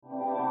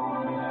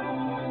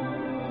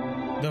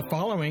The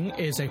following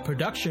is a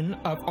production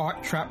of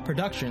Art Trap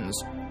Productions,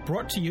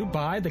 brought to you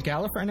by the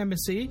Gallifreyan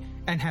Embassy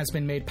and has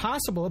been made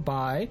possible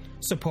by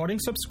supporting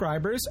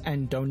subscribers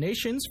and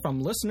donations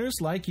from listeners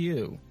like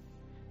you.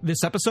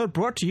 This episode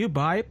brought to you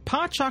by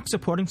Podshock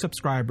supporting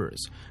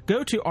subscribers.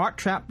 Go to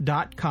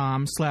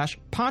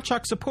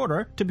arttrap.com/Podshock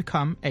supporter to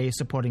become a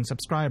supporting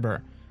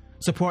subscriber.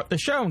 Support the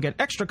show and get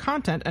extra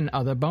content and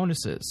other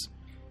bonuses.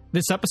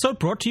 This episode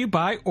brought to you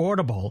by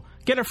Audible.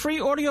 Get a free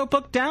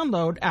audiobook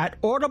download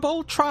at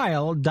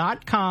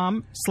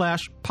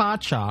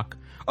audibletrial.com/Podshock.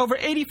 Over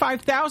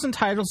 85,000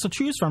 titles to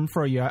choose from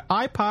for your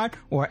iPod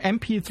or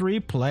MP3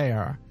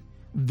 player.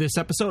 This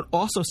episode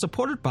also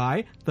supported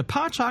by the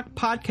Podshock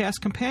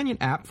Podcast Companion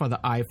app for the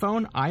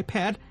iPhone,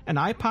 iPad, and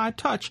iPod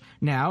Touch,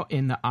 now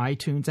in the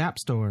iTunes App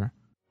Store.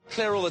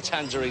 Clear all the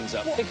tangerines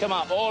up. Pick them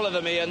up, all of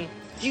them, Ian.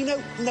 You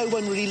know no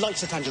one really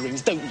likes the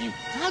tangerines, don't you?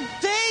 How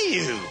dare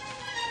you?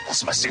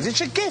 That's my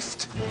signature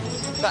gift.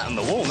 That and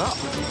the walnut.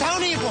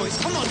 Down here, boys.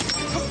 Come on.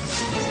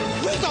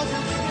 We'll go.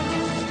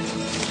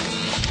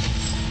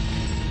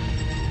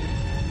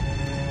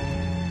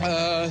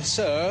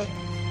 Sir,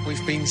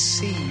 we've been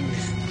seen.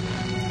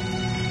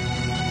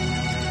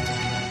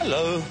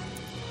 Hello.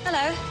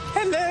 Hello.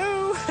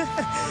 Hello.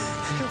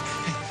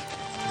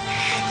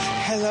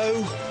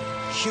 Hello,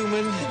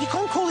 human. You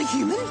can't call it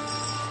human.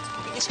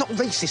 It's not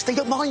racist. They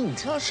don't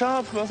mind. Not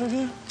sharp, both of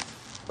you.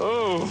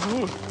 Oh,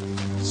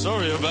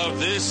 sorry about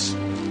this.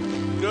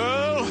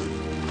 Girl,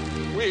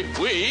 we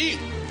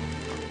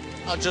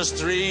are just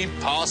three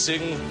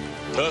passing,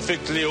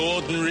 perfectly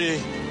ordinary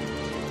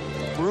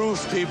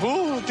roof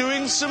people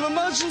doing some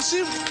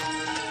emergency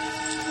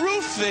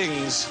roof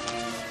things.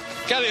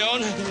 Carry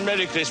on.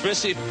 Merry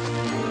Christmas. If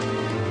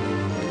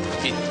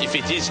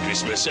it is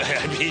Christmas,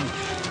 I mean,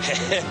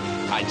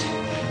 I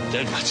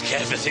don't much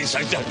care for things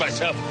like that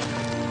myself.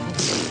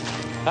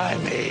 I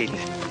mean,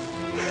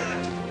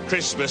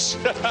 Christmas.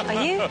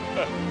 Are you?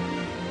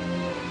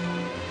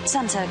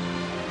 Santa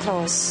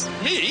Claus.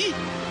 Me?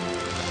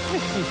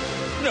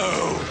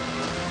 No.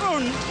 Oh,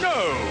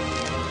 no.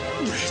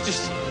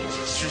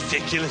 It's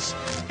ridiculous.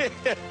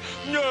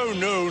 No.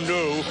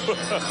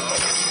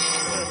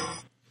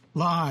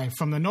 Live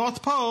from the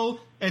North Pole,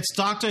 it's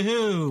Doctor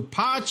Who,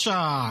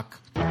 Podshock.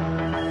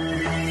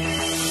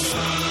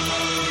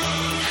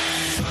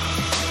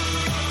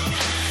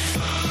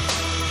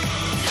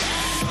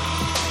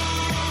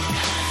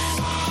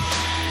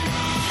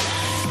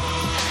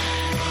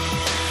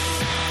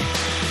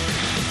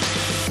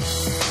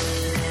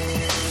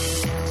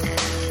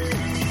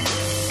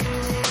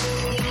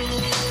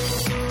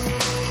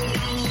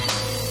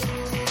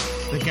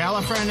 The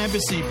Gallifreyan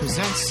Embassy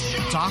presents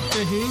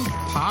Doctor Who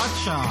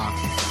Podshock,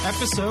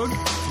 episode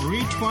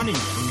 320.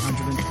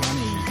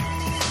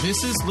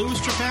 This is Louis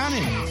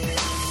Trapani.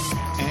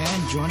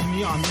 And joining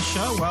me on this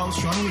show,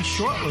 joining me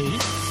shortly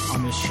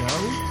on this show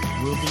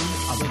will be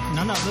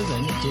none other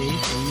than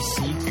Dave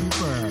A.C.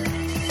 Cooper.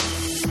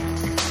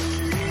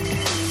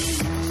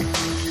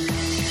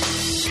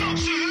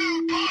 Doctor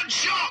Who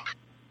Podshock!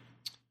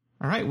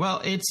 All right, well,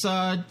 it's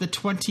the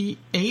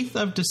 28th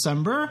of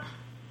December,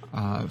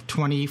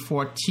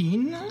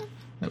 2014.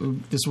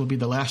 This will be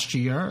the last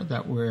year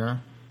that we're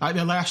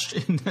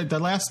the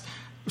last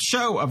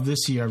show of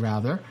this year,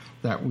 rather,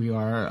 that we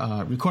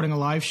are recording a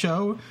live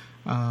show.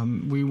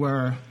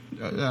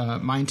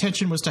 My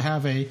intention was to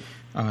have a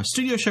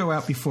studio show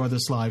out before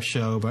this live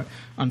show, but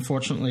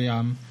unfortunately,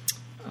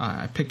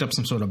 I picked up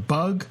some sort of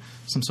bug,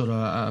 some sort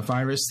of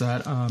virus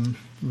that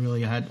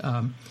really had.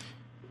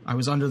 I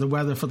was under the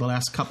weather for the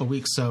last couple of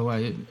weeks, so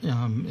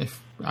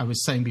if I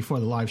was saying before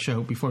the live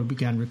show, before we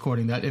began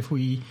recording, that if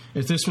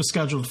this was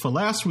scheduled for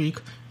last week,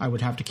 I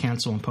would have to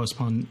cancel and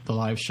postpone the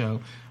live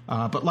show.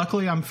 But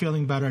luckily, I'm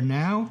feeling better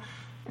now,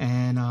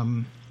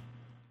 and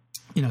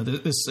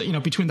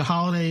between the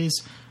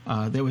holidays,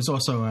 there was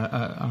also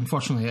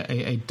unfortunately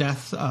a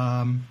death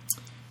in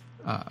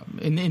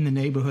the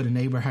neighborhood. A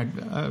neighbor had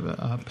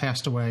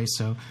passed away,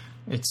 so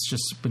it's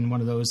just been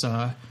one of those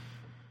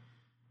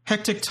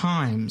hectic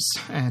times,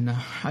 and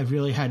I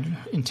really had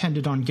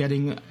intended on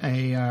getting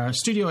a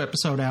studio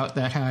episode out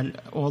that had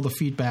all the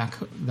feedback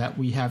that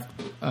we have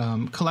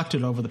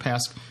collected over the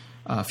past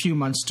few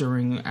months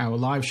during our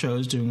live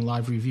shows, doing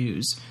live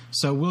reviews.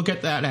 So we'll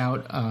get that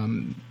out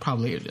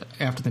probably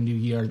after the new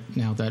year,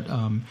 now that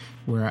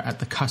we're at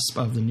the cusp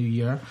of the new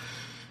year.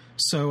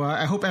 So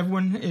I hope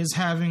everyone is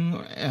having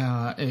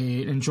an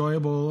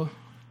enjoyable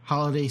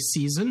holiday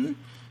season.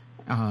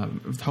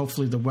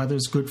 Hopefully the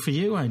weather's good for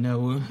you. I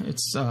know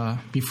it's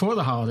before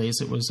the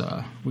holidays. It was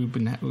we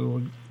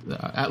were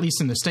at least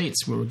in the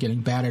States, we were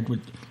getting battered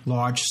with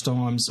large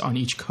storms on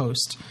each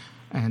coast,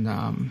 and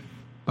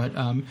but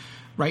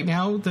right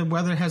now the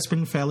weather has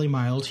been fairly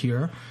mild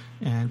here,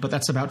 but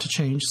that's about to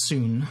change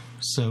soon.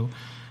 So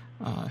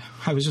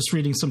I was just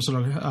reading some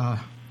sort of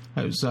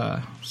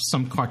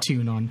some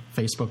cartoon on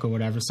Facebook or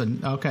whatever said,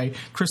 okay,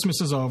 Christmas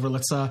is over.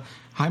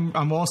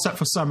 I'm all set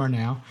for summer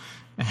now.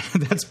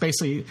 And that's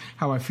basically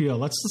how I feel.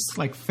 Let's just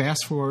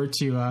fast forward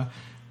to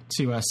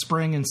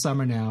spring and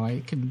summer now.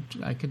 I could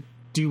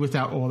do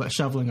without all that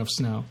shoveling of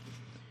snow.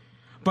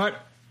 But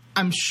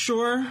I'm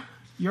sure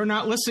you're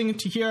not listening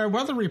to hear our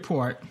weather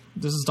report.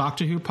 This is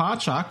Doctor Who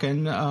Podshock,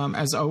 and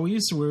as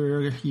always,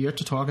 we're here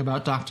to talk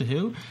about Doctor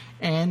Who.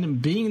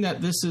 And being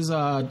that this is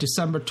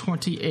December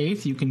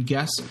 28th, you can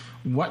guess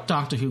what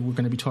Doctor Who we're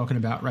going to be talking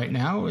about right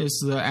now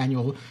is the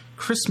annual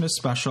Christmas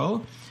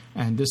special.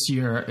 And this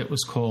year it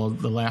was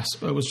called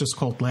just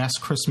called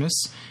Last Christmas,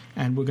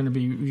 and we're going to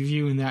be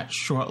reviewing that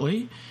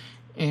shortly.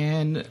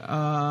 And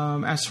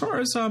as far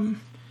as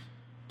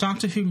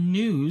Doctor Who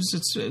news,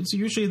 it's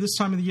usually this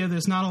time of the year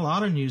there's not a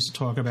lot of news to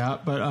talk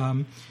about,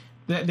 but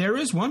there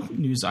is one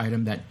news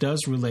item that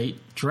does relate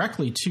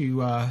directly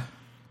to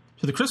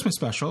the Christmas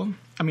special.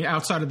 I mean,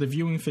 outside of the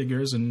viewing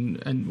figures,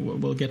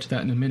 and we'll get to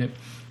that in a minute.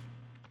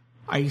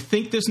 I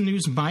think this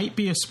news might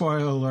be a spoiler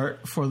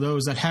alert for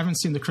those that haven't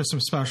seen the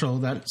Christmas special,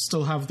 that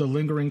still have the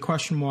lingering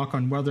question mark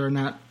on whether or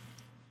not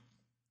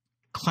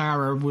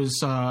Clara was,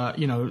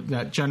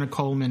 that Jenna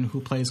Coleman, who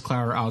plays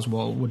Clara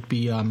Oswald, would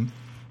be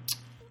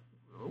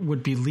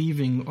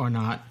leaving or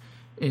not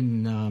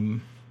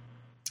in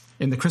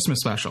the Christmas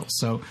special.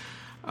 So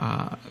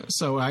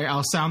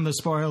I'll sound the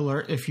spoiler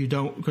alert if you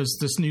don't, because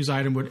this news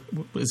item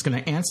is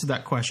going to answer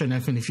that question.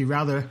 If you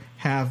rather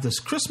have this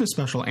Christmas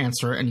special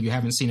answer and you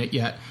haven't seen it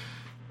yet,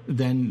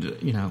 then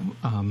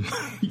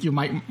you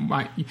might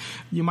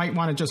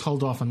want to just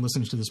hold off and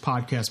listen to this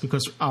podcast,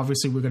 because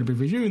obviously we're going to be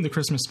reviewing the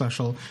Christmas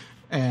special,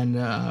 and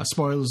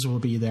spoilers will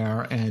be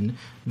there, and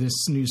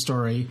this news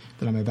story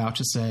that I'm about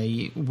to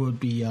say would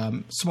be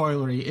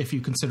spoilery if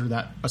you consider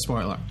that a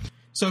spoiler.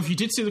 So if you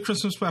did see the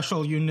Christmas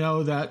special, you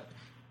know that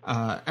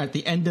at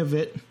the end of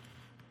it,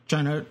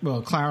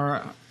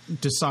 Clara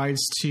decides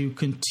to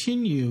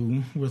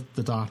continue with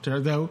the Doctor,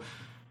 though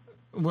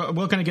we're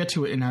going to get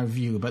to it in our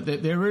review, but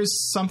there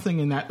is something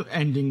in that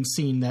ending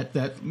scene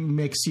that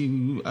makes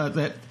you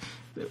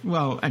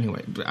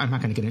anyway, I'm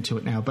not going to get into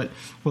it now, but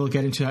we'll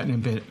get into that in a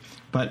bit.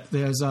 But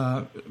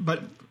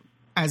but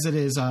as it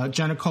is,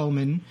 Jenna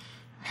Coleman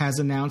has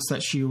announced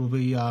that she will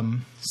be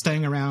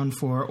staying around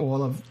for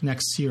all of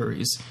next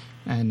series,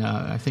 and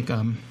I think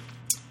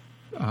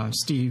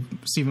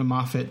Stephen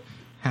Moffat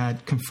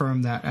had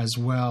confirmed that as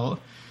well,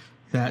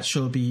 that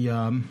she'll be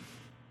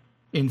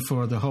in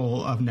for the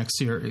whole of next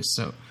series.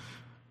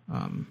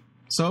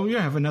 So you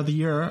have another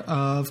year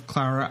of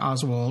Clara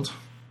Oswald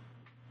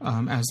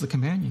as the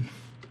companion.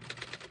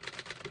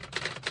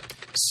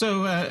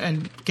 So,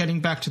 and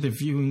getting back to the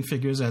viewing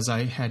figures, as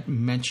I had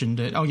mentioned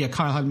it. Oh yeah,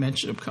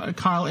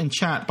 Kyle in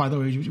chat. By the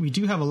way, we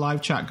do have a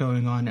live chat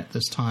going on at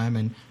this time,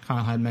 and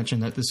Kyle had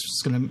mentioned that this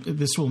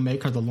will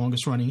make her the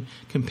longest running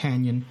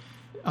companion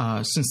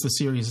since the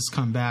series has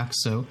come back.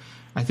 So,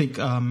 I think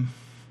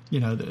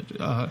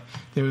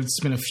there's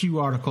been a few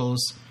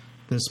articles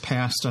this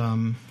past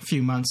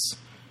few months,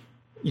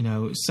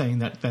 saying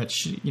that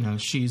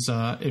she's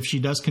if she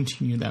does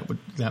continue,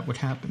 that would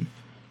happen.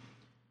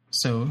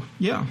 So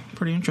yeah,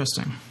 pretty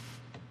interesting.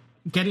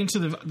 Getting to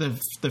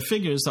the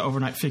figures, the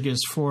overnight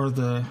figures for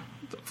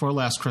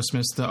Last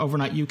Christmas, the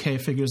overnight UK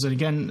figures, and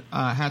again,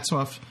 hats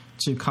off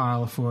to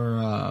Kyle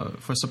for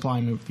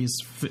supplying me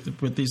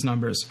with these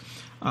numbers.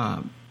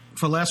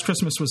 For Last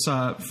Christmas was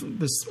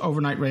this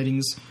overnight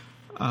ratings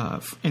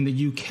in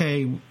the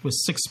UK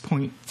was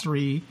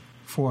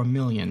 6.34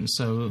 million.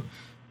 So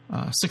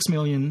 6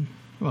 million,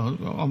 well,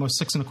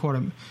 almost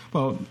 6.25.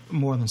 Well,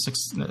 more than 6.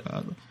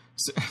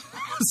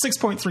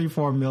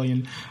 6.34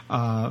 million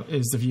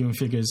is the viewing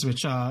figures,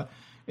 which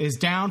is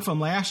down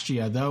from last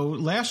year. Though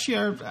last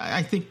year,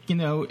 I think,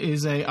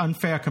 is a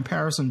unfair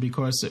comparison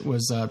because it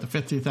was the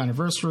 50th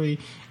anniversary,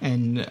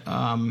 and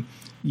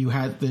you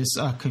had this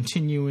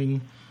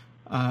continuing.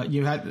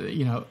 You had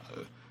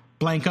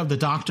blank of the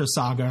Doctor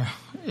saga,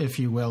 if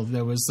you will.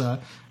 There was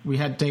we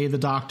had Day of the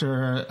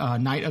Doctor,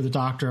 Night of the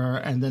Doctor,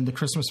 and then the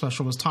Christmas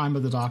special was Time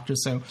of the Doctor.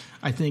 So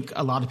I think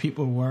a lot of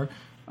people were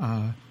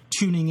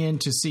tuning in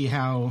to see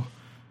how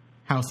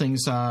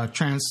things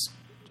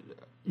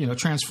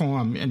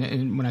transform.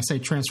 And when I say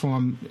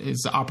transform, is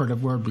the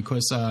operative word,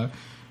 because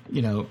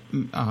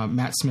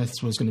Matt Smith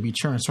was going to be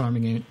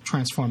transforming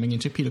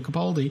into Peter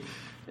Capaldi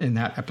in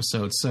that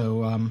episode.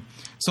 So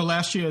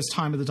last year's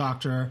Time of the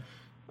Doctor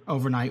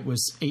overnight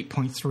was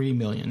 8.3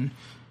 million.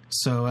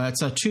 So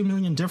it's a 2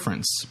 million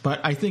difference. But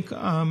I think,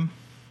 as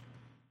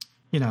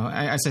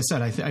I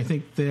said, I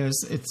think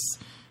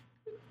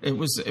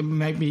it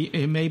may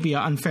be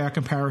an unfair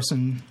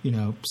comparison,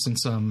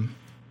 since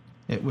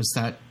it was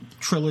that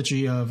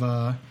trilogy of,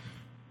 or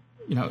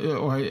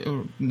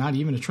not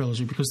even a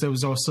trilogy, because there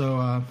was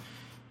also,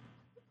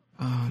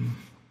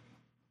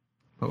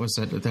 what was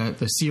it?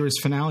 The series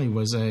finale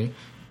was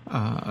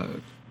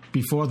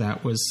before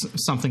that was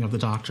Something of the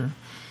Doctor.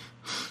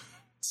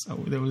 So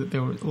there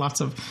were lots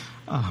of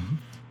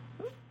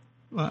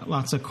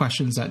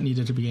questions that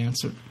needed to be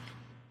answered.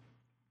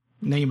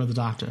 Name of the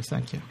Doctor.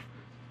 Thank you.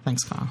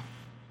 Thanks, Kyle.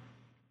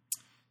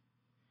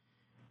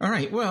 All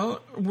right.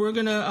 Well, we're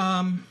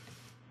gonna.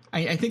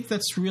 I think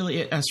that's really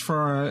it. As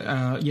for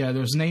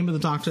there's Name of the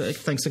Doctor.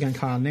 Thanks again,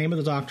 Kyle. Name of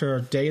the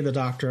Doctor, Day of the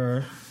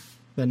Doctor,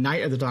 the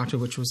Night of the Doctor,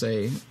 which was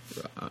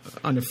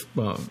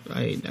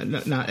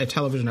not a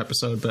television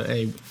episode, but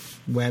a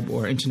web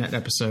or internet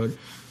episode,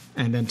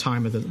 and then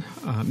Time of the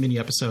mini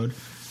episode,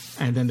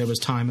 and then there was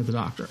Time of the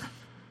Doctor,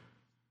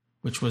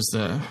 which was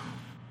the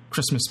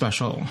Christmas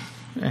special,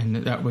 and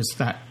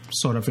that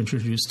sort of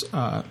introduced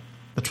the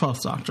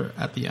 12th Doctor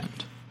at the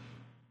end.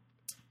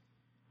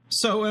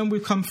 So, and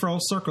we've come full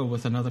circle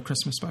with another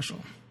Christmas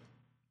special.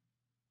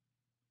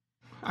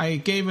 I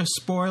gave a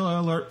spoiler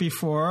alert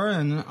before,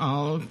 and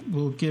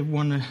we'll give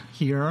one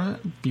here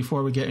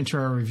before we get into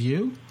our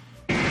review.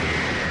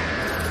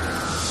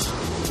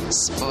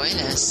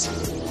 Spoilers.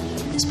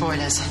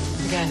 Spoilers.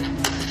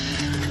 Again.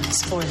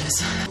 Spoilers.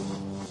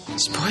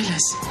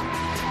 Spoilers.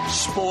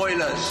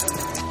 Spoilers.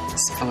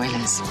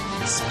 Spoilers.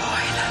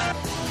 Spoiler.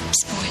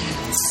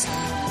 Spoilers.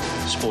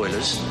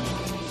 Spoilers.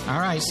 All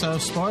right, so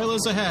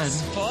spoilers ahead.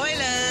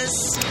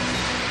 Spoilers.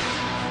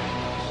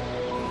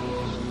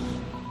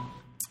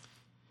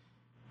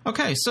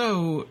 Okay,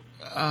 so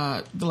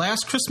The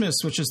Last Christmas,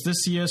 which is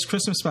this year's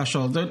Christmas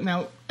special.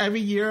 Now,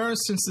 every year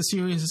since the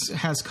series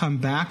has come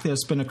back,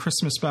 there's been a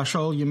Christmas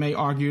special. You may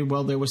argue,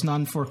 well, there was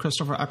none for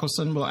Christopher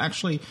Eccleston. Well,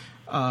 actually,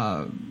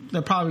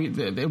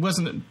 it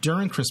wasn't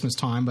during Christmas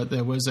time, but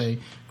there was a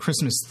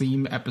Christmas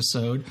theme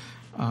episode,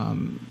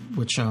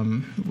 which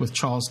with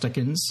Charles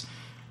Dickens.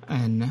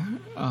 And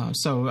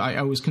so I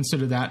always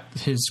consider that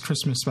his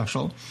Christmas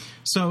special.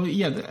 So,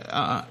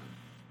 yeah,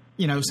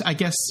 I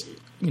guess,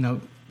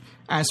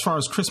 as far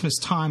as Christmas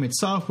time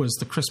itself was,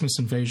 the Christmas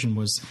Invasion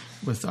was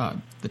with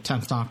the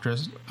 10th Doctor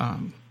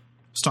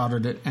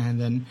started it.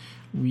 And then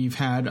we've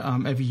had,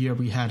 every year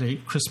we had a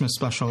Christmas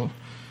special,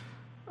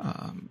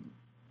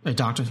 a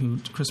Doctor Who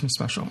Christmas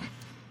special.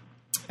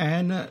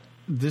 And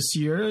this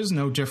year is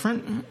no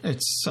different.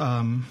 It's,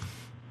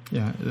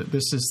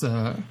 this is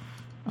the...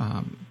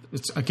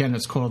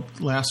 It's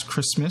called Last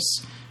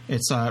Christmas.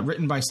 It's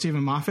written by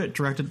Stephen Moffat,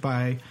 directed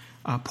by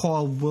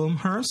Paul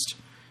Wilmshurst,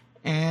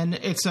 and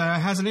it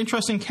has an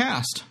interesting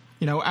cast.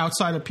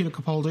 Outside of Peter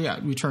Capaldi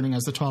returning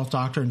as the 12th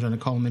Doctor and Jenna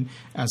Coleman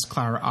as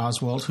Clara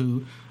Oswald,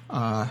 who,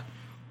 at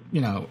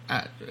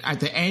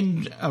the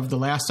end of the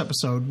last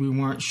episode, we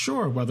weren't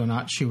sure whether or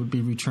not she would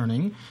be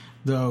returning,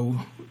 though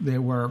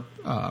there were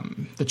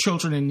the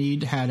Children in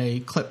Need had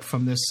a clip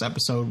from this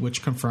episode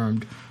which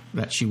confirmed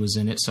that she was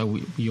in it, so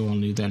we all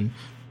knew then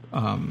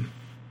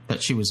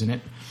that she was in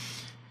it.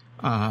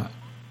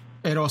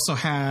 It also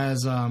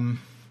has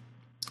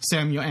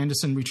Samuel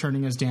Anderson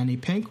returning as Danny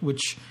Pink,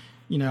 which,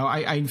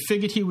 I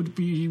figured he would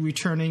be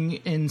returning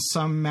in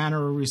some manner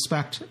or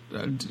respect,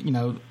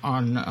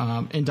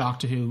 on in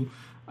Doctor Who,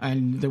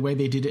 and the way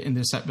they did it in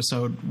this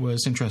episode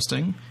was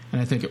interesting,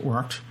 and I think it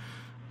worked.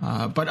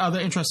 But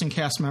other interesting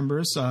cast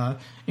members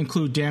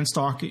include Dan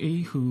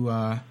Starkey,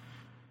 who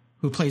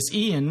plays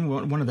Ian,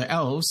 one of the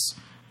elves,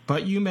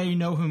 but you may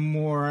know him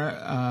more,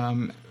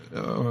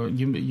 or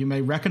you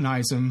may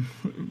recognize him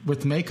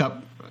with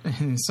makeup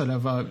instead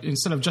of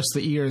just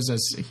the ears,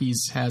 as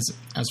has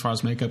as far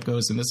as makeup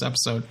goes in this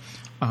episode.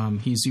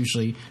 He's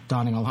usually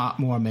donning a lot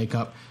more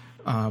makeup,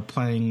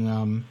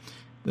 playing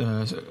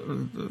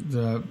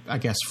the I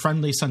guess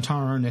friendly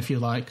Centauran, if you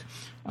like,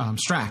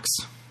 Strax.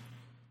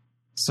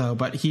 So,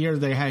 but here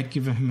they had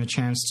given him a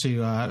chance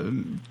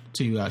to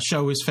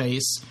show his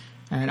face,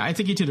 and I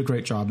think he did a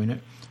great job in it.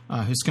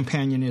 His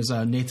companion is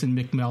Nathan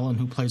McMillan,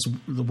 who plays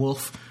the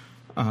Wolf,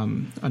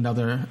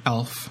 another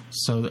elf.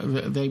 So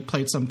they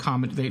played some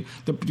comic.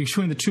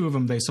 Between the two of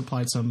them, they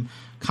supplied some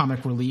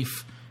comic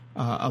relief,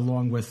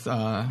 along with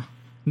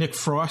Nick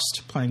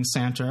Frost playing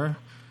Santa,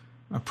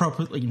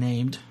 appropriately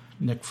named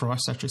Nick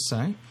Frost, I should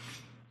say.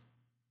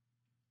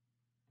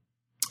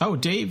 Oh,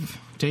 Dave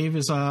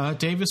is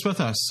with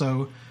us.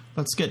 So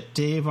let's get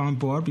Dave on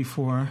board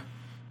before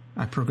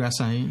I progress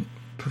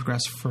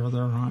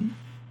further on.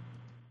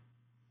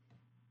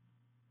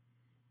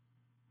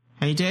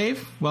 Hey,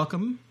 Dave,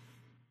 welcome.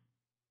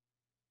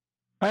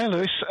 Hi,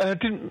 Lewis.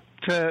 Didn't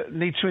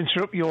need to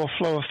interrupt your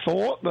flow of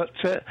thought, but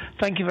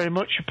thank you very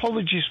much.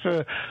 Apologies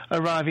for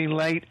arriving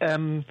late.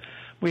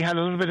 We had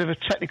a little bit of a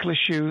technical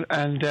issue,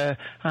 and I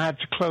had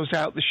to close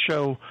out the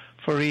show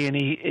for Ian.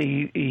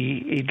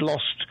 He'd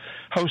lost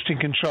hosting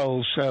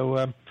controls.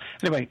 So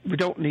anyway, we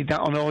don't need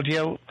that on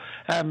audio.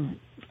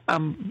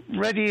 I'm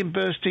ready and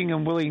bursting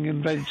and willing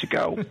and ready to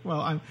go.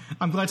 Well,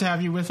 I'm glad to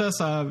have you with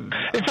us. In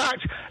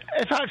fact,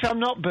 I'm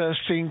not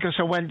bursting because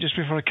I went just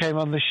before I came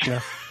on this show.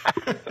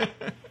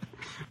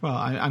 Well,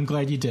 I'm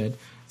glad you did.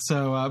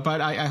 So,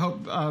 but I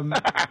hope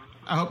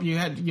I hope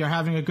you're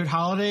having a good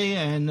holiday,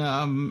 and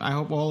I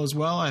hope all is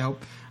well. I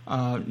hope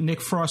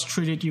Nick Frost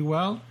treated you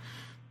well,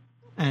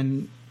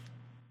 and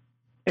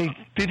he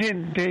did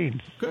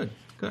indeed. Good.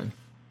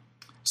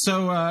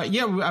 So,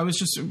 I was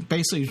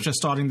just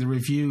starting the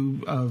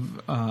review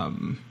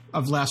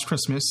of Last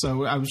Christmas.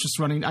 So I was just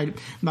running. I'm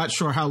not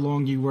sure how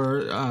long you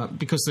were,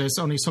 because there's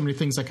only so many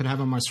things I could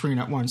have on my screen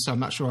at once. So I'm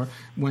not sure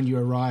when you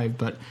arrived,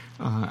 but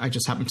I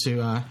just happened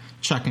to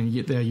check, and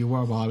there you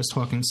were while I was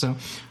talking. So,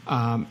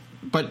 I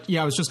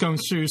was just going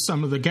through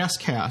some of the guest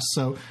casts.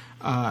 So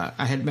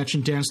I had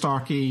mentioned Dan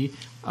Starkey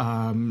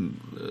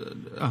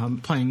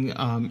playing.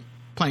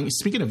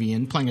 Speaking of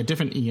Ian, playing a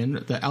different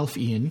Ian, the elf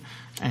Ian,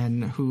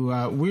 and who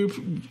we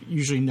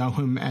usually know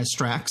him as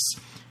Strax.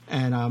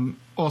 And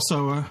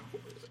also,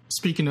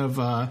 speaking of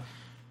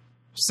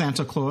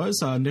Santa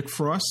Claus, Nick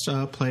Frost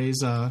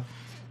plays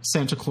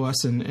Santa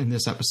Claus in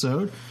this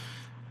episode.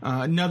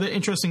 Another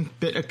interesting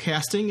bit of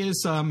casting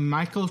is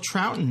Michael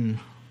Troughton,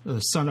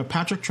 the son of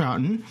Patrick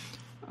Troughton,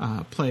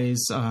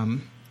 plays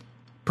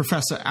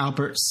Professor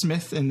Albert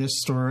Smith in this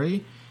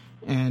story.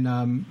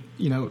 And,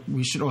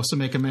 we should also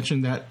make a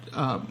mention that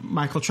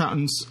Michael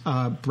Troughton's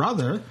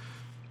brother,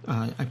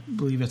 I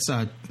believe it's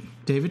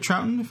David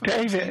Troughton.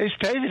 David, it's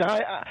David.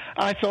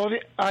 I thought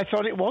it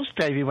was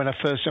David when I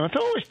first saw him. I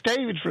thought it was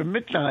David from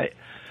Midnight.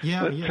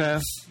 Yeah, but, yeah.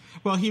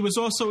 Well, he was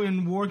also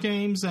in War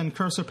Games and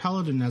Curse of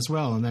Paladin as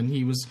well, and then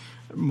he was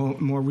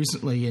more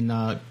recently in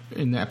the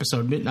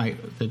episode Midnight,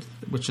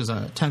 which is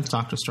a 10th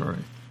Doctor story.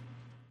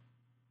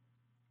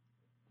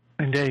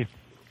 Indeed.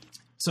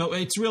 So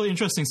it's really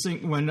interesting seeing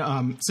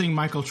seeing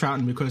Michael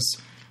Troughton, because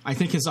I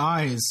think his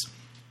eyes,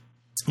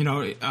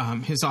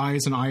 his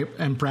eyes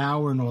and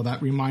brow and all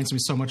that reminds me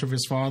so much of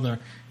his father,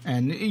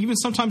 and even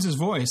sometimes his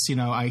voice.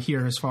 I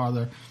hear his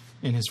father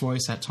in his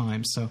voice at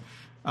times. So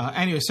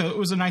anyway, so it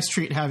was a nice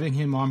treat having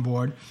him on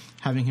board,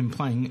 having him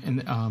playing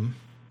and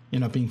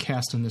being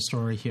cast in the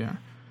story here.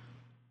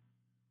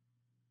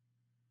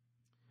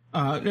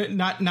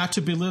 Not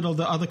to belittle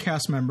the other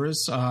cast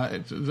members,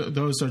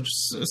 those are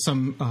just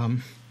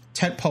some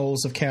tent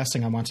poles of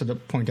casting I wanted to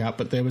point out,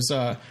 but there was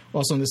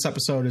also in this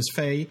episode is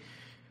Faye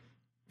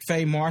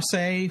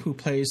Marsay, who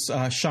plays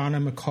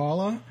Shauna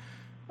McCullough,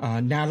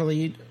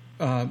 Natalie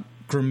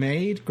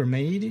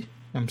Grimade.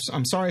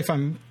 I'm sorry if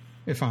I'm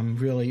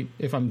doing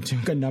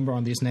a number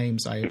on these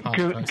names. I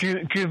apologize.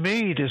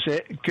 Gumede, is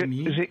it?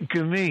 Is it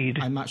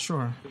Gumede? I'm not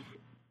sure.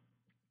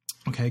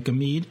 Okay,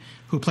 Gumede,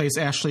 who plays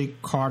Ashley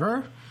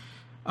Carter,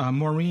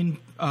 Maureen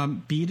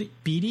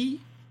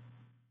Beatty.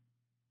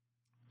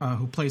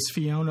 Who plays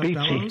Fiona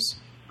Bellows?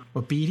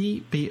 Or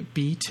Beatty?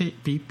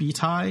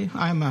 Beatty?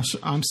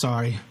 I'm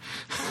sorry.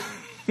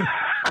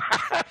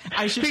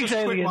 I should These just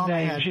quit alien while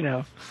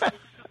names,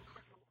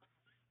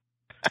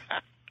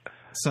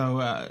 So,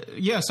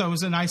 so it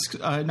was a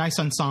nice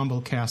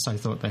ensemble cast I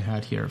thought they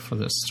had here for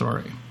this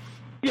story.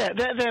 Yeah,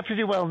 they're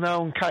pretty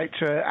well-known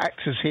character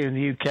actors here in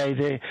the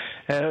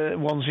UK.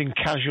 One's in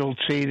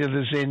Casualty, the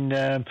other's in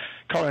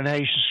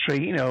Coronation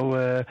Street,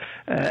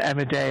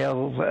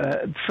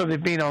 Emmerdale. So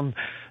they've been on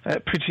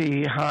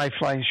pretty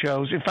high-flying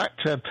shows. In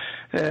fact,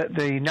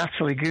 the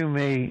Natalie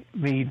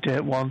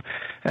Gumede one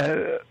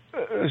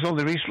has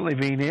only recently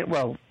been in,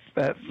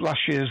 last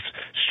year's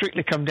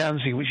Strictly Come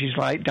Dancing, which is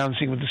like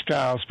Dancing with the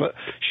Stars, but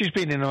she's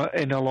been in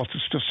a lot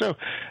of stuff. So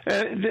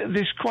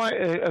there's quite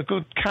a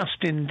good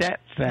cast in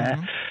depth there.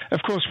 Mm-hmm.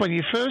 Of course, when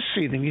you first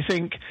see them, you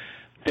think,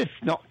 they've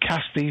not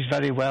cast these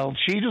very well.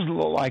 She doesn't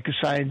look like a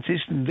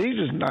scientist, and he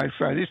doesn't look like a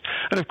scientist.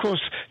 And of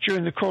course,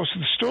 during the course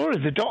of the story,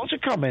 the doctor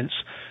comments,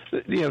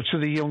 to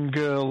the young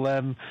girl,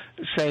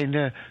 saying,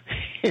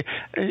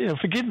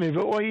 forgive me,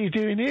 but what are you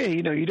doing here?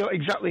 You don't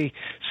exactly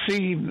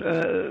see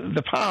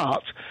the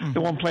part,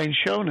 the one playing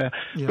Shona.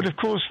 Yeah. But of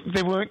course,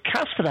 they weren't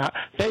cast for that.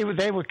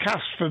 They were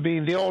cast for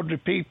being the ordinary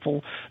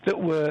people that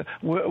were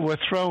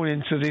thrown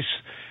into this.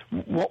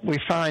 What we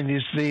find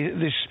is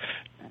this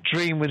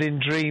dream within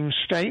dream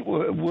state,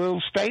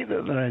 world state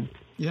that they're in.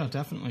 Yeah,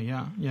 definitely.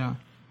 Yeah.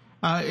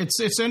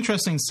 It's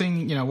interesting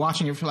seeing,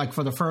 watching it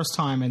for the first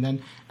time, and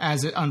then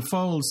as it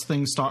unfolds,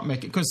 things start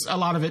making, because a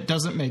lot of it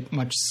doesn't make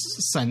much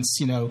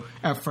sense,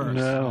 at first.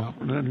 No,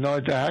 no,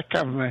 that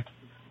haven't they?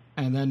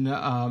 And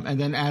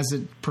then as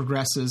it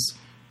progresses,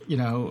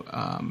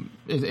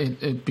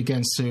 it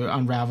begins to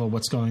unravel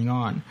what's going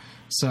on.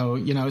 So,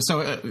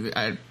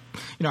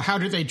 how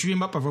did they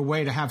dream up of a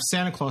way to have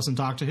Santa Claus in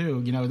Doctor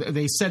Who?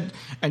 They said,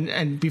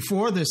 and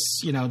before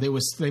this,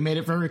 they made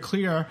it very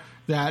clear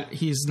that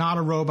he's not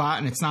a robot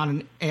and it's not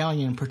an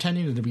alien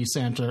pretending to be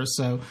Santa.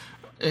 So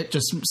it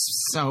just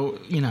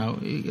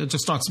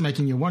starts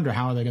making you wonder,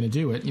 how are they going to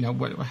do it?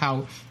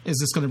 How is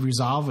this going to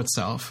resolve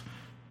itself?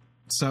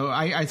 So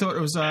I thought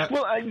it was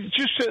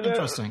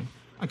interesting.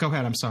 Go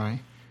ahead. I'm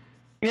sorry.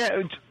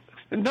 Yeah.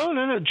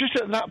 No. Just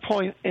at that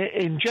point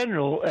in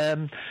general.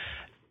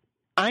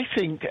 I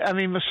think,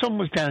 my son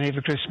was down here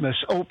for Christmas.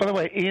 Oh, by the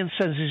way, Ian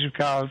sends his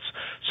regards.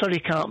 Sorry he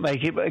can't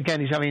make it, but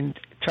again, he's having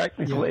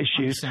technical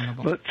issues.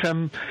 But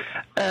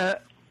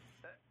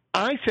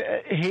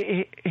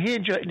he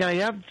enjoyed. Now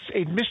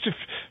he'd missed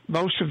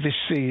most of this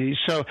series,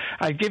 so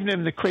I'd given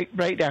him the quick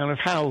breakdown of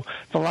how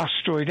the last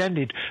story had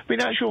ended. But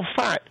in actual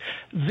fact,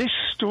 this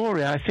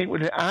story, I think,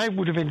 I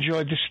would have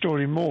enjoyed this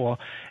story more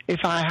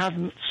if I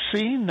hadn't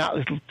seen that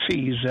little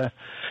teaser.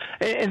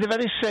 In the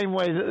very same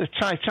way that the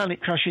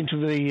Titanic crash into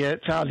the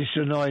TARDIS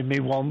annoyed me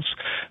once,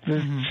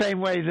 the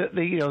same way that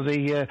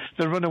the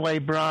runaway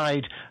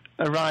bride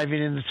arriving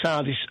in the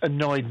TARDIS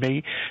annoyed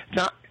me,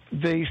 that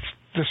the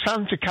the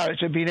Santa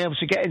character being able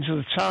to get into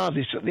the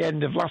TARDIS at the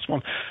end of last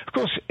one, of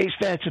course, it's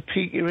there to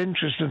pique your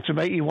interest and to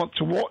make you want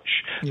to watch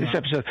this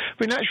episode.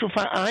 But in actual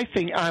fact, I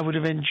think I would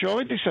have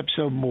enjoyed this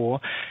episode more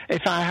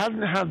if I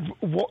hadn't had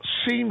what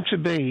seemed to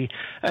be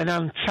an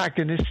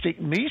antagonistic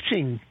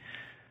meeting.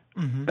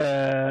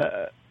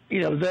 The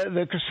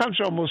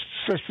Cassandra almost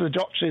says to the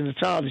Doctor in the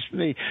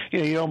TARDIS,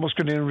 you're almost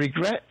going to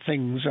regret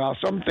things or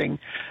something.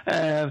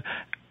 I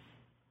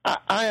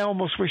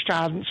almost wished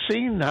I hadn't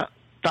seen that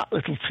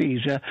little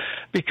teaser,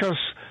 because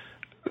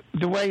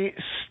the way it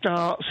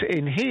starts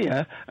in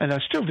here, and I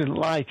still didn't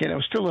like it, I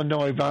was still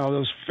annoyed by all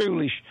those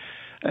foolish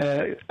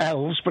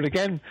elves, but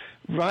again,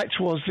 right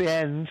towards the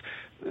end,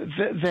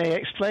 they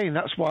explain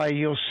that's why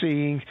you're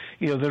seeing,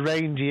 the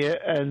reindeer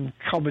and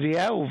comedy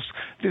elves.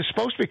 They're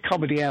supposed to be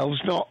comedy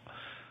elves, not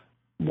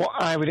what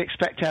I would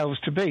expect elves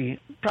to be.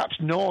 Perhaps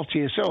naughty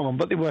and so on,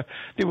 but they were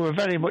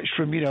very much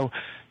from,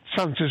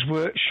 Santa's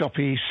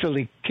workshop-y,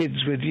 silly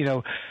kids with,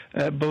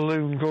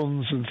 balloon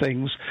guns and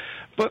things.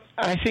 But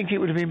I think it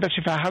would have been better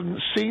if I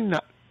hadn't seen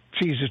that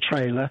teaser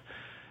trailer,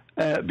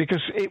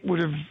 because it would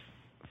have...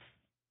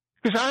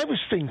 Because I was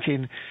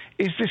thinking,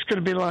 is this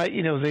going to be like,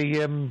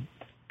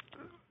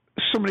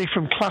 somebody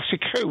from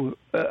Classic Who,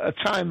 a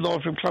Time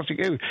Lord from Classic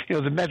Who,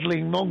 the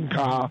meddling monk,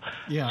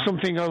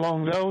 something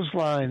along those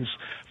lines,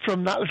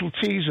 from that little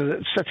teaser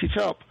that set it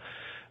up.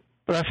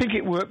 But I think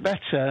it worked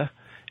better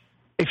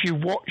if you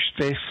watched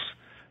this,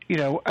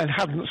 and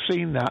hadn't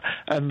seen that.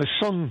 And my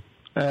son,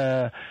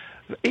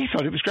 he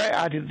thought it was great.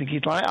 I didn't think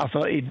he'd like it. I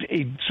thought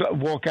he'd sort of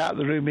walk out of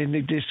the room in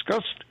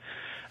disgust.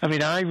 I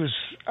mean, I would,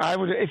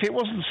 if it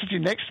wasn't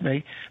sitting next to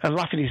me and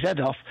laughing his head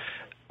off,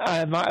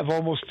 I might have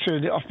almost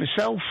turned it off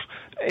myself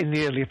in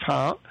the earlier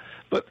part.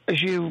 But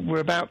as you were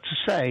about to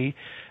say,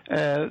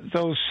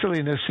 those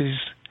sillinesses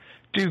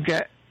do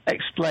get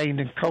explained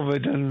and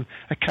covered and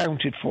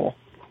accounted for.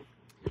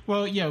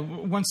 Well, yeah,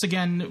 once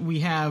again,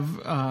 we have,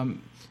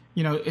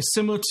 it's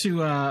similar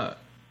to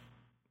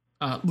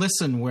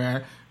Listen,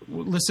 where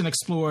Listen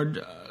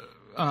explored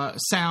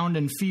sound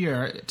and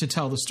fear to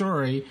tell the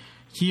story.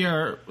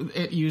 Here,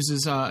 it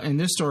uses, in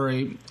this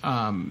story,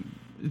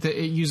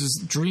 it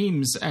uses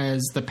dreams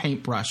as the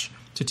paintbrush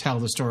to tell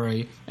the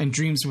story, and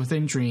dreams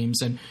within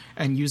dreams,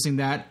 and using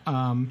that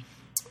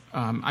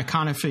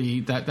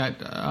iconography,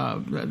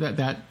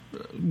 that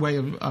way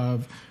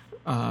of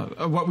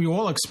what we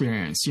all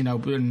experience,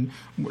 and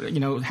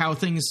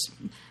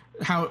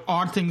how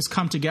odd things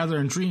come together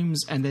in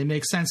dreams, and they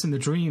make sense in the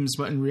dreams,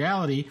 but in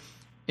reality,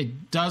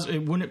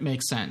 it wouldn't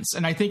make sense.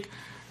 And I think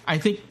I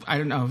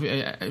don't know,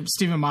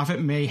 Stephen Moffat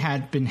may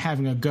have been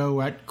having a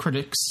go at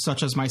critics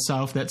such as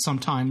myself that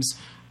sometimes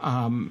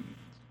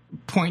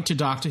point to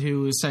Doctor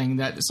Who as saying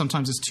that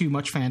sometimes it's too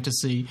much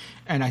fantasy.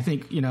 And I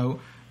think,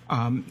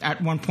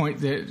 at one point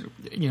that,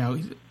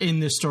 in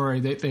this story,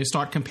 they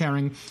start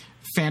comparing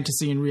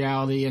fantasy and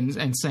reality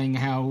and saying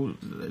how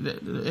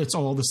it's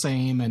all the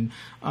same, and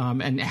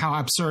how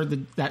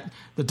absurd that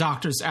the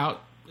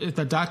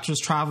Doctor's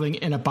traveling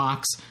in a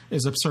box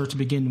is absurd to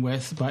begin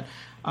with. But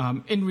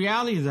in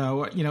reality,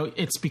 though,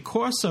 it's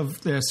because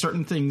of there are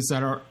certain things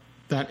that are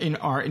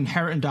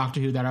inherent in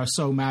Doctor Who that are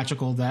so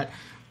magical that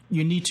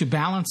you need to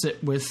balance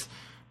it with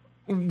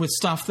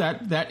stuff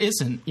that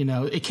isn't.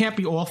 It can't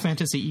be all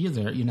fantasy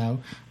either.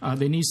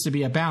 There needs to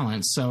be a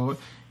balance. So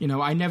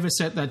I never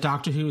said that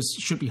Doctor Who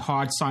should be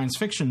hard science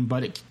fiction,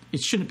 but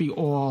it shouldn't be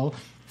all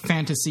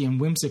fantasy and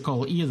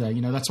whimsical either.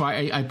 That's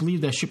why I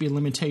believe there should be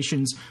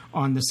limitations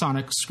on the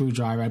sonic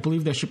screwdriver. I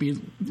believe there should be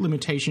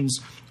limitations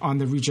on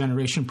the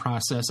regeneration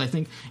process. I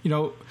think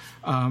there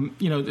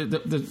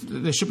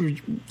should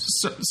be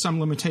some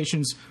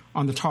limitations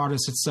on the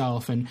TARDIS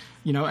itself, and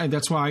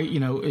that's why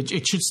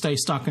it should stay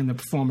stuck in the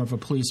form of a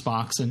police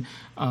box. And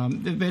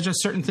there's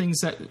just certain things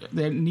that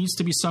there needs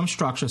to be some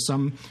structure,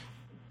 some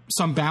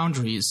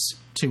boundaries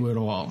to it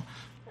all.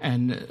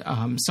 And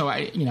so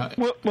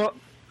Well,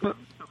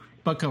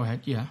 but go ahead,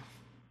 yeah.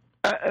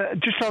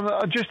 Just on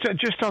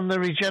the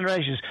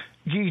regenerations,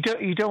 you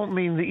don't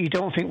mean that you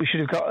don't think we should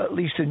have got at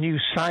least a new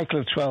cycle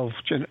of 12?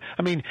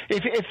 I mean,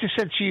 if they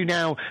said to you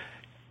now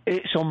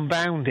it's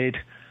unbounded,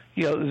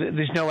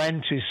 there's no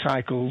end to his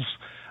cycles,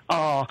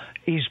 or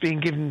he's been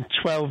given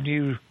 12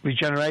 new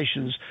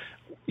regenerations,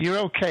 you're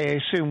okay, I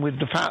assume, with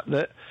the fact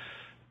that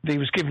he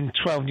was given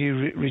 12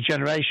 new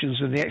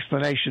regenerations and the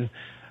explanation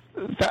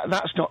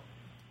that's not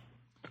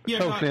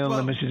totally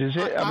unlimited, is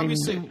it?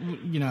 Obviously,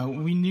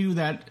 we knew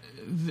that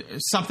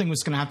something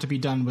was going to have to be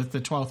done with the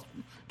 12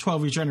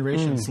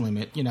 regenerations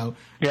limit.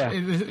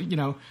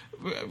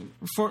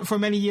 For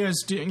many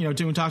years,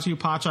 doing Doctor Who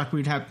Podshock,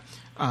 we'd have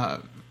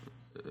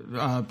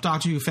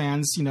Doctor Who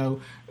fans,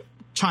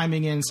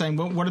 chiming in saying,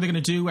 well, what are they going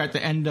to do at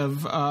the end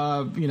of,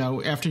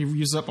 after he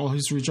uses up all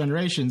his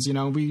regenerations?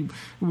 We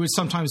would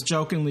sometimes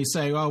jokingly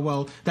say, oh,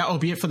 well, that will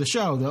be it for the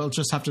show. They'll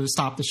just have to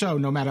stop the show.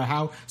 No matter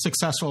how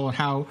successful and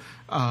how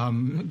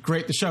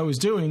great the show is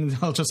doing,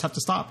 they'll just have to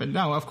stop it.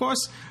 No, of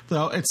course,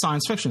 it's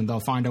science fiction. They'll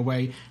find a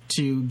way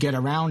to get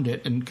around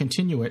it and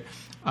continue it.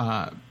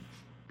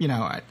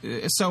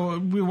 So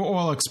we were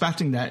all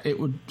expecting that it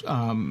would...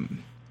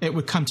 it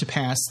would come to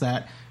pass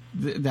that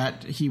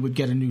that he would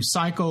get a new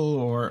cycle,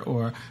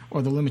 or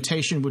the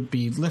limitation would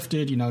be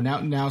lifted.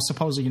 Now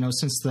supposedly,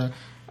 since the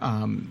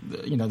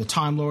the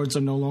Time Lords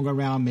are no longer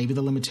around, maybe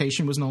the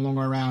limitation was no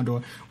longer around,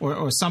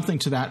 or something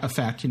to that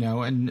effect.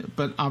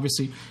 But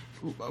obviously,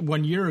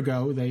 1 year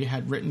ago they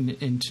had written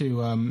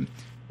into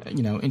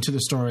into the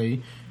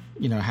story,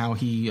 how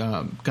he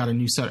got a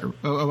new set.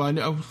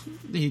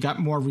 He got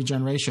more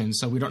regeneration.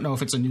 So we don't know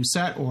if it's a new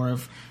set or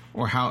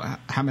how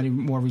many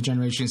more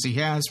regenerations he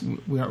has.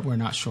 We're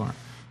not sure.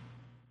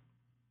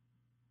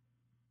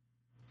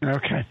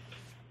 Okay.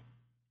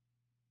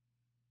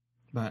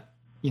 But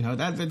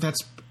that's.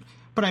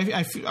 But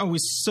I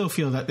always still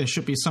feel that there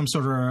should be some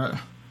sort of,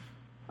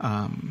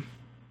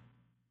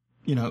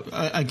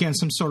 again,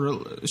 some sort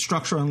of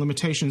structure and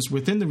limitations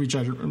within the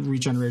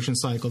regeneration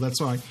cycle.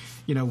 That's why,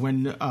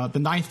 when the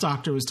Ninth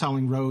Doctor was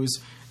telling Rose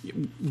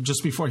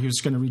just before he was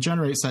going to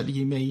regenerate, said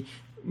he may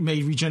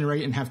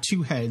regenerate and have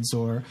two heads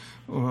or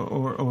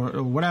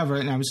whatever,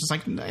 and I was just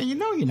like,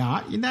 you're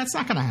not. That's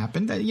not going to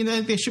happen.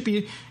 There should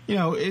be,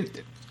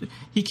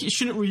 he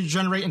shouldn't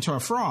regenerate into a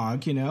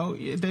frog.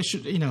 There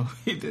should,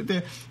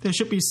 there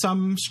should be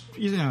some,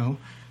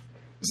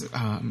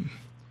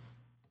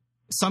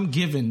 some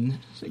given,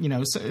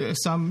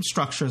 some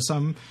structure,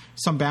 some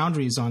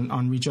boundaries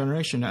on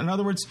regeneration. In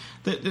other words,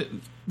 the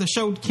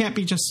show can't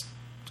be just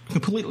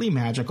completely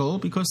magical,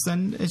 because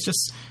then it's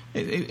just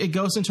it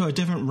goes into a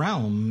different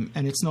realm,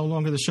 and it's no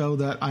longer the show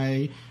that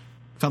I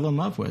fell in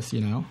love with.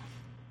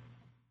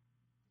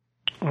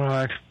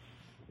 Right.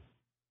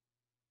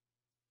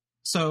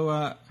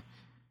 So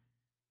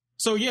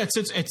yeah,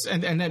 it's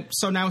and then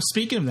so now,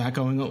 speaking of that,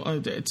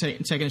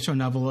 taking it to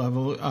another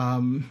level,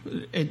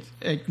 it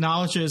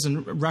acknowledges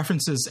and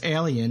references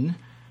Alien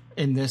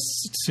in this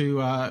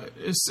to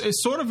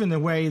it's sort of in the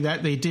way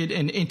that they did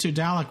in Into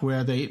Dalek,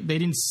 where they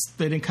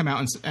didn't come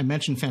out and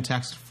mention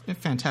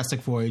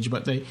Fantastic Voyage,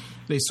 but they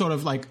sort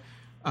of like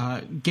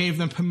gave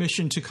them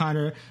permission to kind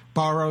of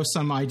borrow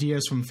some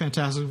ideas from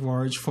Fantastic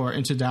Voyage for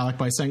Into Dalek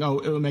by saying, oh,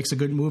 it makes a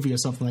good movie or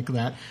something like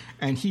that.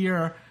 And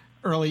here,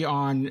 early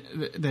on,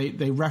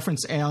 they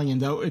reference Alien,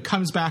 though it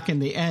comes back in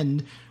the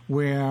end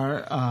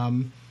where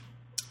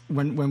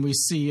when we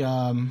see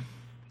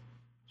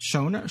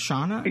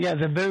Shauna? Yeah,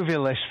 the movie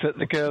list that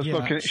the girl's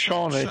looking at.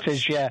 Shauna, it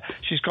is, yeah.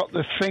 She's got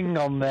the thing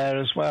on there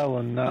as well.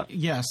 And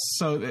yes,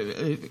 so,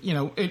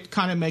 it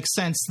kind of makes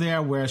sense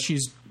there where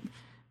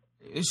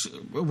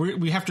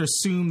we have to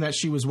assume that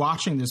she was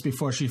watching this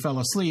before she fell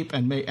asleep,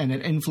 and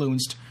it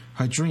influenced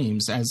her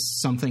dreams, as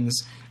some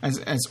things,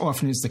 as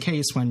often is the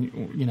case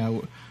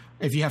when,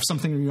 if you have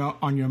something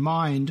on your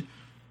mind,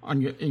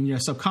 in your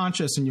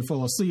subconscious, and you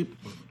fall asleep,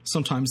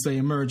 sometimes they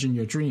emerge in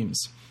your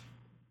dreams.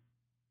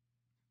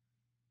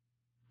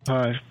 All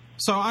right.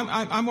 So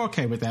I'm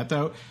okay with that,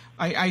 though.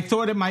 I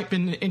thought it might have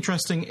been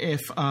interesting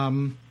if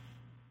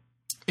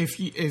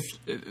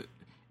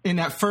in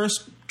that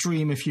first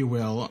dream, if you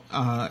will,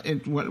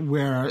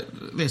 where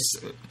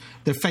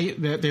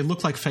they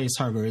look like face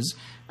huggers,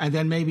 and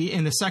then maybe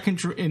in the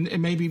second,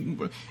 maybe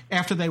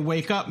after they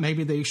wake up,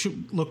 maybe they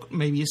should look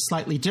maybe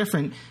slightly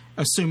different,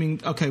 assuming,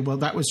 okay, well,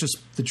 that was just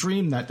the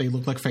dream that they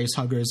look like face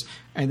huggers,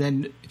 and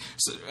then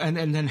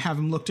have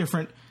them look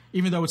different,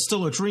 even though it's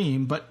still a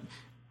dream, but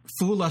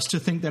fool us to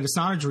think that it's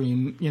not a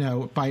dream,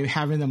 by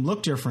having them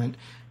look different.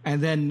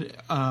 And then,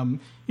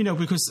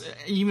 because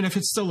even if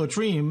it's still a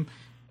dream,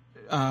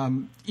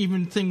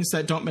 even things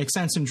that don't make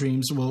sense in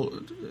dreams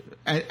will,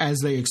 as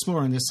they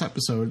explore in this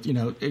episode,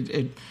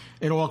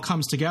 it all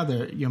comes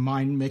together. Your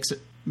mind makes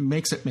it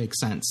make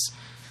sense.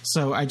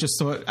 So I just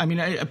thought,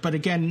 but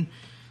again,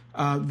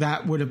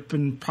 that would have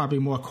been probably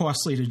more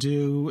costly to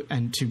do,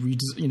 and to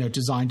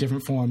design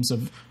different forms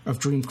of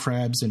dream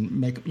crabs and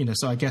make,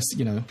 so I guess,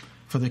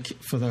 for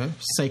the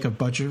sake of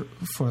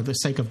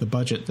the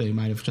budget, they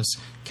might have just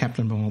kept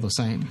them all the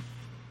same.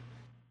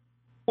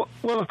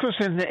 Well, of course,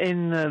 in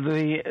the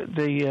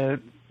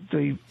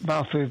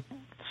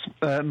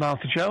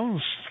Martha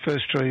Jones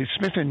first story,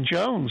 Smith and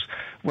Jones,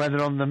 where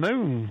they're on the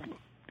moon,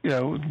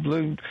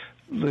 the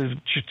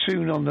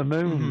Jatoon on the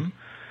moon.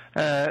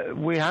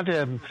 Mm-hmm. We had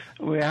an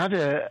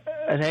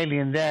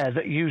alien there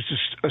that used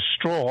a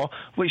straw,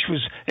 which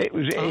was right.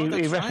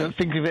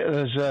 Think of it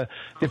as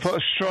they put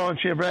a straw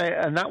into your brain,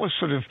 and that was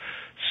sort of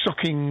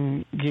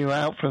sucking you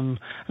out from,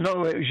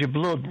 not that it was your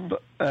blood,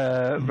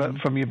 but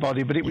from your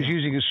body, but it was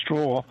using a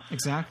straw.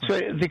 Exactly. So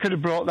they could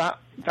have brought that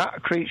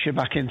creature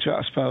back into it,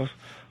 I suppose.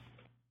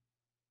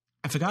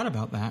 I forgot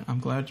about that. I'm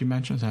glad you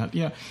mentioned that.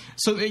 Yeah.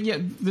 So,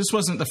 this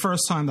wasn't the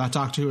first time that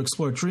Doctor Who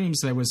explored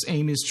dreams. There was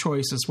Amy's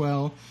Choice as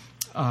well.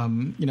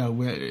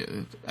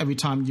 Where every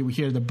time you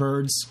hear the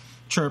birds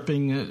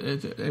chirping,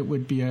 it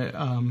would be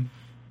an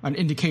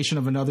indication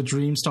of another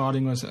dream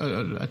starting.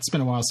 It's been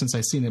a while since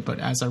I've seen it, but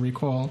as I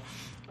recall,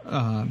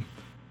 and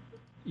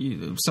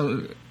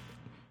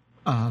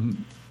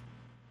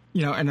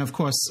of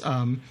course,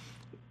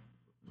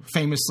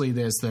 famously,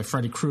 there's the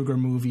Freddy Krueger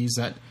movies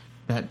that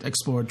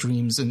explore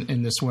dreams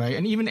in this way,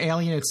 and even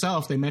Alien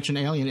itself. They mention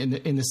Alien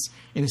in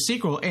the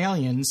sequel,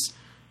 Aliens.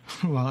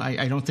 well,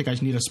 I don't think I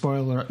need a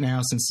spoiler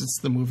now since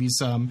the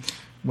movie's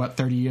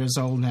 30 years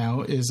old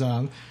now. Is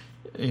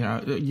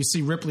you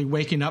see Ripley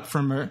waking up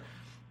from a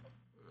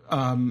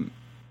from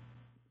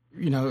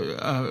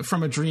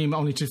a dream,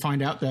 only to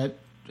find out that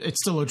it's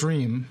still a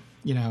dream.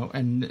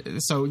 And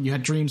so you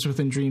had dreams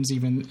within dreams,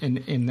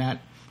 even in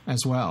that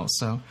as well.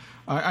 So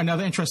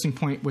another interesting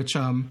point, which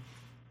Kyle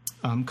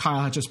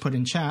had just put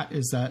in chat,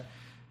 is that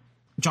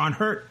John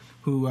Hurt,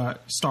 who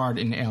starred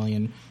in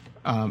Alien,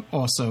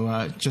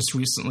 also just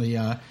recently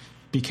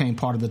became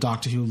part of the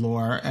Doctor Who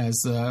lore as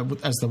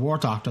the War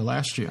Doctor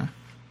last year.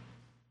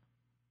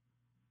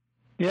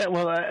 Yeah,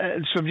 well,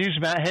 some news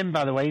about him,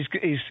 by the way.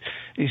 He's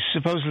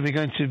supposedly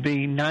going to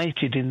be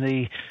knighted in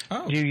the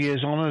New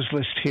Year's Honours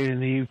list here in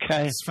the UK.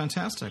 That's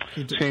fantastic.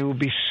 So he will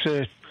be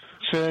Sir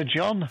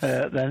John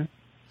Hurt then.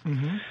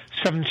 Mm-hmm.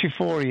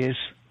 74 he is.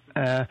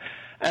 And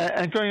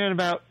going on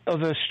about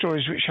other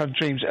stories which have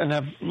dreams, and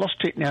I've lost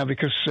it now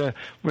because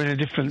we're in a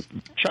different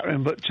chat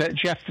room, but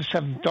Jeff, the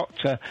Seventh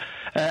Doctor,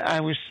 I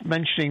was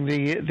mentioning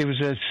there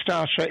was a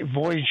Star Trek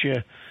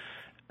Voyager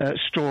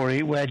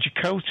story where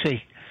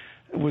Chakotay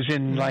was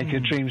in like a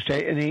dream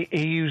state, and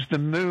he used the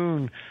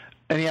moon,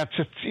 and he had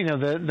to,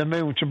 the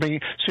moon to bring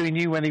it, so he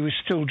knew when he was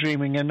still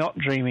dreaming and not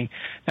dreaming.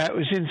 Now, it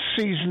was in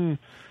season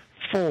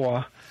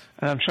 4,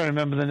 and I'm trying to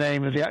remember the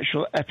name of the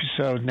actual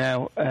episode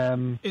now.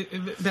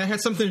 That had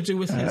something to do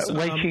with his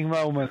waking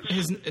moments,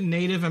 his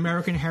Native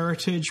American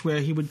heritage, where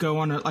he would go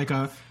on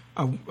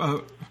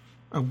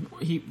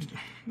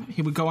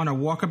he would go on a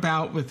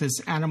walkabout with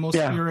his animal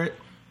spirit,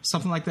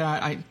 something like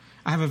that.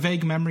 I have a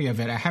vague memory of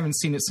it. I haven't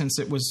seen it since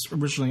it was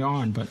originally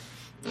on, but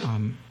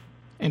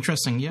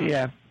interesting.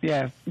 Yeah.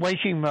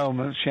 Waking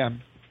moments. Yeah.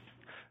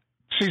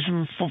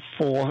 Season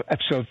 4,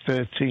 episode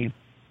 13.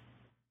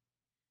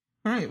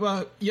 All right.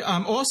 Well,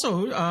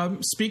 also,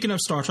 speaking of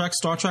Star Trek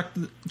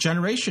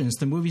Generations,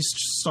 the movie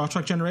Star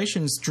Trek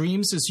Generations,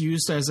 dreams is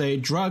used as a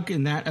drug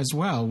in that as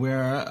well,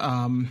 where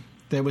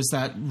there was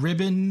that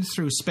ribbon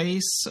through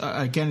space.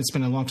 Again, it's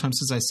been a long time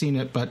since I've seen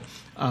it, but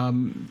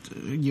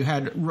you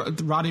had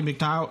Malcolm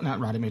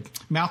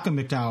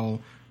McDowell.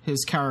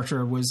 His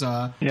character was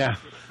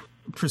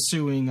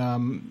pursuing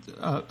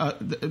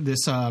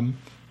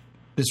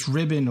this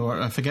ribbon,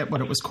 or I forget what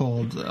it was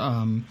called,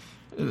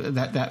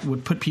 that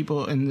would put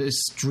people in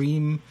this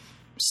dream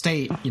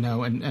state,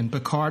 and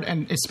Picard.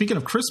 And speaking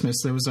of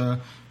Christmas, there was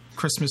a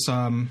Christmas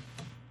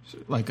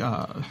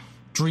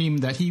dream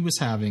that he was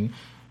having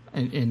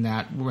in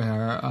that,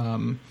 where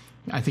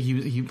I think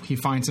he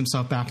finds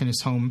himself back in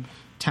his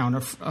hometown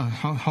of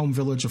home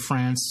village of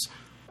France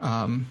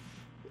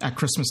at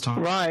Christmas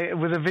time, right,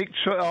 with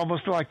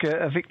almost like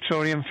a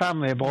Victorian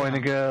family, a boy and a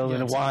girl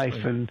and a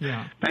wife, and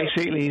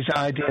basically his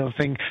ideal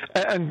thing.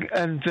 And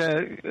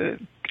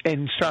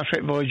in Star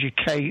Trek Voyager,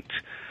 Kate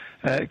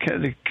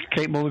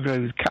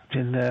Mulgrew,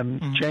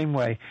 Captain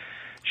Janeway,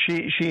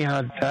 she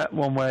had that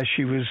one where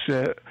she was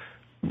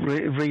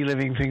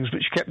reliving things,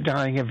 but she kept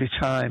dying every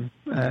time.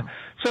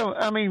 So,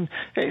 I mean,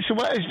 it's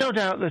no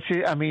doubt that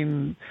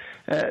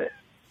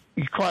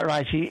you're quite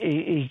right.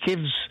 He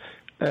gives.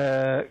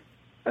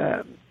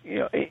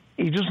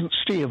 He doesn't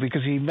steal,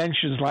 because he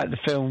mentions, like the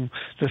film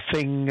The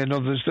Thing and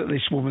others that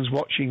this woman's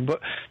watching, but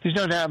there's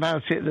no doubt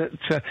about it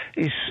that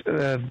he's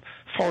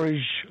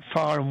foraged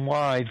far and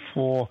wide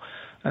for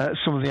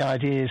some of the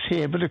ideas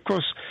here. But of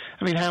course,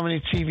 I mean, how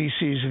many TV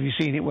series have you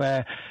seen it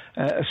where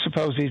a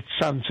supposed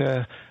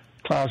Santa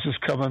Claus has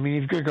come? I mean,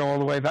 you've got to go all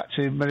the way back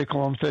to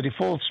Miracle on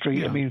 34th Street.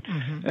 Yeah. I mean,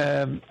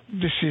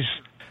 this is,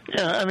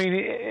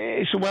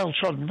 it's a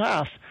well-trodden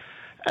path,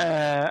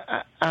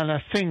 and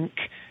I think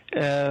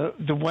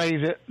the way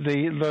that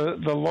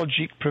the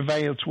logic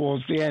prevailed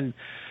towards the end.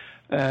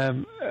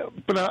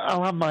 But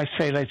I'll have my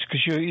say later,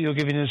 because you're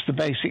giving us the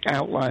basic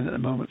outline at the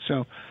moment.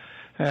 So,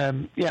 I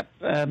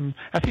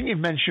think you've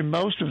mentioned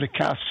most of the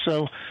cast.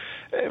 So,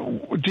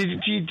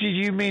 did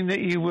you mean that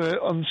you were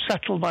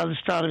unsettled by the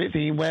start of it,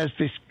 thinking, where's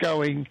this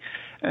going?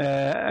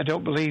 I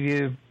don't believe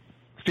you,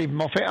 Stephen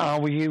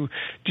Moffat. Were you?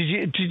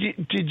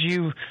 Did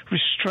you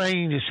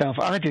restrain yourself?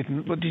 I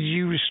didn't, but did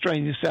you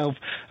restrain yourself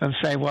and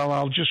say, well,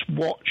 I'll just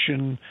watch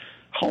and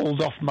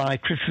hold off my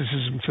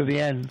criticism to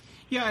the end?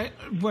 Yeah,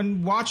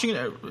 when watching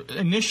it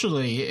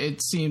initially,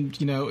 it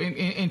seemed,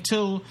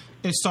 until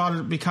it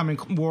started becoming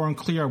more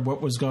unclear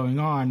what was going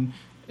on,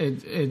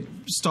 it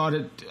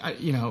started,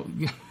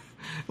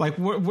 like,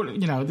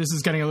 this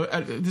is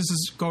this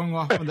is going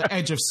off on the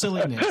edge of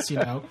silliness,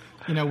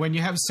 when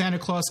you have Santa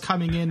Claus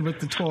coming in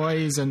with the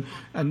toys and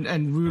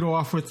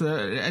Rudolph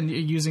and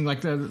using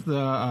like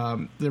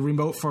the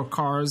remote for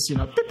cars, beep,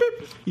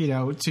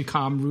 beep, to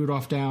calm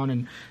Rudolph down,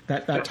 and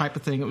that type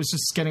of thing. It was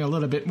just getting a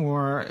little bit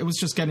more. It was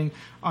just getting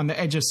on the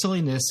edge of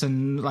silliness,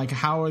 and like,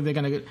 how are they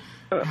going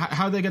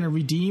to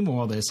redeem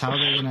all this? How are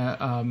they going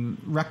to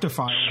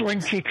rectify it?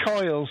 Slinky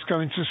Coils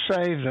going to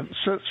save them.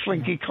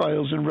 Slinky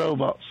Coils and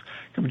robots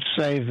coming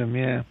to save them.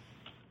 Yeah.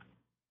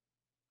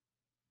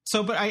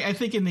 So, but I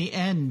think in the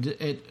end,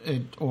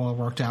 it all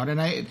worked out,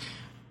 and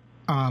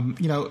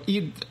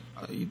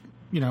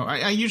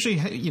I usually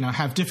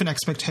have different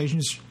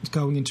expectations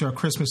going into a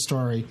Christmas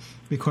story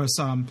because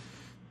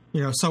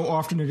so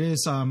often it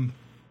is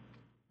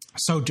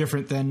so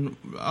different than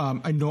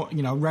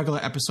a regular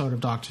episode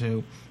of Doctor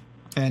Who,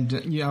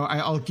 and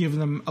I'll give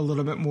them a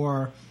little bit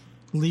more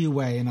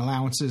leeway and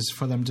allowances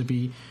for them to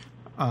be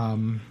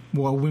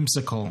more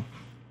whimsical,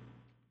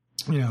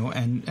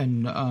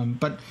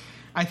 but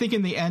I think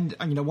in the end,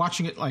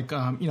 watching it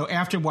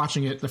after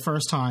watching it the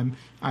first time,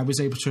 I was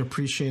able to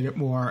appreciate it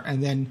more,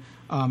 and then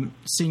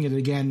seeing it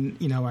again,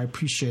 I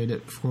appreciate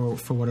it for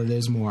what it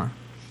is more.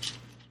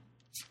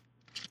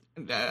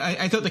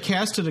 I thought the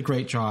cast did a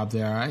great job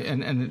there,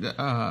 and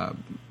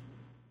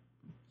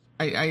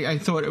I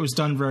thought it was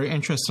done very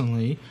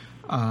interestingly.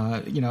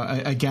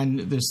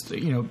 Again, this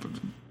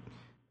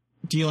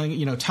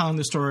dealing, telling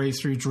the story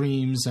through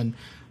dreams, and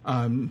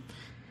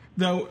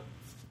though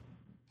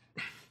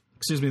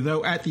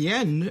at the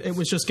end it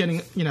was just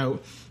getting, it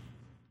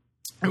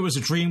was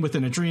a dream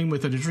within a dream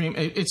within a dream.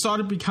 It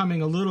started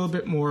becoming a little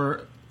bit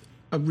more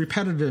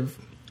repetitive,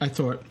 I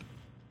thought,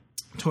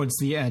 towards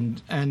the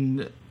end,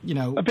 and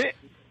a bit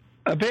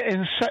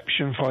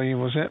Inception for you,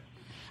 was it?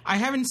 I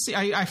haven't seen.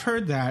 I've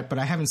heard that, but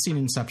I haven't seen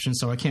Inception,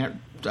 so I can't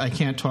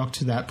talk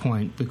to that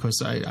point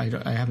because I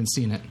haven't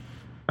seen it.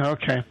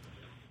 Okay.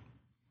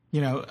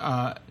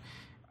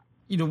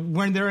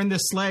 When they're in the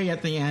sleigh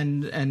at the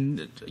end,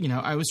 and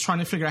I was trying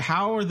to figure out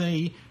how are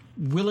they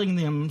willing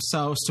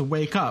themselves to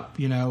wake up,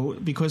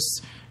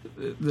 because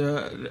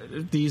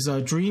these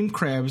dream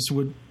crabs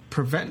would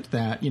prevent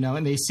that,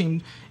 and it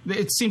seemed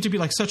to be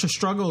like such a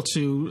struggle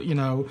to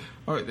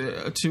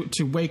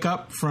to wake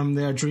up from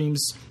their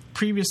dreams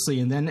previously,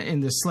 and then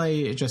in the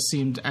sleigh it just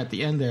seemed at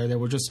the end there they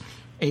were just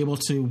able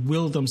to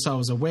will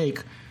themselves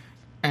awake.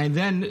 And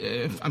then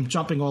I'm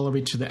jumping all the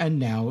way to the end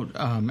now.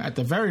 At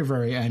the very,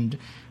 very end,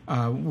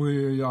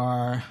 we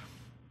are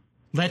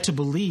led to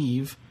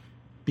believe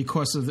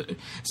because of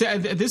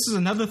this is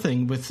another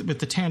thing with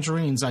the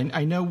tangerines.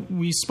 I know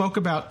we spoke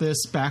about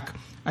this back,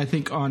 I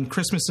think, on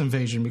Christmas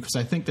Invasion, because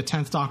I think the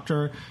 10th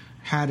Doctor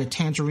had a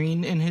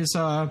tangerine in his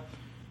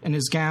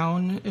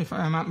gown, if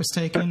I'm not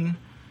mistaken.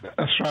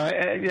 That's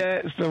right.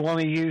 Yeah, it's the one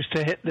he used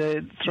to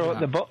throw at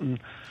the button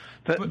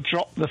that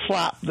dropped the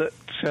flap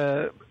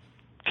that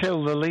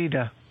killed the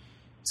leader.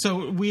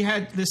 So we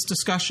had this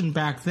discussion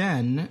back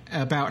then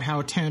about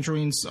how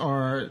tangerines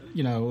are,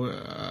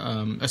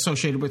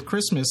 associated with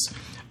Christmas.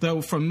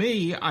 Though for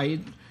me,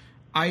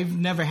 I've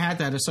never had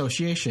that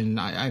association.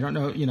 I don't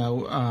know,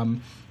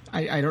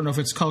 I don't know if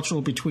it's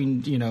cultural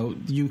between,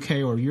 the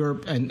UK or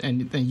Europe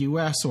and the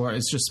US, or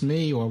it's just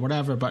me or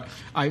whatever. But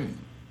I've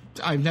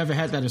never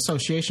had that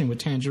association with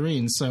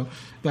tangerines. So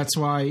that's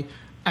why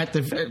it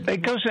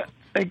goes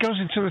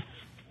into the.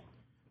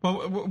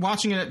 Well,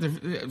 watching it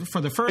for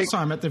the first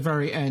time at the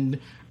very end,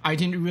 I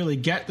didn't really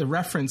get the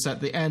reference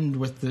at the end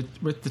with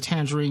the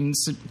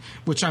tangerines,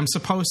 which I'm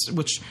supposed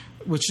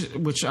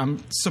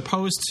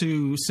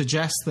to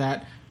suggest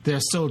that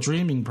they're still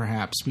dreaming,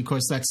 perhaps,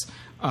 because that's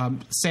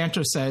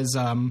Santa says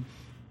in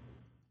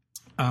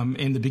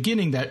the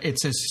beginning that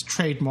it's his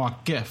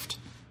trademark gift.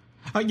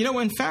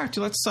 In fact,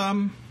 let's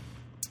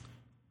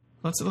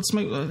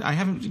make. I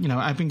haven't,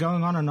 I've been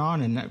going on,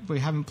 and we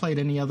haven't played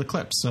any other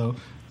clips, so.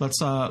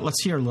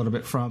 Let's hear a little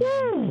bit from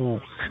the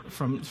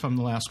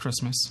last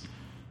Christmas.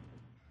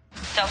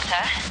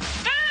 Doctor?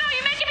 No,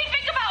 you're making me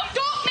think about them!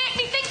 Don't make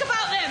me think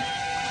about them!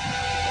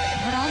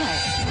 What are they?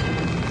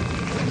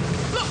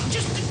 Look,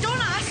 just don't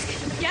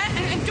ask, yeah?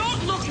 And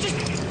don't look,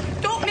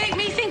 just don't make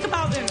me think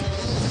about them.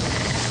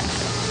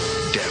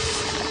 Deaf.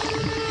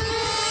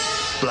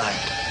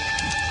 Blind.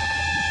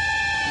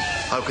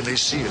 How can they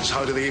see us?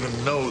 How do they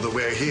even know that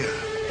we're here?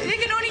 They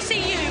can only see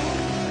you,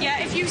 yeah,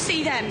 if you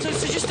see them. So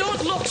just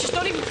don't look, just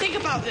don't even think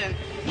about them.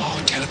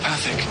 Oh,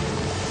 telepathic.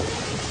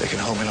 They can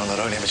home in on their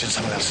own image in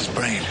someone else's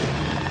brain.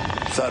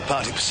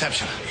 Third-party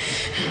perception.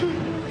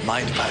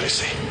 Mind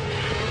piracy.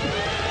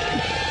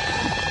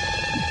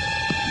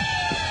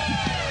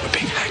 We're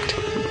being hacked.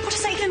 What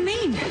does that even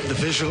mean? The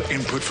visual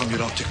input from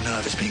your optic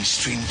nerve is being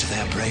streamed to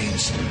their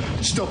brains.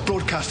 Stop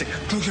broadcasting.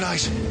 Close your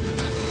eyes.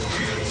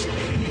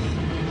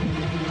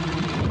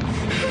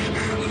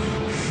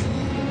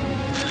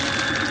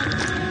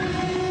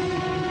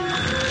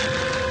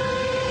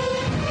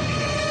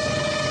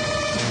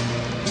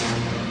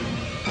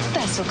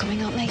 Still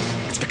coming up, mate.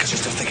 It's because you're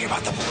still thinking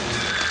about them.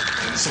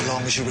 So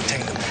long as you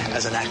retain them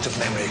as an act of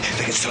memory,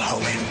 they can still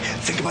home in.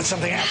 Think about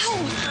something else. Oh,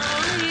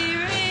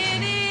 here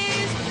it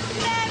is.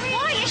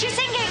 Why is she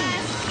singing?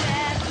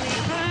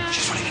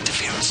 She's running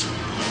interference.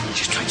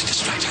 She's trying to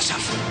distract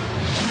herself.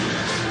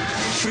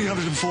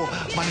 304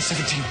 minus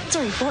 17.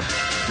 Sorry, what?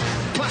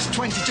 Plus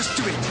 20, just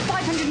do it.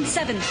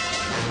 507.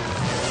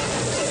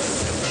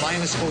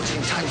 Minus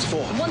 14 times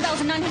 4.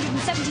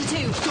 1,972.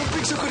 Don't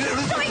be so good at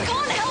arithmetic. I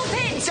can't help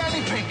it! It's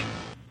anything.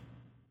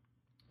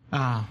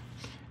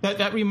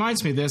 That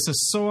reminds me. There's a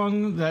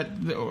song that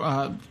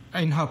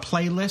in her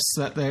playlist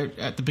that they're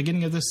at the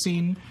beginning of this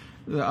scene.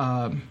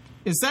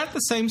 Is that the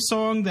same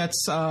song that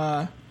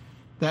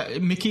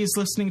Mickey is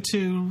listening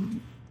to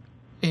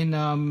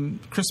in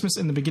Christmas,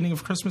 in the beginning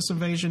of Christmas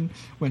Invasion,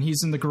 when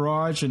he's in the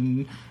garage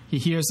and he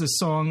hears this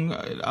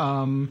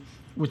song,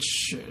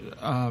 which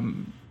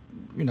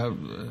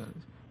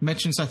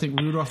mentions, I think,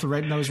 Rudolph the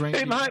Red-Nosed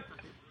Reindeer.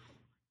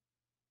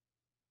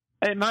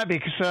 It might be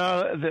because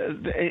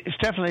it's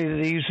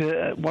definitely they use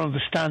one of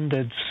the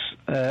standards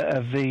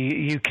of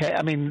the UK.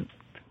 I mean,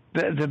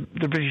 the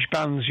British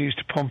bands used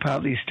to pump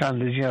out these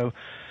standards,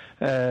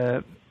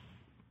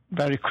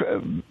 very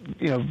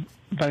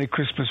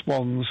Christmas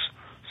ones.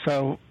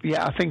 So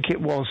yeah, I think it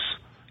was.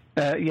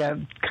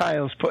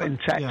 Kyle's put in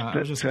text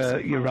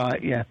that you're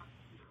right. Yeah.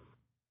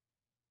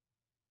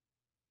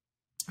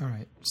 All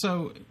right.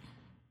 So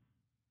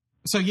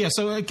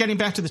getting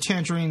back to the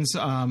tangerines,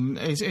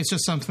 it's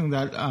just something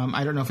that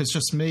I don't know if it's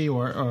just me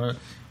or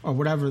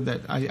whatever,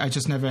 that I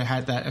just never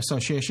had that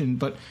association.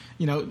 But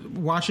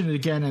watching it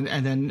again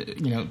and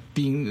then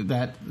being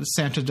that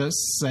Santa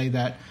does say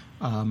that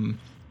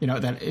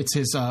that it's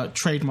his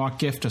trademark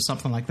gift or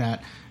something like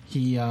that.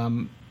 He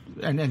and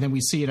then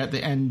we see it at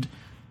the end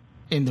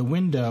in the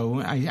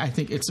window. I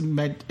think it's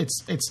led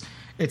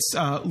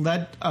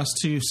us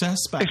to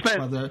suspect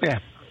whether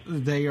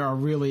they are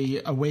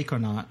really awake or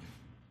not.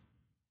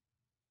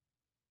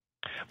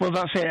 Well,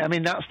 that's it. I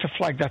mean, that's to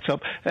flag that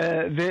up.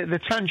 The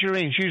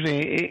tangerines,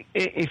 usually,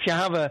 if you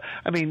have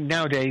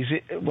nowadays,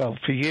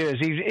 for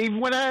years, even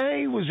when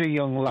I was a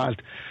young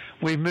lad,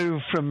 we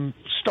moved from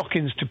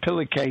stockings to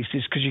pillowcases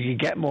because you could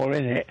get more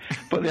in it.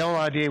 But the whole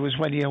idea was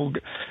when you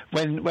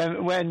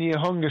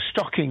hung a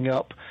stocking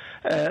up,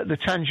 the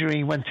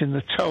tangerine went in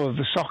the toe of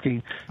the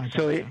stocking,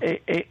 so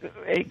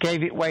it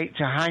gave it weight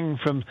to hang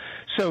from.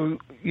 So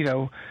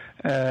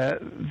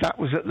that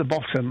was at the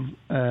bottom,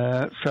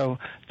 so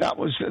that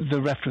was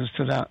the reference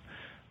to that.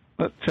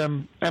 But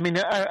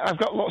I've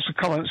got lots of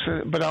comments,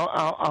 but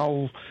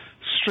I'll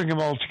string them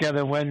all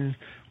together when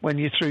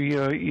you're through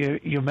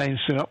your main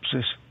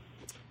synopsis.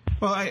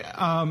 Well,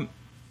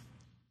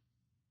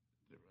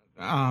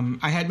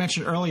 I had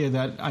mentioned earlier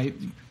that I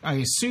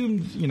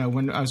assumed,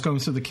 when I was going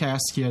through the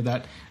cast here,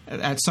 that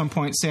at some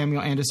point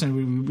Samuel Anderson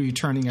would be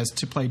returning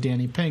to play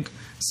Danny Pink.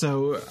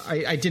 So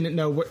I didn't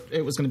know what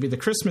it was going to be, the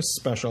Christmas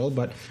special,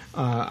 but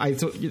I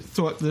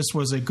thought this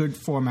was a good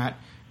format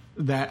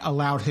that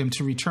allowed him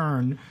to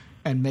return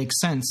and make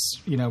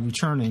sense,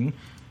 returning,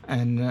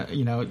 and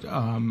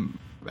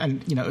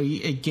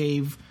it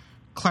gave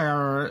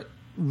Clara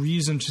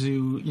reason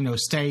to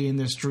stay in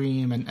this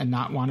dream and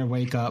not want to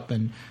wake up,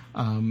 and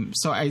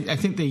so I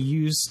think they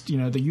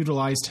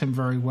utilized him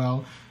very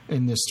well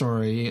in this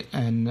story,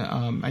 and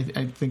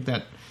I think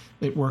that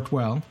it worked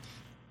well.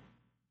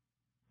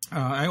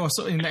 I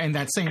also in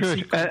that same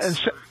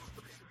sequence,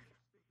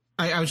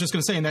 I was just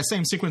going to say, in that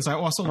same sequence, I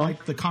also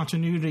liked the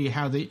continuity,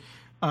 how they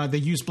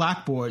use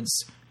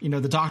blackboards. The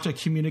doctor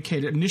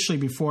communicated initially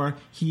before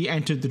he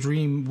entered the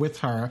dream with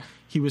her.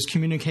 He was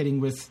communicating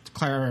with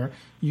Clara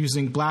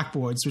using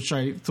blackboards, which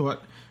I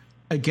thought,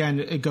 again,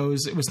 it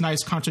was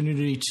nice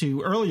continuity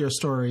to earlier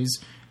stories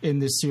in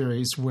this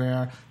series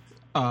where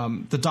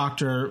the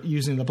doctor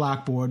using the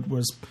blackboard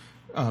was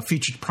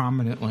featured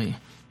prominently,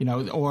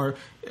 or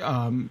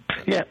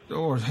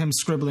him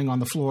scribbling on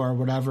the floor or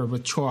whatever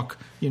with chalk.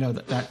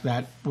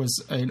 That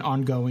was an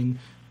ongoing,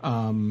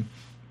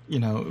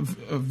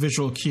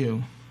 visual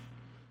cue.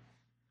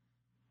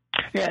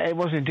 Yeah, it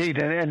was indeed,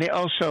 and it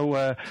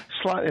also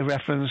slightly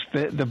referenced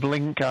the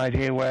blink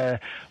idea, where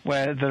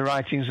the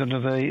writing's under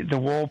the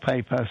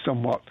wallpaper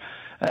somewhat,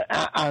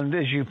 and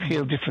as you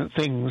peel different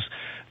things,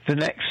 the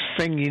next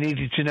thing you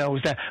needed to know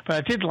was there. But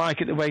I did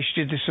like it the way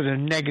she did this sort of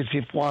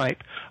negative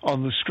wipe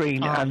on the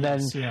screen, and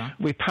then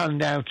we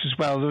panned out as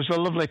well. There was a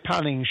lovely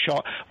panning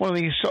shot, one of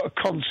these sort of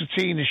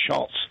concertina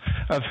shots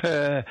of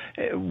her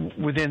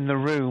within the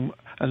room,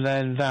 and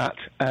then that.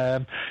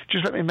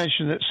 Just let me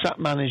mention that Sat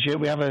Manager,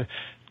 we have a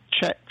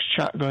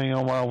chat going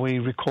on while we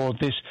record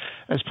this,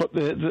 has put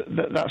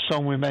that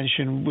song we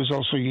mentioned was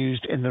also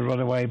used in The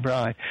Runaway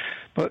Bride.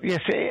 But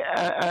yes,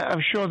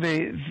 I'm sure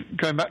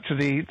going back to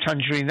the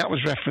tangerine, that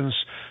was referenced.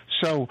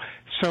 So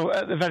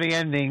at the very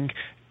ending,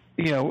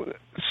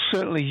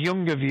 certainly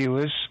younger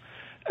viewers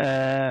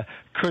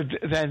could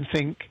then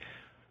think,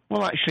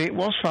 well, actually, it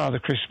was Father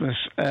Christmas.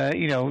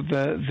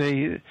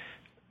 The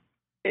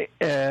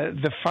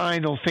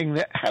final thing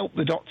that helped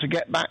the Doctor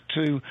get back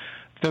to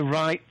the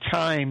right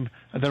time,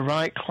 the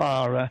right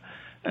Clara,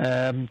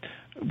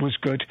 was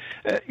good.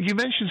 You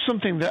mentioned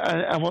something that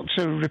I want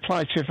to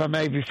reply to, if I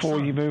may,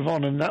 before you move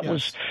on, and that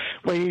was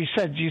where you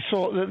said you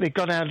thought that they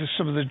got out of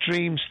some of the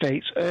dream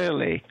states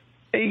too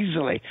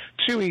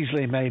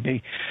easily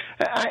maybe.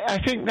 I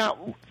think that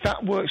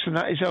works, and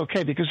that is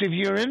okay, because if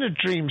you're in a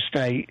dream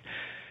state,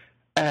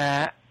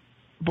 but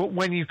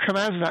when you come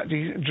out of that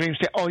dream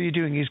state, all you're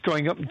doing is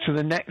going up to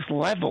the next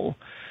level,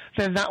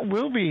 then that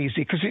will be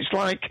easy, because it's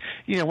like,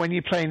 when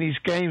you're playing these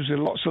games with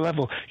lots of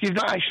level, you've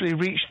not actually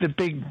reached the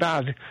big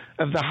bad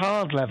of the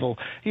hard level.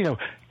 You've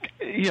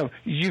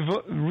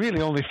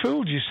really only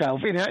fooled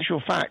yourself. In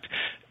actual fact,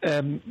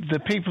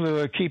 the people who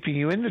are keeping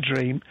you in the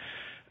dream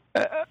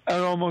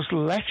are almost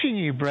letting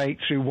you break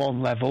through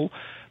one level,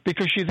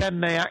 because you then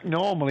may act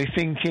normally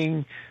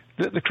thinking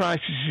that the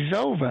crisis is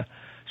over.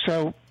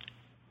 So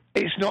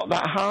it's not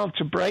that hard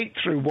to break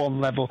through one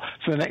level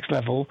to the next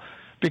level,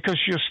 because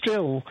you're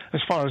still,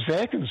 as far as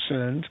they're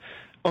concerned,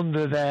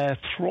 under their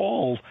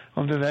thrall,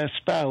 under their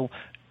spell,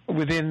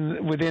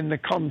 within the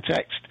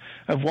context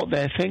of what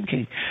they're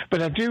thinking.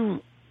 But I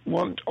do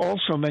want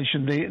also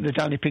mention the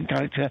Danny Pink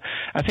character.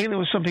 I think there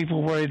were some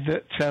people worried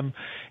that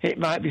it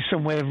might be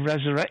some way of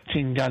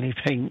resurrecting Danny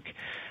Pink,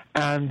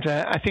 and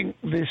I think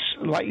this,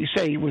 like you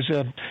say, was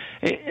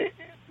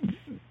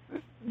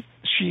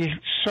she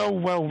so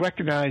well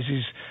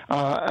recognises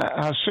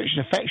has such an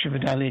affection for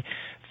Danny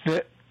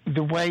that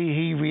the way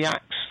he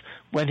reacts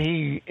when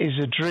he is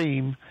a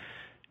dream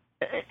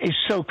is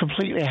so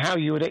completely how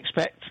you would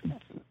expect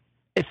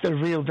if the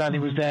real Danny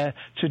was there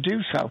to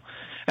do so.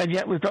 And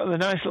yet we've got the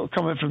nice little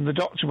comment from the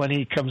Doctor when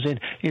he comes in.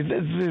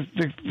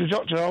 The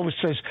Doctor always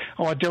says,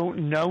 "Oh, I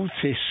don't notice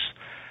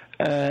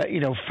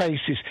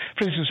faces."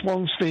 For instance,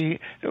 once they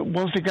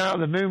go out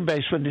of the moon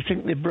base, when they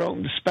think they've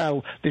broken the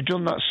spell, they've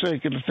done that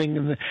circular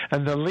thing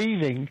and they're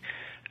leaving,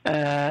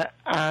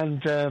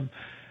 and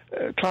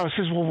Clara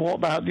says, "Well, what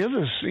about the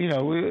others?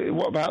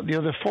 What about the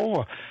other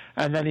 4?"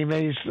 And then he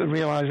makes the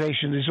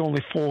realization there's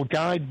only 4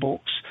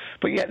 guidebooks,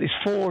 but yet there's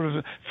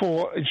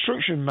 4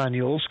 instruction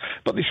manuals,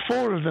 but there's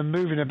 4 of them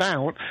moving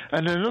about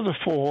and another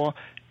 4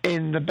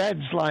 in the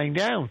beds lying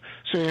down.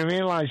 So he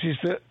realizes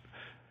that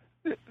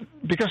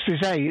because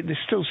there's 8, there's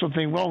still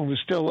something wrong. There's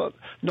still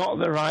not at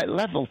the right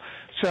level.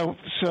 So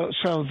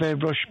they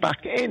rush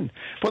back in.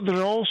 But there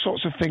are all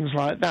sorts of things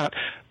like that.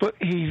 But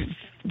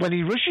when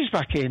he rushes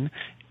back in,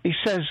 he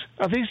says,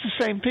 "Are these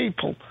the same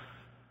people?"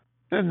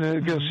 And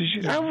the girl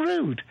says, "How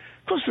rude.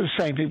 Of course they're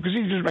the same people," because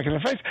he doesn't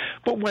recognise the face.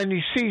 But when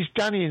he sees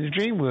Danny in the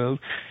dream world,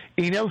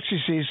 he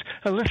notices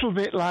a little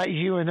bit like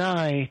you and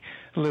I,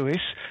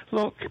 Lewis,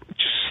 look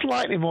just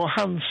slightly more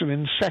handsome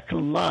in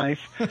Second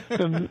Life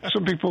than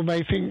some people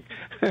may think.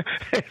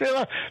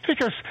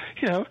 Because,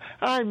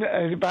 I'm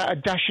about a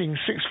dashing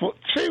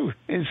 6'2"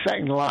 in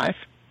Second Life,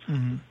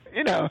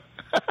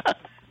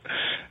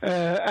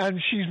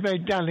 and she's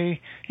made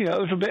Danny, a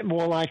little bit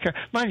more like her.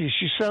 Mind you,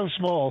 she's so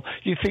small,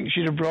 you think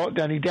she'd have brought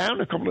Danny down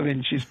a couple of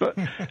inches. But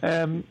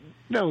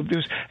no,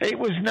 it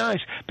was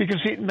nice because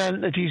it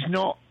meant that he's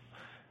not,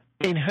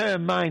 in her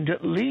mind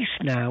at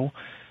least now,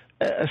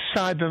 a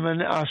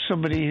Cyberman or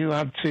somebody who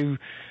had to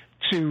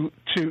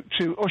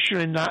usher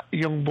in that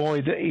young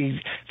boy that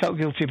he felt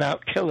guilty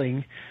about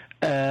killing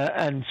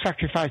and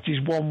sacrificed his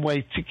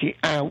one-way ticket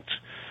out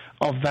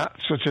of that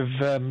sort of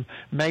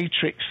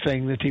matrix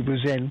thing that he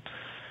was in.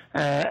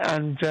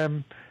 And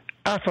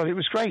I thought it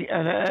was great.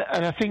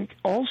 And I think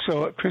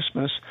also at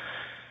Christmas,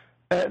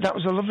 that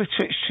was a lovely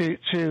touch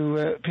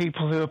to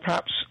people who are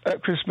perhaps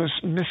at Christmas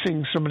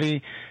missing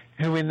somebody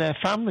who in their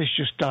families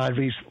just died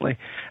recently,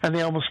 and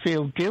they almost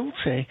feel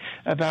guilty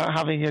about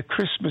having a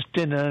Christmas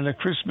dinner and a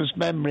Christmas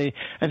memory,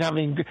 and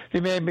they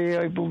may be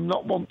able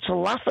not want to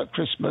laugh at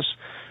Christmas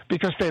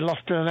because they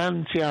lost an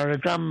auntie or a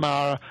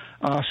grandma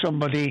or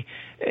somebody,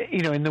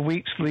 in the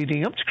weeks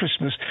leading up to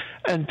Christmas.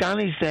 And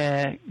Danny's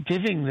there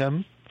giving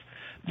them,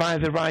 by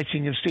the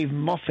writing of Stephen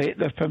Moffat,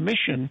 the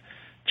permission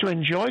to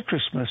enjoy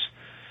Christmas.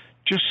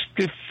 Just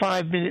give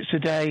 5 minutes a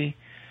day,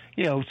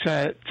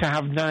 to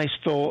have nice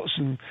thoughts,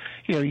 and,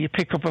 you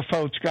pick up a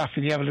photograph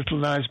and you have a little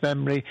nice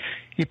memory.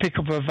 You pick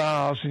up a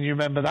vase and you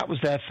remember that was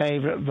their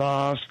favourite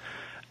vase.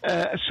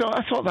 So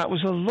I thought that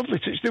was a lovely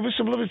touch. There were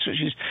some lovely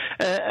touches.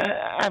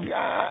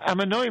 I'm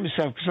annoying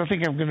myself because I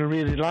think I'm going to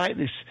really like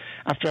this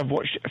after I've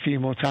watched it a few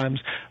more times.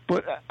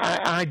 But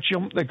I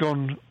jumped the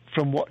gun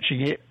from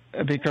watching it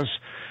because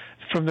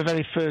from the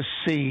very first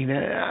scene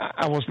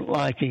I wasn't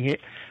liking it.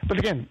 But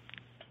again,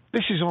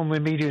 this is only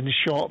me doing a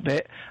short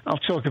bit. I'll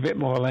talk a bit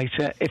more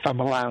later if I'm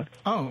allowed.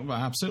 Oh,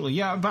 absolutely.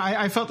 Yeah, but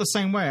I felt the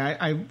same way.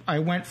 I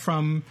went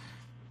from,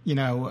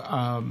 so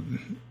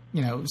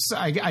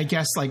I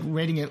guess like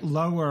rating it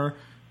lower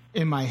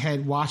in my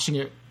head, watching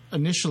it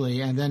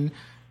initially, and then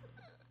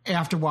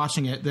after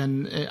watching it,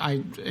 then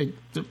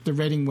the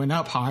rating went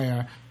up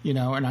higher,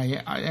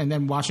 and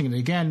then watching it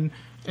again,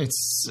 it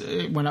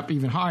went up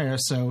even higher.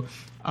 So,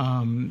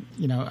 I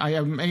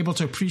am able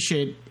to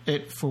appreciate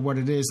it for what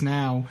it is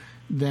now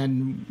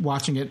than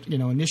watching it,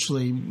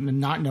 initially,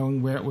 not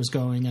knowing where it was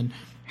going and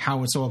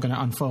how it's all going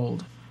to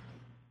unfold.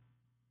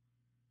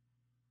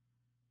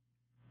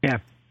 Yeah.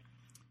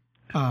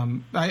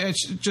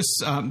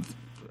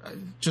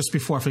 Just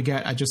before I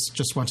forget, I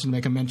just wanted to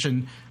make a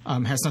mention.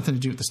 Has nothing to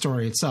do with the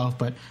story itself,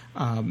 but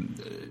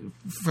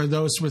for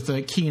those with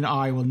a keen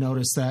eye will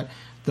notice that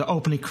the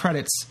opening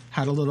credits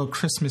had a little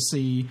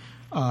Christmassy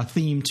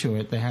theme to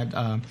it. They had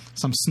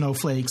some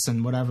snowflakes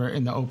and whatever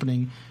in the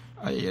opening.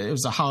 It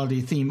was a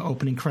holiday theme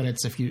opening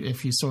credits. If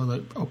you saw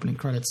the opening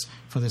credits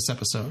for this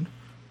episode,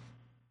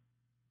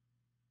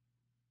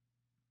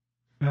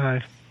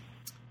 right.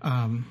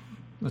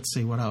 Let's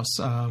see what else.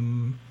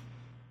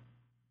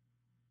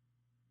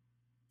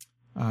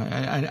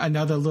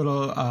 Another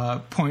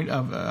little point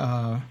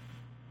of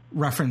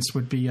reference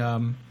would be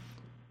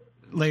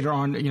later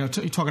on.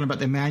 Talking about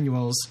the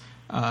manuals.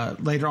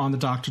 later on, the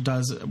Doctor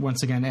does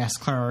once again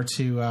ask Clara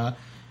to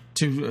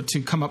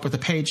come up with a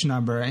page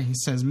number, and he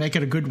says, "Make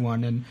it a good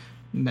one,"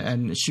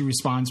 and she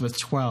responds with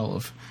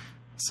 12.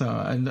 So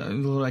a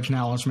little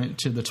acknowledgement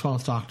to the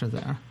 12th Doctor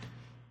there.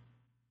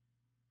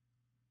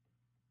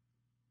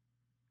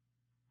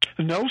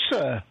 No,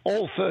 sir.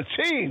 All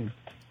 13.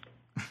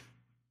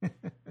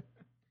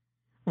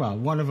 Well,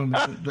 one of them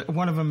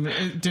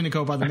didn't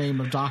go by the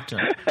name of Doctor.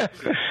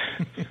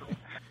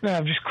 No,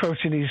 I'm just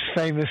quoting his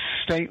famous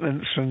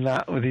statements from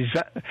that with his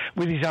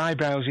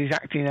eyebrows, his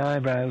acting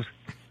eyebrows.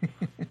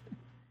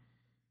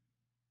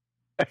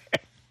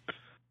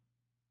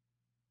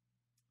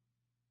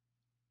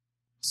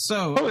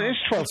 So, it is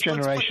 12th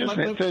generation, isn't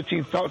it?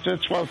 13th Doctor,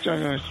 12th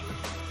generation.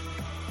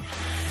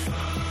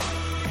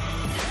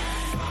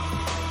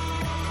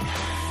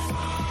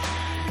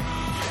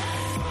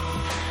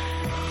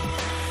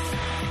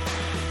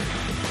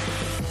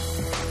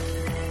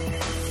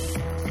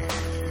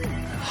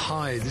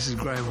 Hi, this is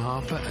Graham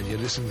Harper, and you're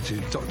listening to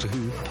Doctor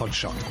Who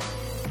Podshock.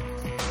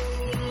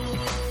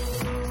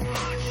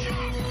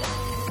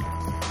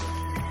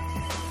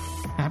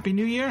 Happy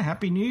New Year,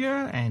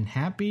 and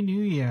Happy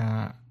New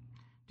Year.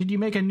 Did you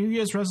make a New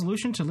Year's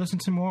resolution to listen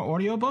to more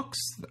audiobooks?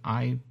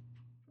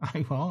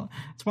 Well,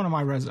 it's one of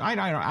my I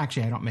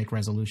don't make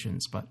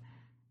resolutions, but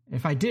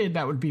if I did,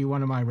 that would be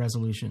one of my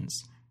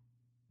resolutions.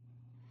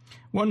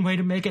 One way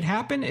to make it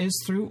happen is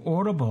through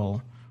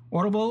Audible.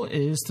 Audible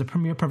is the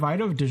premier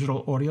provider of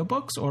digital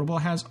audiobooks. Audible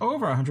has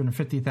over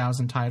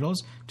 150,000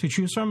 titles to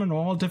choose from in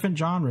all different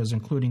genres,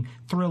 including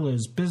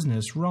thrillers,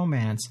 business,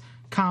 romance,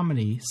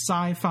 comedy,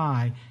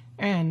 sci-fi,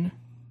 and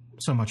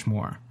so much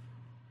more.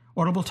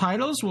 Audible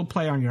titles will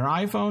play on your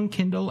iPhone,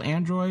 Kindle,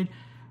 Android,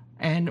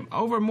 and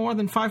over more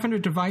than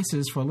 500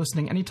 devices for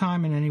listening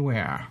anytime and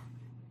anywhere.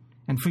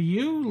 And for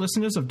you,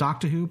 listeners of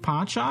Doctor Who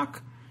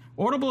Podshock,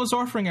 Audible is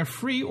offering a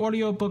free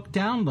audiobook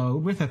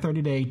download with a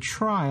 30-day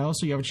trial,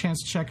 so you have a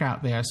chance to check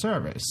out their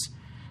service.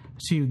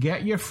 To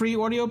get your free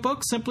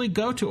audiobook, simply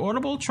go to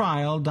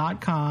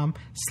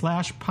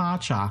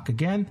audibletrial.com/Podshock.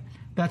 Again,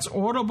 that's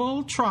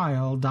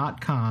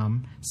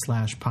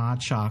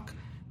audibletrial.com/Podshock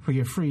for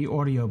your free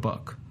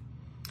audiobook.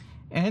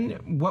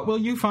 And what will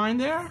you find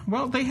there?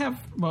 Well,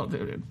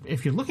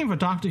 if you're looking for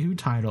Doctor Who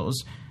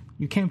titles,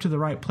 you came to the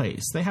right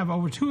place. They have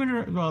over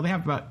 200, they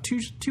have about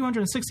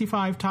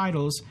 265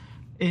 titles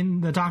in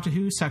the Doctor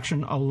Who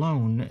section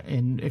alone.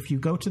 And if you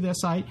go to their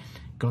site,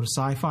 go to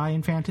Sci-Fi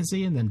and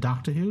Fantasy, and then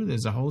Doctor Who,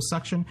 there's a whole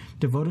section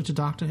devoted to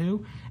Doctor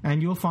Who,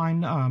 and you'll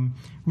find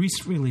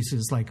recent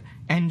releases like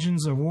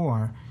Engines of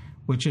War,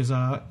 which is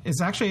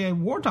actually a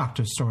War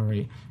Doctor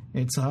story.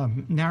 It's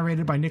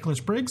narrated by Nicholas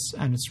Briggs,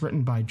 and it's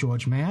written by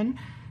George Mann.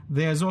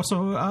 There's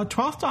also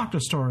 12th Doctor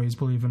stories,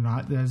 believe it or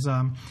not. There's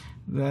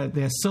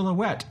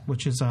Silhouette,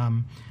 which is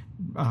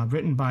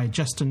written by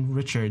Justin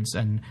Richards,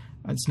 and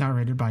it's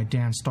narrated by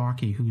Dan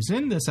Starkey, who's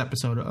in this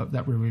episode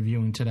that we're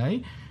reviewing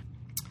today.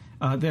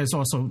 There's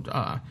also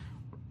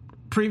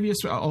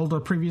older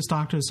previous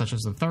Doctors, such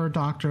as the Third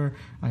Doctor.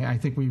 I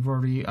think we've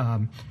already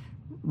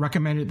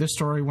recommended this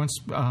story once.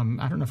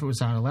 I don't know if it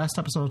was our last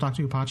episode of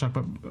Doctor Who Podshock,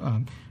 but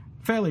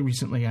fairly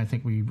recently, I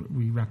think we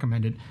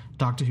recommended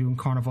Doctor Who and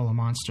Carnival of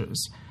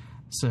Monsters.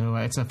 So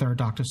it's a Third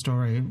Doctor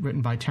story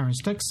written by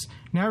Terrence Dix,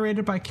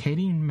 narrated by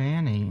Katie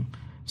Manning.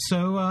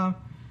 So,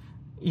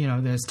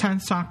 there's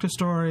 10th Doctor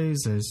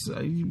stories. There's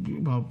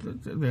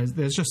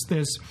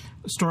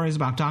stories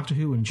about Doctor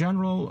Who in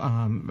general.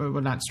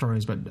 Well, not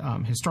stories, but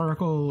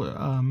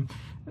historical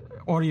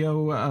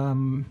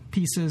audio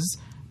pieces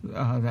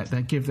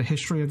that give the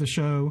history of the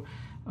show.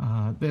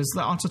 There's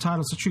lots of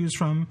titles to choose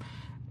from.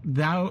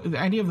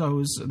 Any of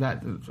those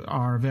that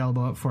are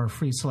available for a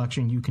free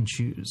selection, you can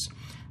choose.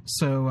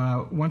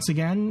 So once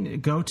again,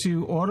 go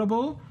to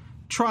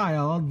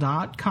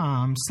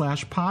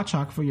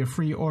audibletrial.com/Podshock for your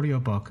free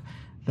audiobook.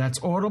 That's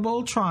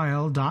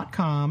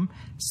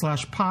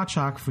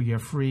audibletrial.com/Podshock for your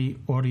free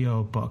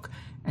audiobook.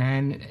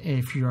 And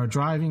if you're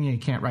driving and you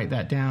can't write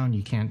that down,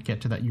 you can't get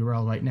to that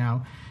URL right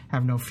now,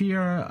 have no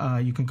fear.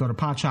 You can go to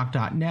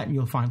podshock.net and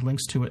you'll find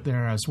links to it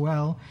there as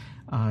well.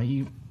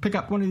 You pick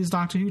up one of these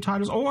Doctor Who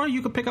titles, or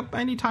you could pick up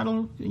any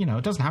title.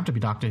 It doesn't have to be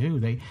Doctor Who.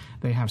 They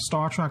have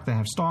Star Trek, they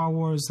have Star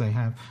Wars, they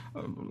have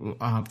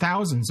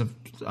thousands of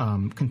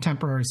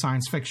contemporary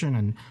science fiction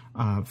and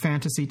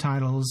fantasy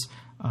titles,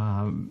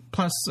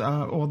 plus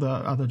all the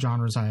other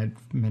genres I had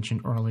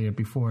mentioned earlier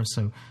before.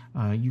 So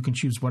you can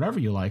choose whatever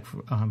you like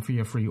for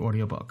your free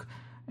audiobook.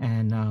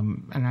 And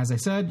as I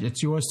said,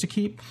 it's yours to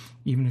keep.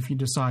 Even if you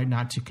decide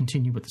not to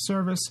continue with the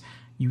service,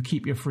 you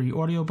keep your free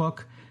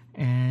audiobook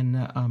and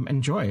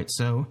enjoy it.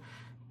 So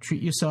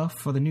treat yourself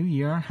for the new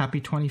year. Happy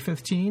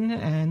 2015,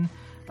 and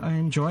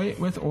enjoy it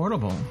with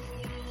Audible.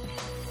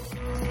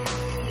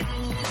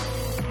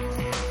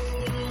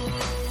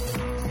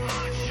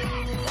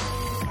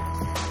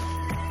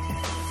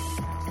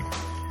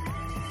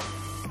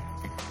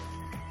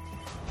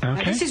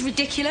 Okay. This is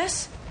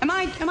ridiculous. Am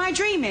I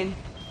dreaming?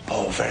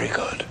 Oh, very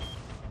good.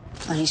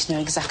 I need to know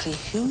exactly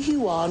who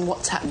you are and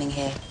what's happening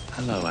here.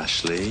 Hello,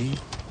 Ashley.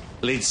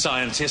 lead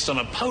scientist on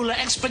a polar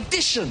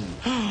expedition.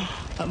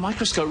 That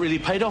microscope really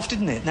paid off,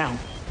 didn't it? Now,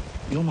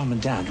 your mum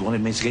and dad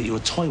wanted me to get you a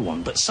toy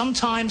one, but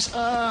sometimes,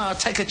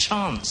 take a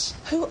chance.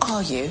 Who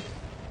are you?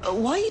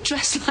 Why are you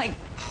dressed like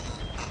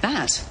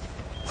that?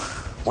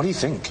 What do you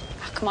think?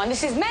 Oh, come on,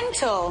 this is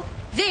mental.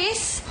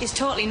 This is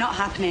totally not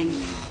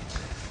happening.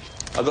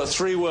 I've got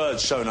 3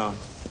 words, Shona.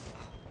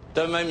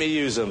 Don't make me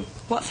use them.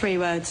 What 3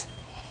 words?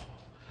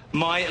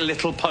 My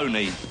Little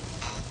Pony.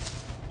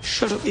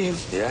 Shut up, you.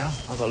 Yeah,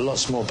 I've got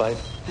lots more, babe.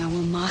 I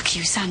will mark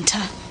you,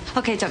 Santa.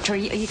 Okay, Doctor, are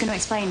you going to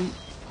explain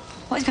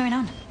what is going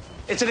on?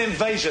 It's an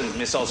invasion,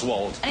 Miss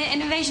Oswald.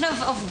 An invasion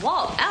of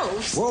what?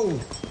 Elves? Whoa.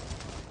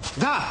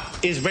 That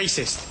is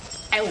racist.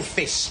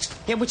 Elfist.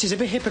 Yeah, which is a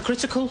bit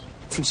hypocritical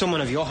from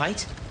someone of your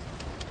height.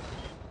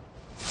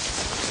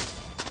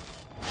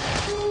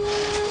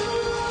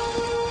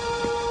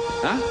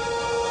 Huh?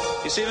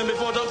 You seen them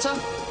before, Doctor?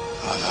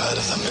 I've heard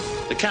of them.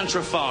 The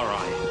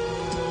Cantrafari.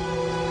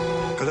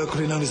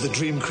 Colloquially known as the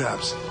dream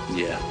crabs.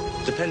 Yeah.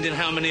 Depending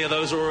how many of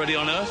those are already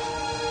on Earth,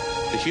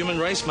 the human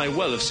race may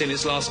well have seen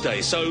its last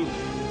day. So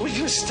we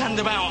can stand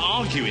about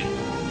arguing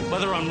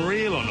whether I'm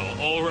real or not,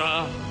 or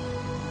are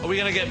we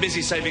going to get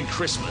busy saving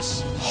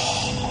Christmas?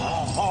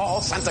 Oh,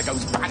 Santa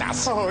goes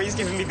badass. Oh, he's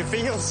giving me the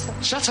feels.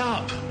 Shut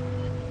up.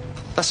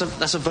 That's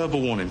a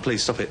verbal warning.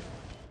 Please stop it.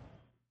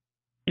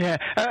 Yeah,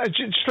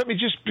 just let me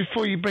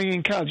before you bring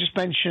in Carl, just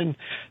mention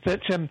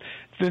that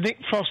the Nick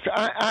Frost.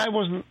 I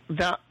wasn't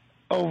that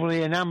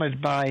overly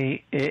enamoured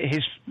by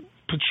his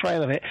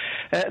portrayal of it.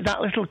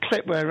 That little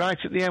clip where right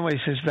at the end where he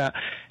says that,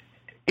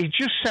 it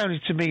just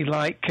sounded to me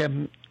like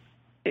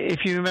if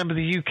you remember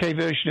the UK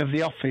version of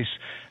The Office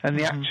and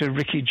the actor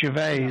Ricky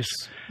Gervais,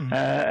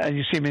 and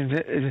you see him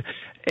in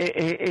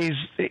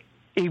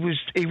he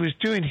was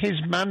doing his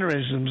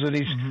mannerisms and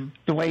his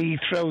the way he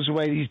throws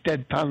away these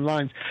deadpan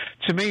lines.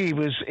 To me, he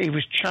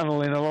was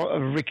channeling a lot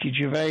of Ricky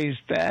Gervais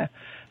there.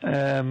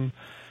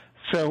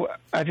 So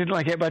I didn't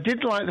like it, but I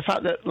did like the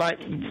fact that, like,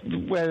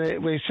 where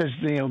it says,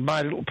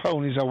 My Little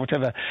Ponies or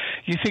whatever,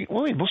 you think,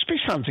 well, it must be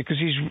Santa because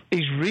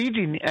he's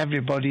reading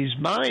everybody's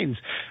minds.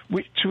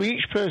 To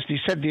each person, he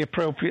said the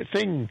appropriate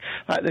thing.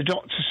 Like the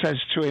doctor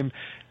says to him,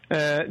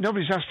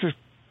 nobody's asked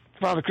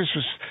Father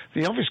Christmas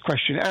the obvious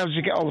question, how does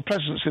he get all the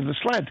presents in the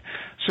sled?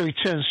 So he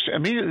turns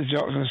immediately to the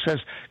doctor and says,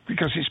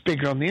 because it's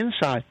bigger on the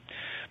inside.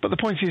 But the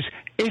point is,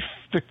 if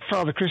the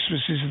Father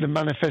Christmas is the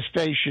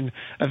manifestation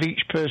of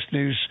each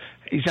person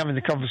he's having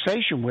the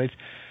conversation with,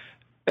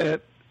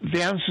 the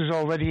answer's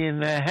already in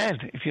their head,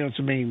 if you know what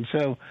I mean.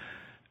 So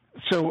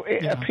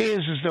it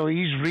appears as though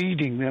he's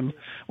reading them,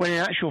 when in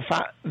actual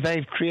fact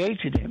they've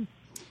created him.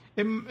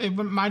 It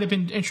might have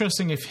been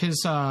interesting if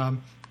his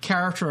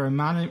character and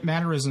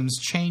mannerisms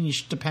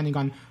changed depending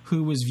on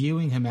who was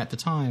viewing him at the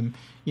time.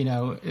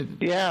 A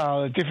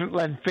different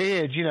length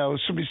beard.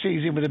 Somebody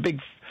sees him with a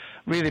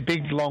really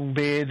big long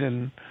beard,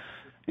 and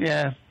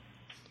I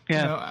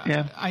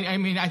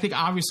mean, I think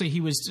obviously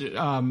he was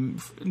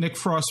Nick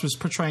Frost was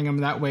portraying him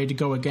that way to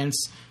go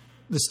against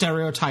the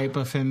stereotype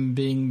of him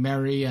being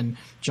merry and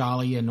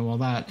jolly and all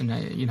that, and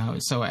I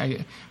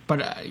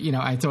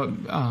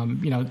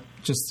thought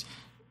just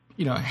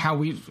how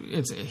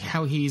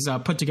he's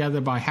put together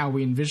by how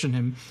we envision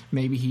him.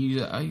 Maybe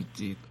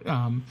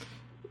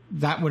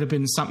that would have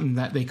been something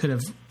that they could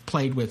have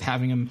played with,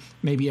 having him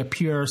maybe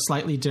appear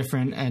slightly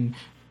different and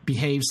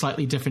behave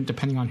slightly different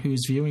depending on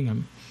who's viewing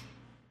him.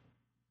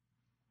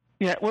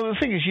 Yeah, well, the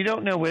thing is, you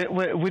don't know with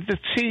the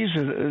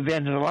teaser at the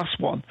end of the last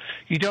one,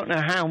 you don't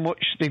know how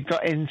much they've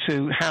got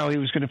into how he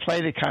was going to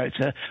play the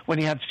character when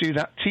he had to do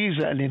that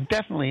teaser, and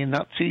definitely in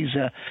that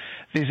teaser,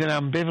 there's an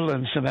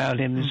ambivalence about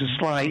him. There's a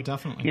slight,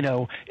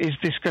 is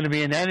this going to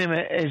be an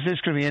enemy? Is this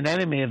going to be an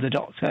enemy of the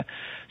Doctor?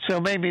 So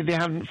maybe they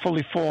hadn't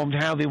fully formed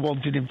how they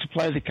wanted him to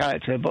play the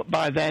character, but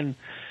by then,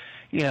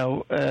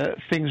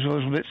 things were a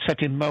little bit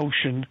set in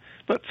motion.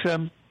 But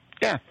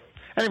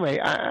anyway,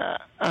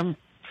 I'm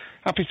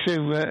happy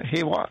to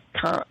hear what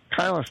Kyle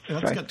has to say.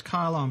 Let's get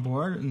Kyle on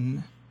board.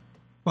 And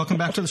welcome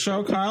back to the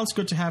show, Kyle. It's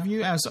good to have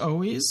you, as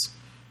always.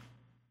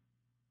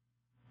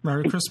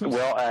 Merry Christmas.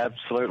 Well,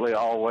 absolutely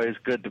always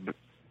good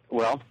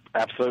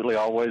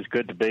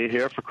to be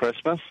here for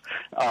Christmas.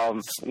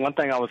 One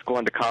thing I was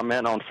going to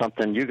comment on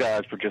something you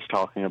guys were just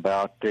talking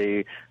about,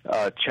 the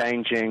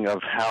changing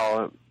of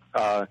how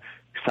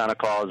Santa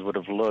Claus would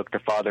have looked to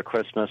Father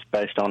Christmas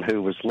based on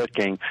who was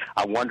looking.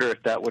 I wonder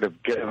if that would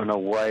have given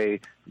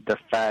away the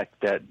fact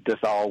that this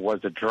all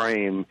was a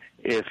dream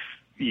if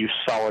you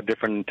saw a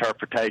different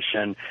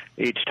interpretation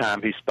each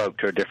time he spoke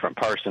to a different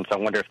person. So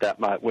I wonder if that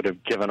would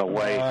have given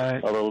away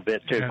a little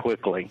bit too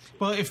quickly.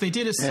 Well, if they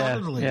did it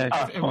subtly,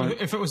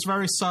 if it was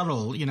very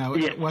subtle,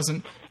 it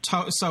wasn't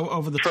so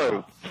over the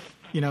top.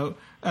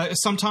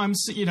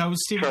 Sometimes,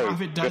 Stephen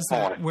Moffat does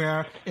that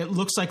where it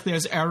looks like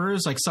there's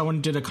errors, like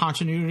someone did a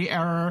continuity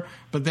error,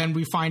 but then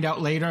we find out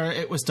later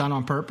it was done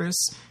on purpose.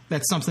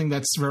 That's something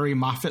that's very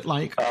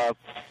Moffat-like. Go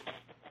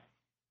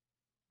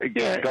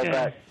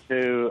back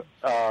to,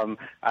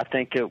 I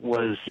think it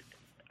was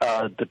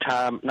the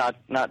time,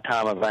 not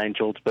Time of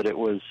Angels, but it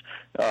was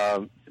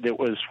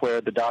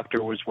where the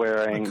Doctor was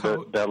wearing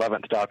the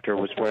 11th Doctor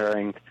was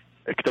wearing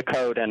the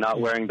coat and not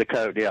wearing the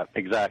coat. Yeah,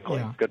 exactly.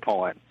 Yeah. Good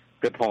point.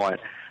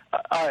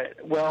 All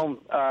right. Well,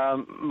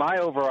 my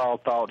overall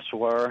thoughts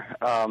were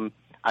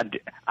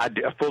I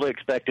fully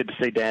expected to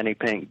see Danny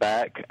Pink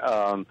back.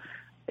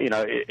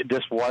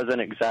 This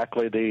wasn't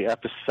exactly the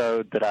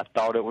episode that I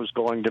thought it was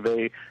going to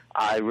be.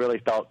 I really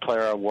thought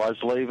Clara was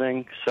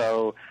leaving,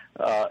 so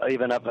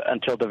even up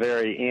until the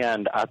very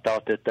end, I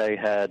thought that they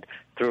had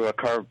threw a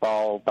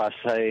curveball by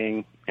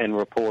saying in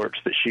reports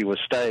that she was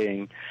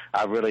staying.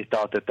 I really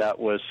thought that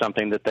was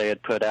something that they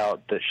had put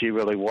out, that she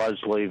really was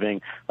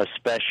leaving,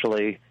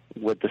 especially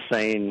with the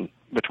scene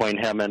between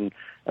him and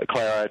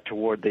Clara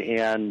toward the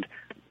end.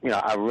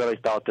 I really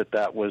thought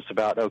that was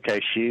about,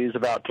 okay, she's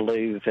about to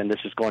leave, and this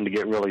is going to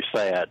get really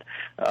sad.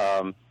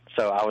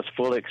 So I was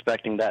fully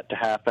expecting that to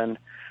happen.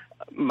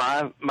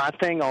 My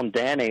thing on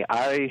Danny,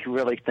 I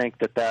really think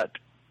that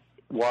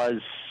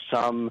was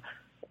some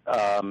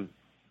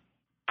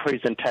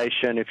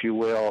presentation, if you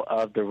will,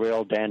 of the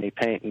real Danny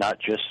Pink, not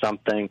just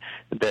something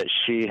that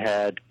she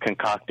had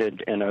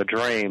concocted in a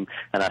dream.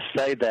 And I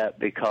say that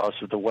because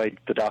of the way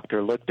the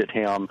Doctor looked at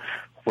him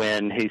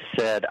when he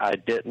said, I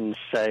didn't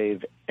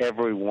save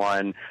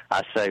everyone,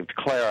 I saved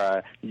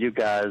Clara. You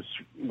guys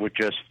were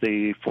just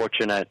the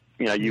fortunate,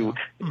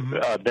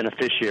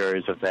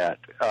 beneficiaries of that.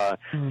 So,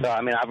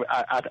 I mean,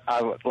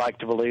 I would like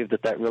to believe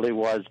that really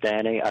was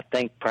Danny. I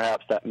think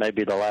perhaps that may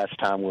be the last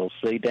time we'll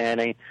see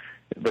Danny,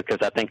 because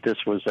I think this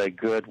was a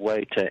good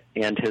way to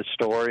end his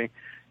story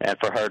and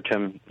for her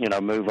to,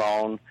 move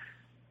on.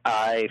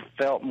 I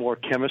felt more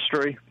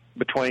chemistry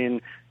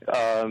between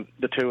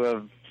the two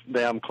of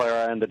them,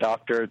 Clara and the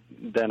Doctor,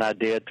 than I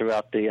did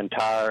throughout the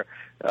entire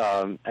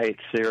 8th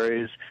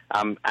series.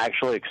 I'm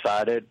actually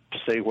excited to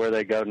see where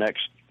they go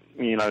next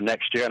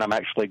year, and I'm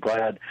actually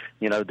glad,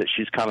 that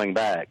she's coming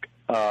back.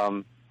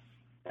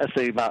 Let's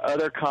see, my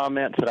other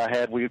comments that I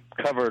had, we've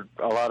covered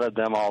a lot of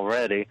them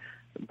already,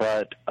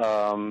 but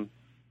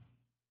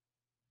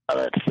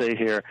let's see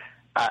here.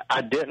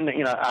 I didn't,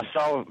 I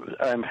saw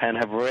and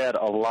have read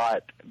a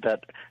lot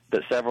that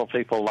several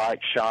people like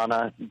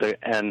Shauna,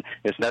 and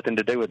it's nothing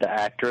to do with the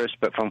actress,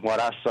 but from what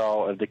I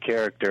saw of the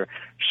character,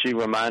 she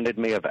reminded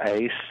me of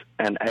Ace,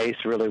 and Ace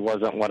really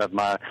wasn't one of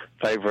my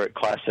favorite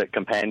classic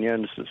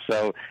companions,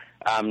 so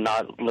I'm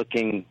not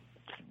looking,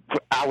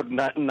 I would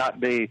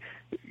not be,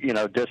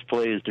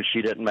 displeased if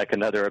she didn't make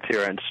another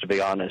appearance, to be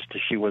honest.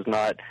 She was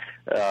not,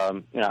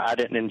 I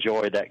didn't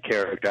enjoy that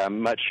character. I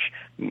much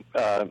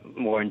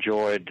more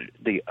enjoyed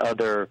the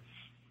other,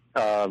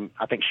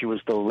 I think she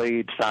was the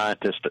lead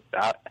scientist.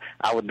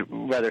 I would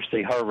rather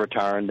see her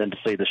return than to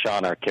see the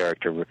Shauna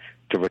character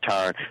to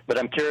return. But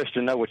I'm curious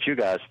to know what you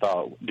guys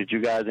thought. Did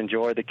you guys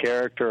enjoy the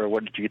character, or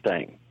what did you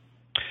think?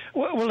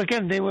 Well,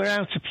 again, they were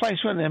out of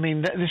place, weren't they? I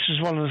mean, this is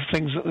one of the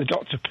things that the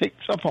Doctor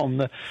picked up on,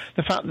 the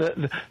fact that,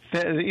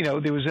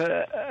 there was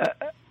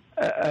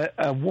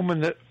a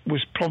woman that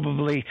was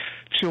probably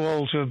too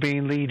old to have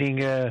been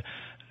leading a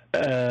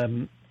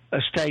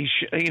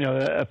station,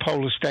 a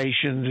polar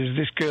station. There's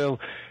this girl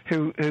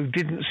who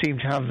didn't seem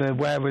to have the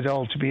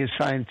wherewithal to be a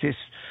scientist.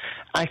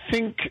 I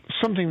think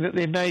something that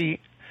they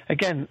may,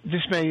 again,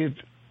 this may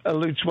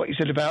allude to what you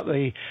said about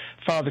the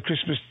Father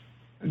Christmas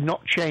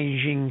not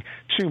changing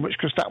too much,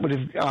 because that would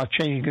have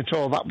changing at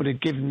all. That would have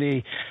given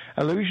the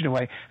illusion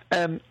away.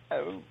 When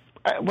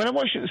I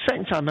watched it the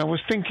second time, I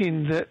was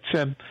thinking that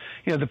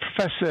the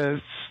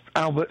Professor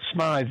Albert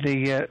Smythe,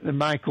 the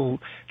Michael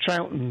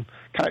Troughton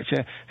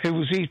character, who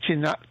was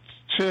eating that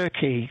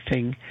turkey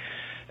thing.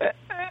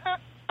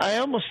 I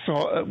almost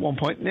thought at one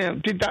point,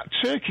 did that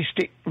turkey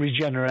stick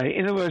regenerate?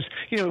 In other words,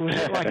 was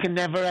it like a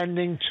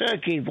never-ending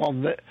turkey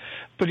one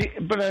but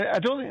I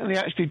don't think they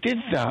actually did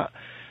that.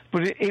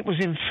 But it was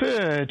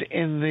inferred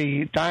in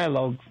the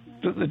dialogue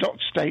that the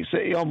Doctor states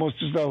that it almost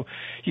as though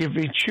you've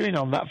been chewing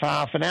on that for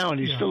half an hour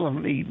and you still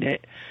haven't eaten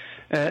it.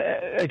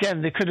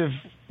 Again, they could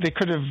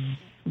have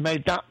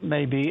made that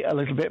maybe a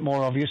little bit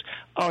more obvious,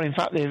 or in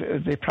fact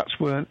they perhaps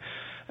weren't.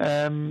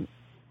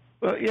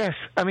 But yes,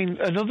 I mean,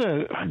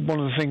 another one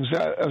of the things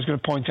that I was going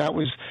to point out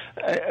was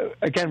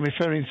again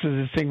referring to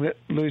the thing that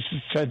Lewis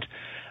had said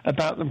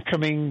about them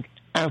coming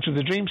out of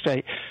the dream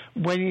state.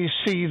 When you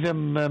see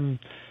them.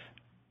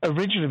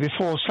 Originally,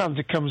 before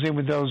Santa comes in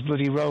with those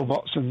bloody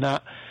robots and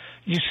that,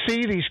 you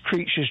see these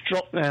creatures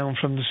drop down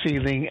from the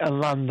ceiling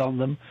and land on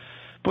them,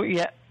 but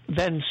yet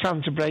then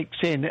Santa breaks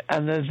in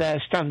and they're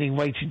there standing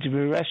waiting to be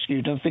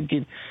rescued. I'm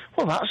thinking,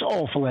 well, that's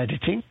awful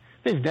editing.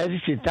 They've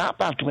edited that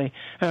badly.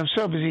 And I'm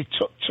so busy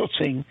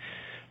tutting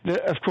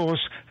that, of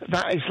course,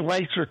 that is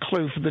later a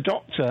clue for the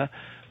Doctor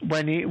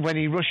when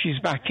he rushes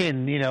back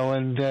in,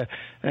 and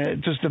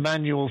does the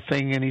manual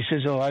thing, and he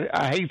says, "Oh,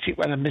 I hate it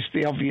when I miss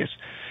the obvious."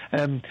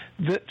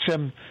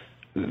 That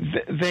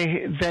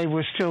they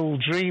were still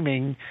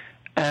dreaming,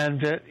 and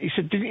he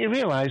said, "Didn't you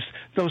realise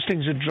those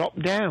things had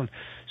dropped down?"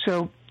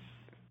 So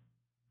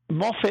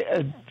Moffat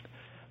had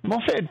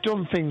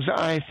done things that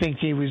I think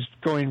he was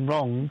going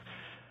wrong,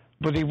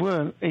 but he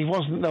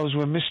wasn't. Those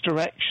were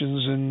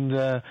misdirections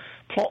and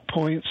plot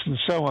points and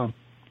so on.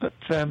 But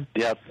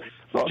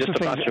just a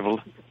bunch of.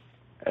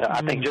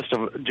 I think just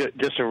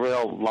a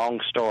real long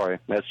story.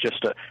 It's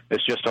just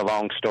a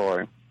long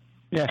story.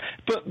 Yeah,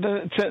 but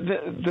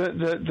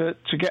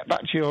to get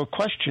back to your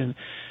question,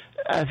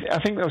 I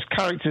think those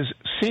characters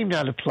seemed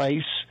out of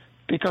place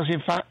because,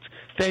 in fact,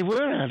 they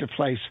were out of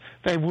place.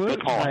 They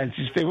weren't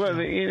scientists. They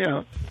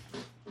were,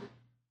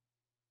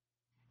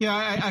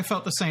 Yeah, I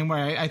felt the same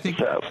way. I think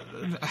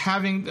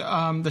having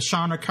the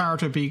Shauna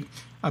character be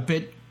a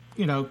bit,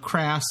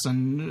 crass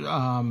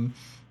and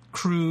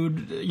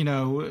crude,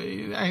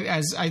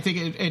 as I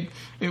think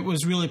it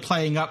was really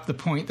playing up the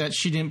point that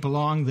she didn't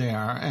belong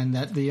there, and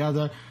that the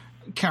other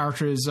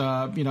characters,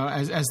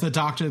 as the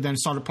Doctor then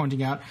started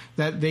pointing out,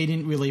 that they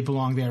didn't really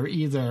belong there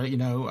either.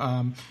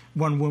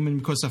 One woman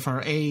because of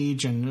her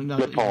age, and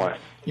another. Good point.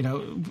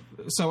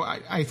 So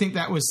I think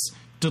that was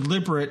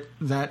deliberate.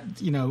 That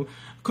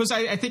because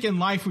I think in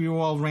life we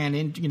all ran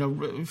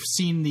into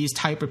seen these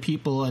type of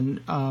people, and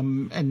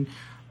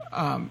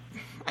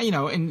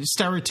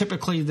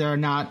stereotypically they're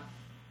not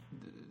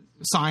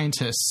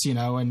scientists,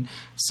 and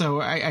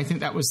so I think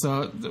that was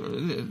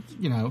the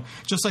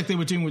just like they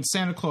were doing with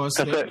Santa Claus,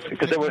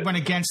 they went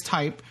against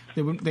type.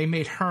 They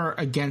made her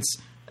against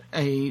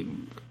a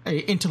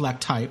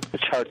intellect type.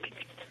 It's hard.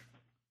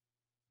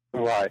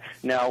 Right.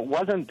 Now,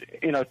 wasn't,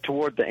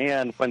 toward the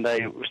end when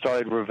they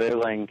started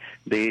revealing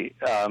the,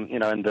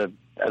 and the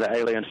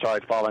alien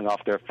started falling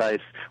off their face,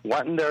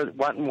 wasn't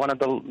one of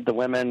the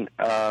women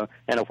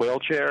in a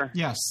wheelchair?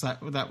 Yes,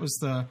 that was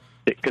the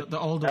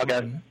older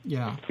woman.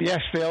 Yeah.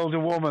 Yes, the older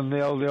woman,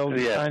 the older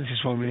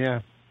scientist woman, yeah.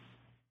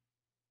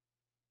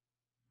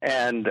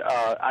 And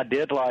I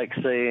did like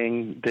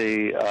seeing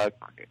the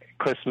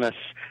Christmas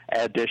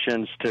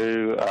additions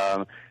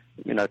to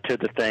to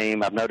the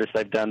theme. I've noticed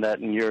they've done that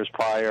in years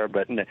prior,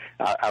 but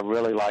I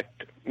really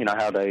liked,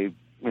 how they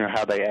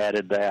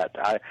added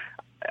that.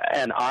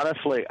 And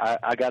honestly,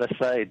 I got to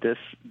say, this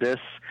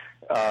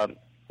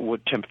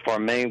for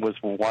me was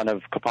one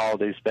of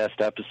Capaldi's best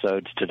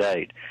episodes to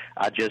date.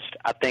 I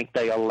think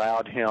they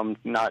allowed him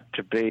not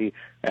to be,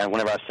 and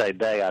whenever I say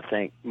they, I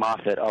think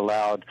Moffat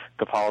allowed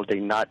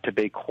Capaldi not to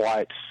be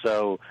quite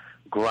so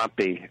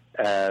grumpy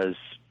as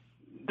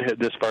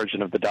this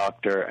version of the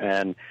Doctor,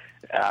 and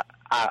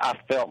I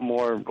felt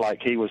more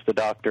like he was the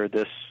Doctor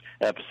this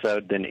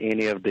episode than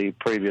any of the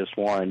previous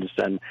ones,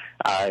 and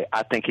I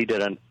think he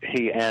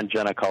and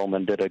Jenna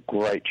Coleman did a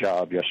great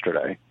job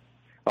yesterday.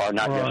 Or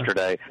not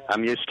yesterday.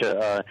 I'm used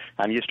to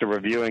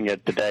reviewing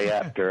it the day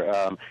after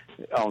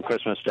on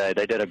Christmas Day.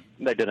 They did a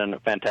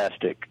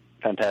fantastic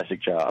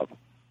job.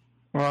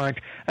 Right.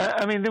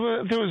 I mean, there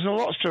was a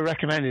lot to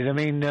recommend it. I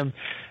mean,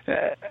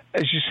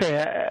 as you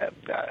say,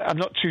 I'm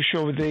not too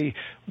sure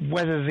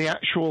whether the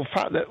actual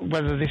fact that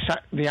whether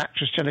the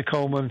actress Jenna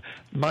Coleman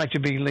might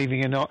have been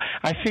leaving or not.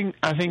 I think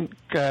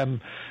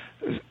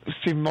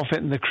Stephen Moffat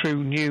and the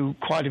crew knew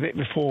quite a bit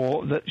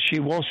before that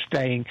she was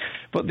staying,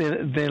 but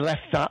they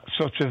left that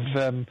sort of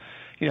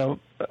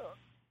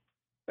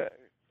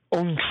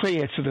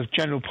unclear to the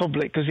general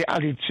public because it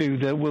added to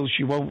the will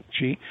she, won't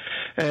she.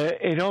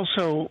 It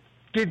also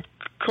did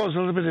cause a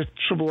little bit of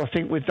trouble, I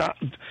think, with that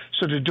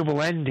sort of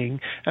double ending.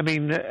 I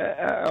mean,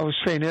 I was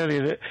saying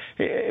earlier that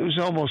it was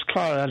almost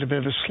Clara had a bit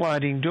of a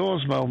sliding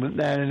doors moment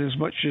there, and as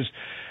much as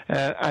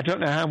I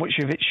don't know how much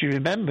of it she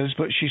remembers,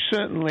 but she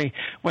certainly,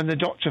 when the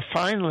Doctor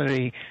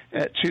finally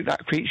took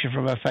that creature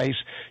from her face,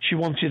 she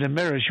wanted a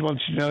mirror. She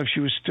wanted to know if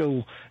she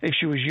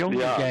was young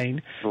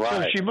again. Right.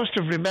 So she must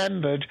have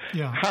remembered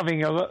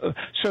having a look.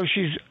 So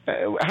she's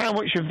how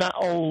much of that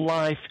old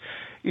life,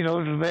 a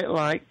little bit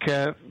like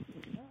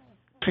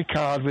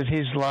Picard with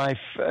his life,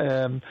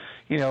 in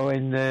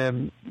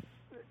when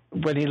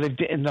he lived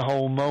it in the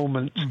whole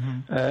moment,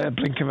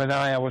 blink of an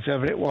eye or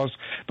whatever it was.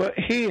 But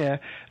here,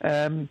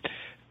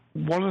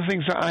 one of the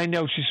things that I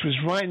noticed was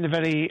right in the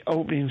very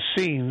opening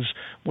scenes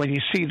when you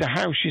see the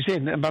house she's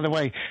in, and by the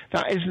way,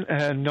 that isn't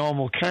her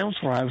normal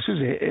council house, is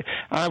it?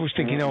 I was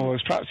thinking,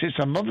 perhaps it's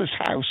her mother's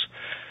house.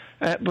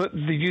 But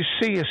you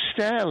see a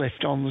stair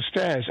lift on the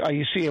stairs, or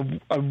you see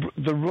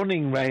the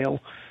running rail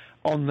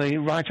on the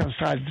right-hand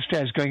side of the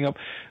stairs going up.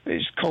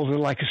 It's called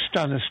like a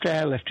Stanner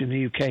stair lift in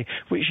the UK,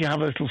 which you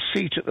have a little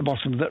seat at the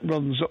bottom that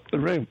runs up the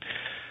room.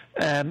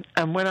 And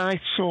when I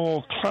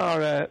saw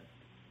Clara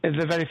in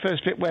the very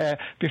first bit where,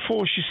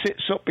 before she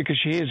sits up because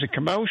she hears a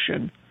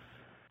commotion,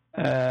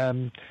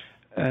 I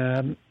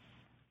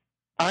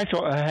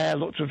thought her hair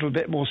looked a little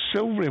bit more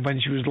silvery when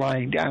she was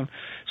lying down.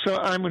 So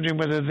I'm wondering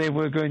whether they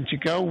were going to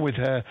go with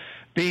her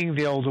being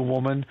the older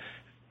woman,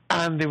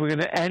 and they were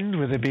going to end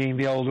with her being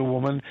the older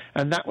woman,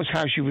 and that was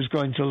how she was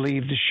going to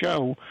leave the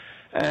show.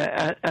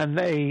 And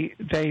they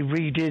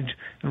redid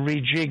and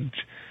rejigged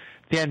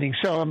the ending.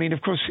 So, I mean,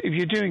 of course, if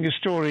you're doing a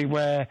story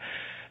where,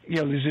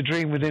 there's a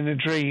dream within a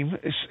dream.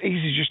 It's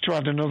easy just to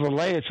add another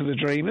layer to the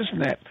dream,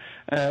 isn't it?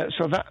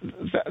 So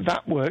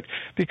that worked,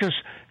 because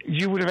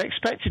you would have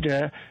expected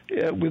her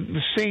with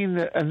the scene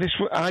that, and this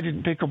I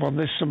didn't pick up on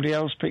this. Somebody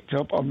else picked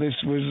up on this.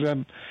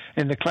 Was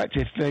in the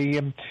collective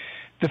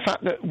the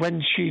fact that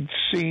when she'd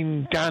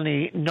seen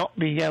Danny not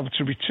being able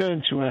to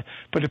return to her,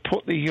 but had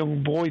put the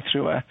young boy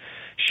through her,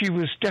 she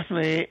was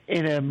definitely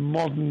in a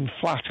modern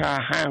flat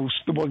house,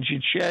 the one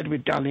she'd shared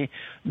with Danny,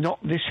 not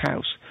this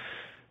house.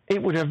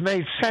 It would have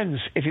made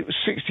sense if it was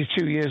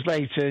 62 years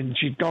later and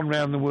she'd gone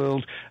round the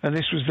world and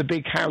this was the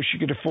big house she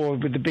could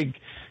afford with the big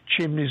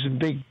chimneys and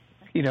big,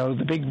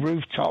 the big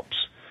rooftops.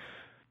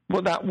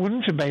 But that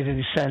wouldn't have made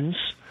any sense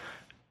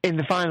in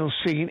the final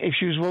scene if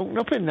she was woken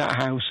up in that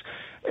house.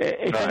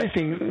 If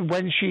anything,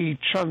 when she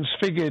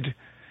transfigured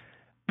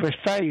her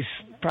face,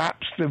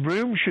 perhaps the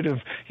room should have,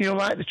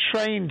 like the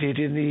train did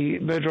in the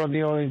Murder on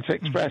the Orient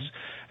Express,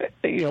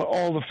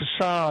 all the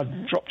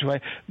facade dropped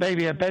away.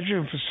 Maybe her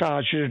bedroom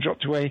facade should have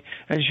dropped away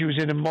and she was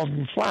in a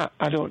modern flat.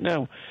 I don't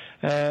know.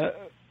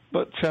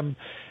 But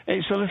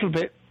it's a little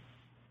bit,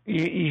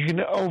 you can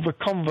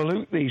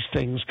over-convolute these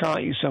things,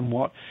 can't you,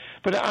 somewhat?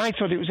 But I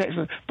thought it was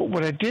excellent. But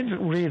what I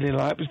didn't really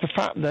like was the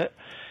fact that,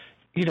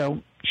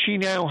 she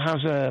now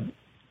has a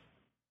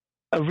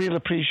real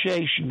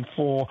appreciation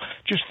for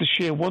just the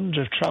sheer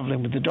wonder of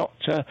travelling with the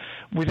Doctor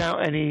without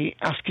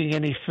asking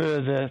any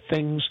further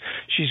things.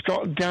 She's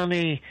got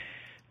Danny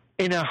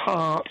in her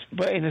heart,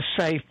 but in a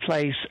safe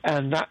place,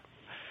 and that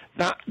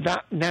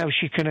now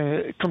she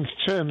can come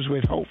to terms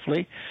with,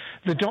 hopefully.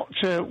 The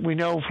Doctor, we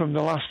know from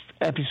the last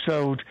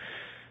episode,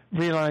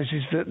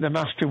 realises that the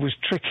Master was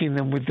tricking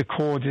them with the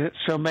coordinates,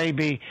 so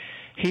maybe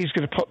he's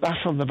going to put that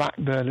on the back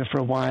burner for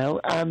a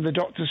while, and the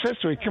Doctor says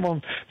to her, come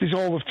on, there's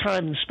all of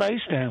time and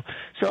space now.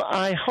 So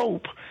I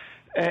hope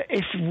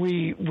if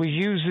we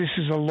use this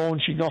as a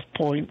launching off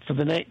point for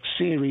the next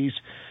series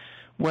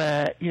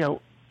where,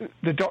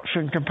 the Doctor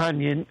and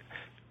companion,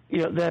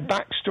 their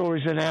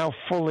backstories are now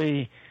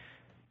fully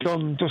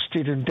done,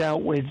 dusted and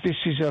dealt with. This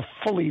is a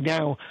fully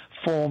now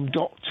formed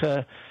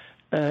Doctor.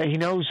 He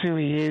knows who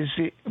he is.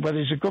 Whether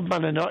he's a good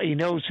man or not, he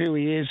knows who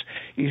he is.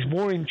 He's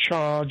more in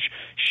charge.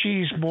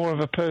 She's more of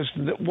a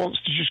person that wants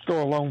to just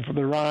go along for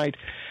the ride.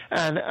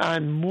 And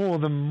I'm more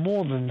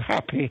than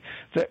happy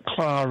that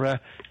Clara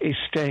is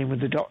staying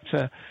with the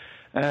Doctor.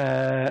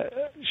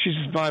 She's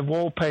my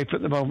wallpaper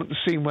at the moment, the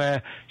scene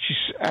where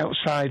she's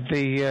outside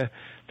the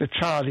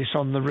TARDIS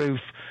on the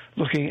roof,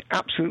 looking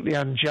absolutely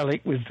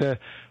angelic with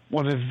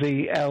one of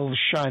the elves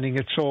shining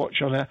a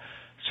torch on her.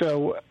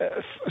 So,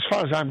 as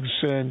far as I'm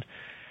concerned,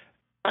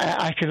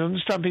 I can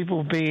understand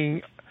people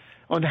being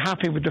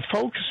unhappy with the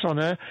focus on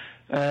her,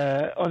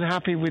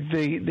 unhappy with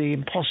the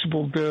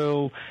impossible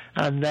girl,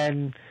 and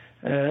then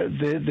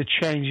the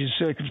change in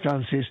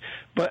circumstances.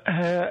 But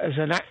her as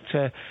an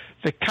actor,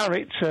 the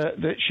character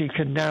that she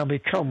can now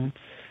become,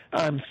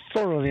 I'm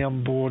thoroughly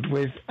on board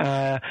with.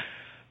 But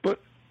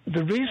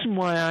the reason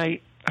why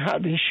I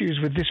had issues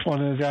with this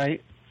one, as I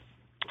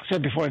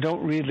said before, I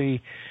don't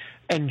really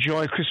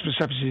enjoy Christmas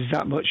episodes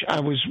that much.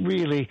 I was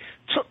really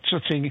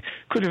tut-tutting.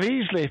 Could have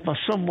easily, if my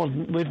son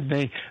wasn't with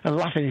me and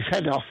laughing his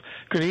head off,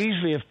 could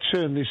easily have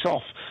turned this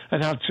off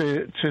and had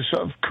to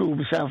sort of cool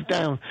myself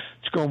down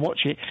to go and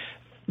watch it.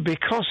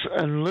 Because,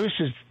 and Lewis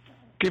has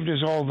given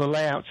us all the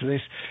layout to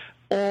this,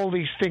 all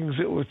these things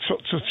that were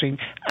tut-tutting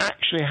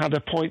actually had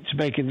a point to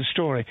make in the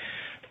story.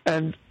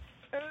 And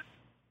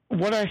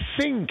what I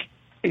think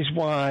is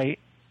why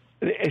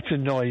it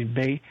annoyed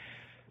me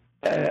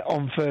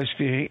on first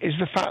viewing is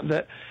the fact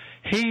that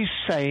he's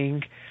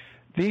saying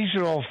these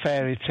are all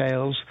fairy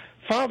tales,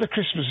 Father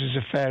Christmas is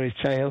a fairy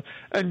tale,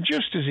 and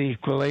just as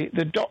equally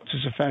the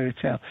Doctor's a fairy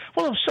tale.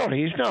 Well, I'm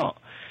sorry, he's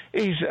not.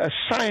 He's a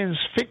science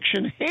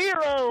fiction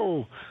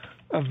hero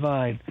of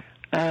mine.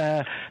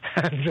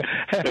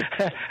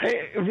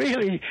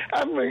 Really,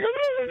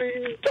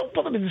 don't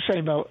put them in the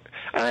same boat.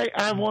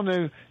 I want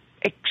to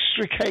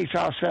extricate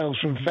ourselves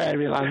from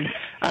fairyland.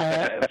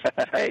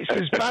 It's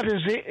as bad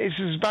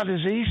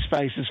as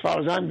E-Space as far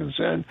as I'm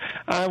concerned.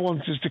 I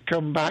want us to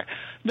come back,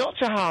 not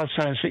to hard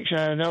science fiction.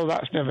 I know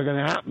that's never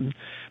going to happen,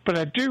 but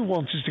I do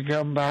want us to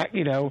come back.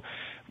 Where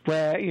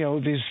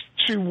there's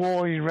two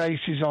warring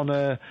races on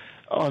the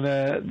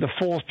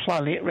fourth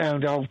planet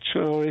around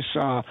Alturas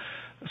or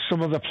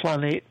some other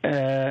planet.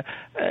 I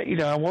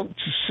want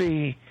to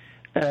see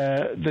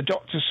the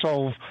Doctor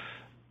solve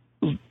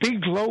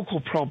big local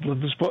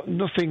problems, but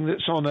nothing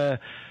that's on a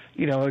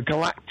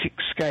galactic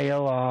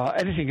scale or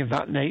anything of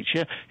that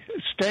nature.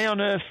 Stay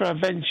on Earth for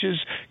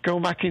adventures, go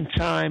back in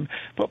time,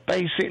 but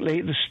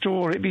basically the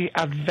story be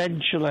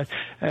adventurous.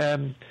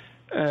 I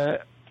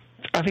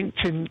think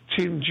Tim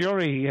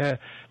Jury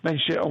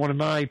mentioned it on one of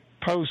my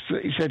posts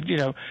that he said,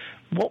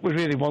 what we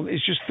really want is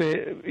just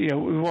we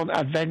want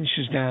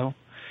adventures now.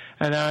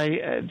 And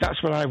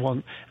that's what I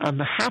want. I'm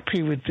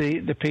happy with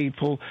the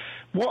people.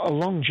 What a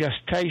long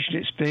gestation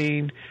it's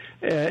been.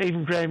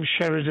 Even Graham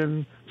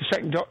Sheridan, the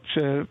second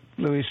Doctor,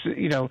 Lewis,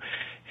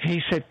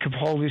 he said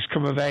Capaldi's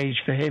come of age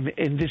for him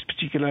in this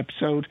particular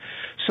episode.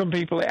 Some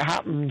people, it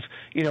happened,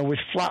 with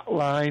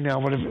Flatline or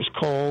whatever it's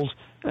called,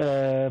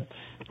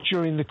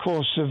 during the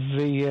course of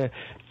the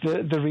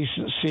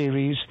recent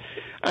series.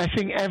 I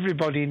think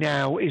everybody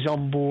now is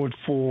on board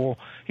for,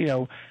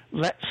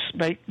 let's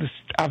make this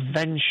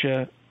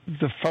adventure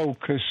the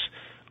focus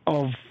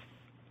of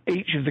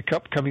each of the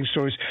upcoming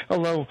stories.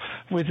 Although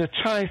with the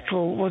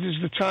title, what is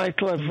the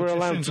title? If we're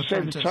allowed to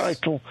say the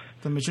title.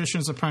 The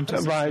Magician's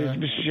Apprentice. Right,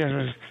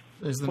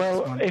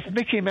 if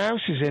Mickey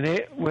Mouse is in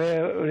it,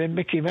 we're in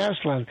Mickey Mouse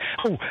land.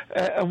 Oh,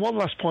 and one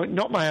last point,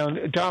 not my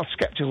own. Darth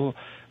Skeptical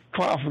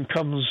quite often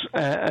comes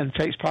and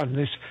takes part in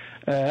this.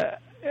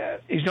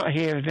 He's not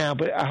here now,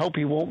 but I hope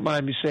he won't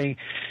mind me saying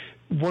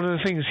one of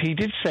the things he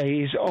did say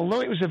is,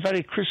 although it was a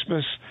very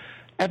Christmas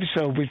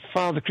episode, with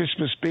Father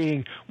Christmas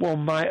being,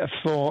 one might have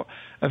thought,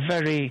 a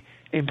very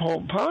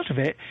important part of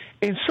it,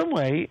 in some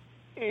way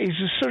he's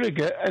a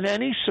surrogate, and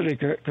any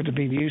surrogate could have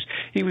been used.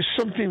 He was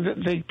something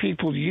that the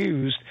people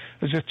used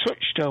as a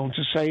touchstone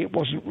to say it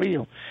wasn't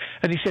real.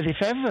 And he said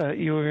if ever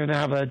you were going to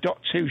have a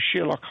Doctor Who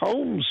Sherlock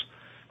Holmes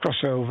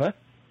crossover,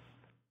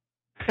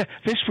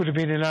 this would have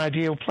been an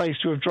ideal place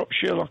to have dropped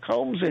Sherlock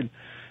Holmes in.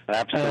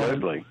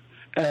 Absolutely.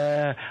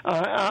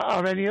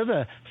 Or any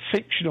other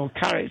fictional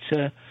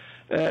character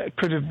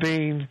could have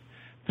been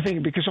the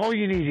thing, because all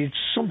you needed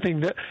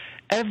something that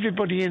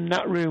everybody in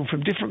that room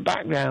from different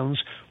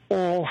backgrounds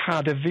all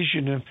had a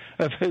vision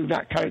of who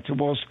that character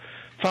was.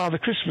 Father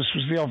Christmas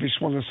was the obvious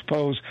one, I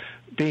suppose,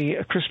 being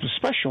a Christmas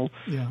special,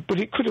 but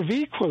it could have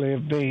equally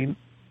have been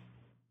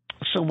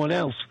someone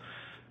else.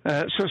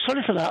 So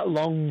sorry for that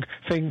long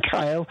thing,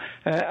 Kyle.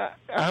 I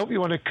hope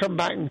you want to come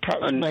back and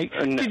perhaps make...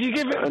 Did you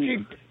give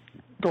it...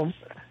 Go on.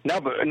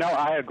 No,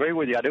 I agree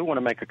with you. I do want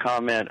to make a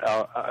comment,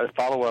 a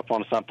follow-up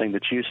on something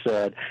that you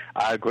said.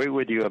 I agree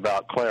with you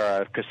about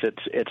Clara, because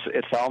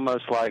it's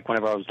almost like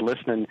whenever I was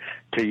listening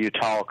to you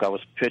talk, I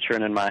was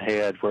picturing in my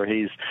head where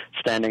he's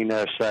standing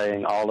there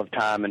saying all of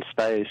time and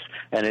space,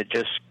 and it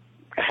just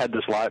had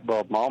this light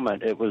bulb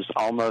moment. It was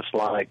almost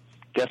like,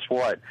 guess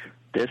what?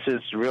 This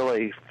is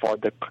really, for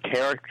the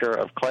character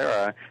of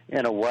Clara,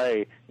 in a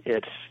way,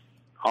 it's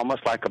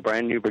almost like a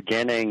brand new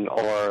beginning,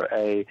 or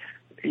a...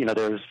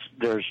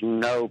 there's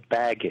no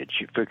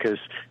baggage, because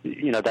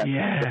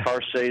the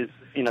first season.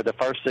 The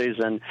first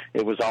season,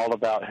 it was all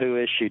about who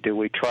is she? Do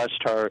we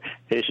trust her?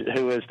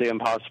 Who is the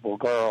impossible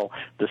girl?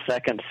 The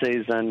second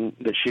season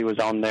that she was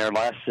on there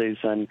last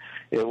season,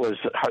 it was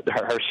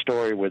her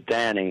story with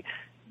Danny.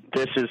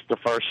 This is the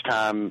first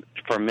time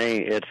for me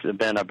it's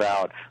been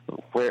about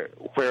where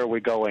are we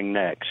going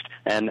next,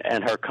 and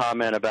her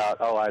comment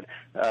about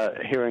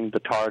hearing the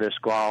TARDIS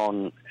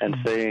groan and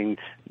seeing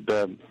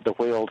the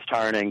wheels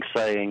turning,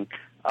 saying,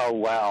 "Oh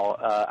wow,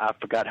 I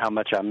forgot how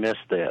much I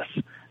missed this."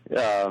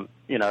 I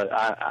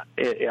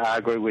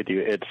agree with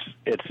you.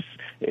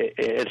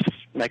 It's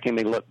making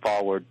me look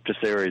forward to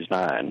Series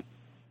 9.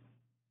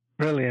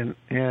 Brilliant,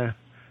 yeah.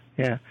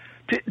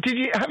 Did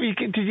you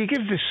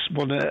give this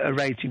one a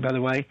rating, by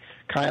the way,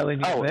 Kyle?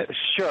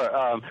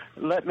 Sure.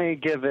 Let me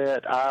give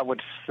it. I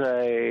would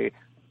say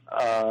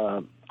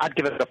I'd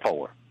give it a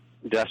 4.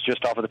 That's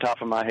just off of the top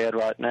of my head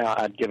right now.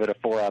 I'd give it a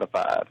 4 out of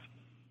 5.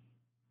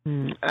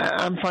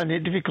 I'm finding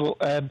it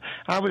difficult.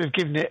 I would have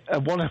given it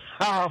a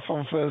 1.5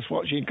 on first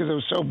watching, because I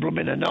was so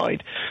blooming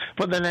annoyed.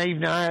 But then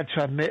even I had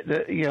to admit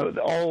that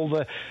all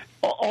the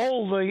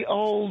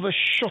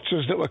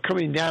shutters that were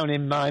coming down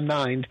in my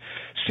mind,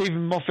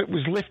 Stephen Moffat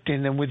was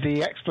lifting them with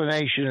the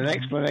explanation.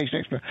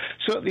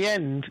 So at the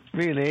end,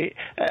 really,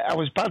 I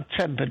was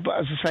bad-tempered. But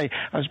as I say,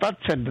 I was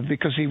bad-tempered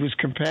because he was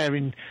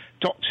comparing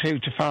Doctor Who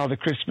to Father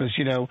Christmas,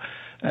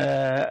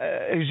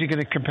 who's he going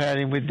to compare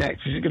him with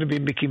next? Is it going to be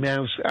Mickey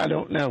Mouse? I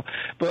don't know.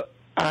 But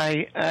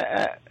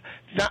that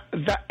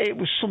it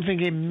was something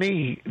in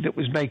me that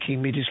was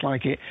making me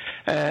dislike it.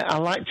 I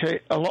liked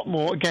it a lot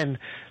more. Again,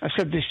 I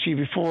said this to you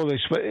before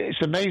this, but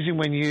it's amazing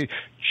when you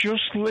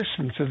just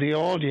listen to the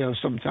audio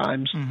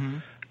sometimes.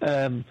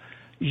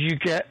 You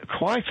get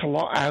quite a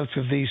lot out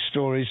of these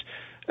stories.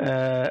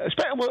 As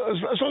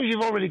long as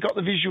you've already got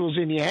the visuals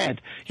in your head,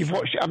 you've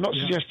watched. I'm not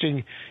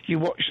suggesting you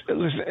watch,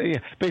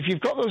 but if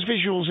you've got those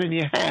visuals in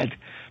your head,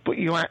 but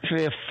you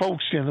actually are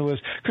focusing on the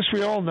words, because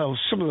we all know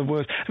some of the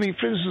words. I mean,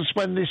 for instance,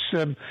 when this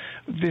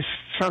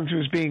Santa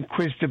was being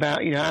quizzed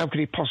about, how could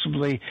he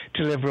possibly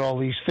deliver all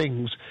these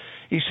things,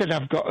 he said,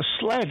 "I've got a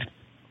sled,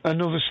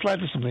 another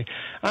sled or something."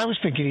 I was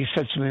thinking he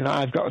said something like,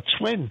 "I've got a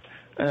twin,"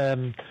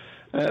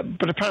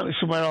 but apparently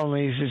somewhere on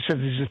these he said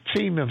there's a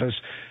team of us.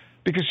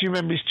 Because you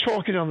remember he's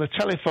talking on the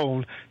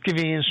telephone,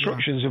 giving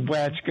instructions of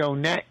where to go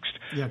next.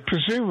 Yeah.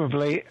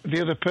 Presumably,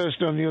 the other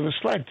person on the other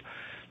sled.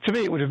 To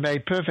me, it would have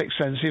made perfect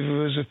sense if it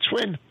was a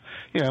twin,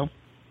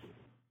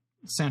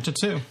 Santa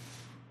 2.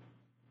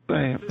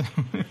 Yeah,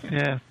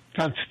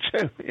 Santa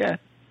 2, yeah.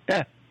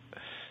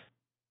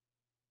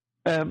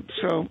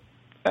 So,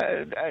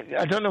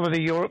 I don't know whether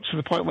you're up to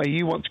the point where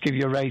you want to give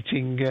your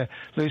rating,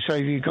 Lou, so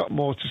have you got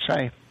more to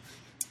say?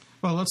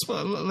 Well, let's.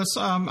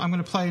 I'm going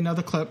to play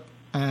another clip.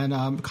 And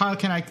Kyle,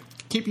 can I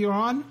keep you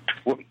on?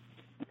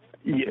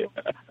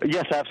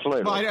 Yes,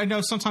 absolutely. Well, I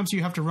know sometimes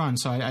you have to run,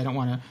 so I don't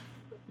want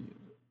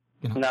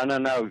to...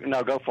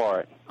 No, go for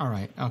it. All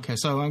right, okay,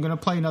 so I'm going to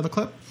play another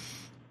clip.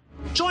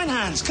 Join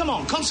hands, come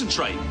on,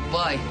 concentrate.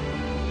 Why?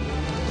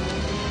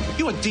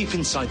 You are deep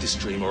inside this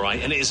dream, all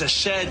right, and it is a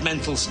shared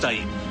mental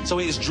state. So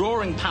it is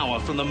drawing power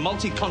from the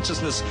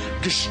multi-consciousness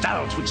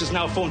gestalt, which is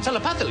now formed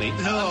telepathically.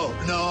 No.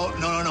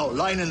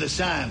 Line in the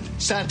sand.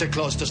 Santa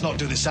Claus does not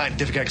do the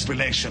scientific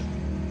explanation.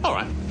 All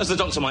right, as the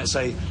doctor might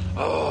say,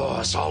 Oh,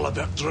 it's all a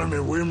bit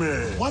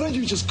dreamy-wimmy. Why don't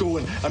you just go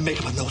and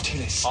make up a naughty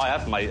list? I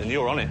have, mate, and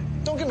you're on it.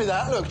 Don't give me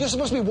that look. You're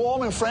supposed to be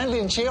warm and friendly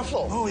and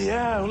cheerful. Oh,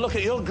 yeah, well, look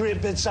at your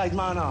great bedside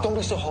manner. Don't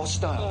be so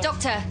hostile.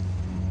 Doctor,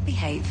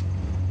 behave.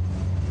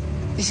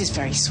 This is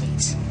very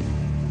sweet.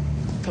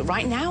 But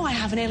right now I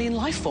have an alien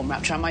life form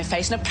wrapped around my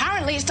face, and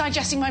apparently it's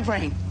digesting my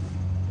brain.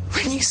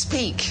 When you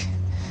speak,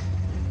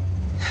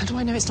 how do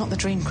I know it's not the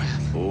dream crab?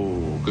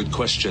 Oh, good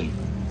question.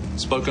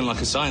 Spoken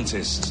like a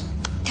scientist.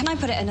 Can I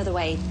put it another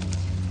way?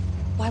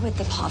 Why would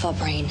the part of our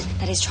brain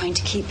that is trying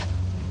to keep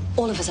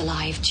all of us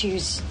alive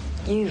choose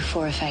you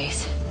for a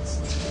face?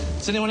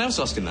 Is anyone else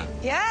asking that?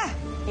 Yeah.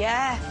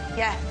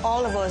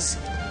 All of us.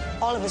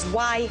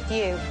 Why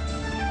you?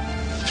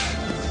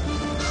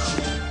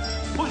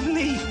 What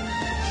me?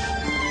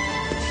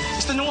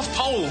 It's the North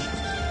Pole.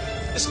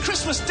 It's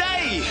Christmas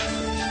Day.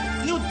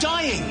 And you're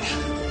dying.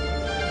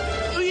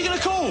 Who are you going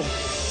to call?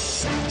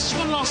 Just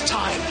one last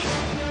time.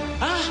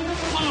 Huh?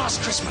 One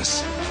last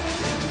Christmas.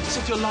 As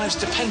if your lives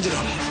depended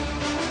on it.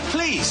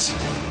 Please.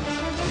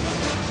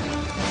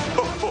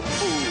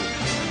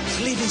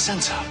 Believe in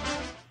Santa.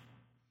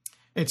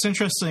 It's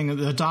interesting.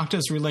 The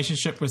Doctor's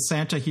relationship with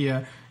Santa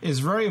here is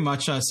very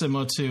much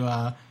similar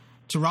to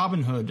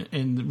Robin Hood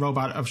in The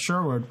Robot of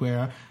Sherwood,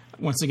 where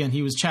once again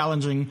he was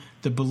challenging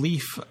the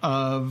belief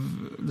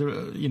of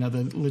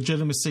the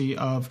legitimacy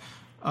of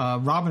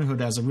Robin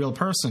Hood as a real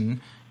person,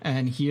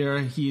 and here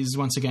he's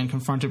once again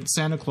confronted with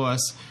Santa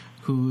Claus,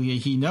 who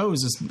he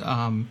knows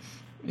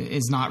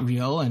is not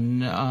real,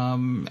 and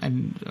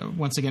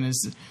once again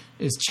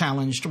is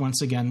challenged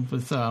once again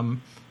with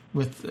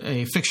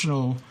a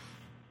fictional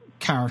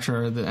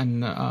character,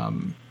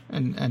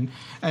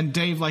 and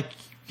Dave, like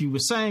you were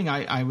saying,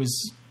 I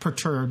was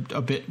perturbed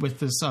a bit with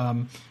this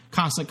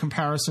constant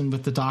comparison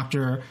with the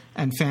Doctor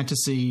and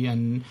fantasy,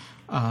 and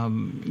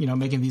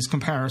making these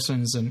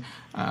comparisons, and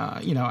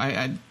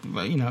I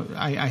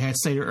had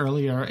stated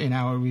earlier in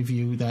our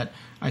review that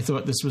I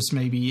thought this was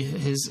maybe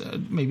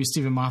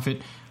Stephen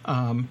Moffat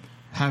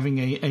having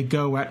a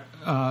go at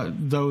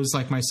those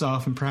like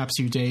myself and perhaps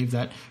you, Dave,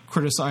 that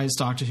criticize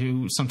Doctor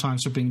Who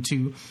sometimes for being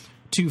too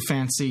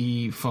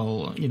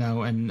fanciful,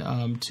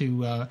 and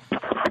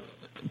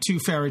too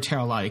fairy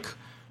tale like,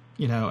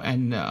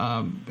 and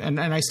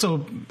I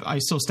still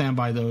stand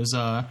by those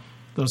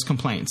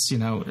complaints,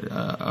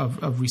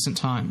 of recent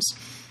times.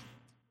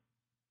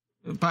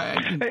 But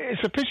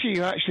it's a pity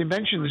you actually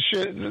mentioned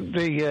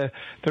the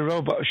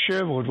Robot of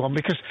Sherwood one,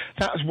 because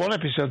that was one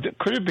episode that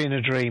could have been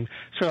a dream.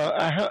 So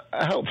I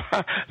hope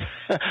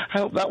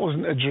that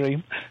wasn't a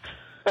dream.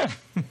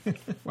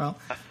 Well,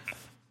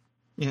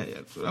 yeah,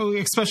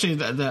 especially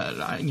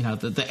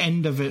the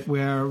end of it,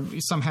 where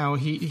somehow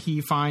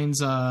he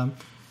finds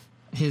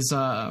his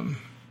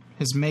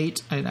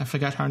mate. I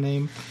forgot her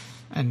name,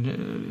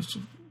 and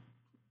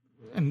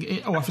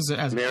it offers it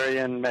as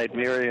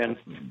Miriam.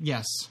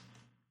 Yes.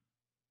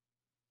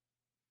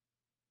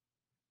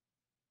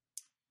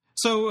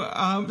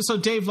 So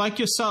Dave, like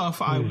yourself,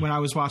 when I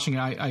was watching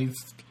it,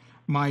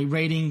 my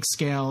rating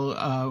scale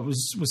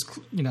was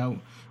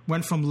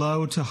went from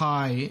low to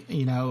high.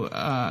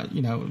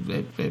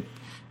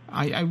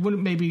 I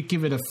wouldn't maybe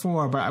give it a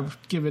 4, but I would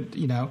give it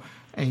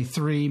a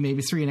 3,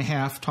 maybe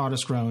 3.5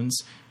 TARDIS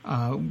groans,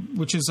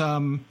 which is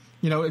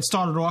it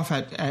started off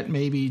at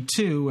maybe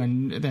 2,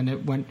 and then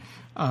it went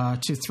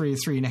to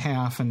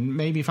 3.5, and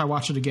maybe if I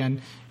watch it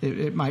again,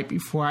 it might be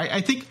 4.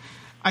 I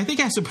think it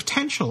has a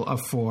potential of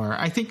 4.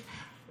 I think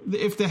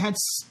if they had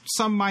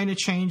some minor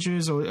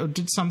changes or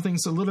did some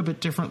things a little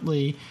bit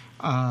differently,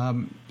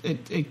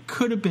 it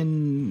could have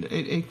been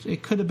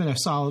a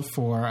solid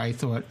 4. I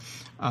thought,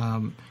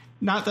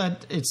 not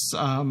that it's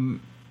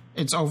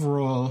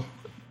overall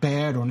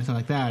bad or anything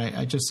like that.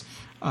 I just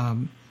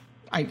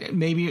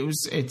maybe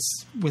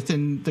it's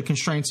within the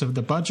constraints of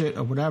the budget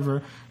or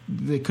whatever.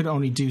 They could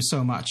only do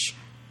so much,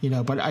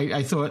 But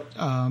I thought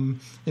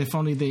if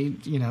only they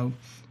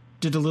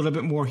did a little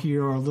bit more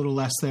here or a little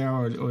less there,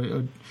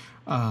 or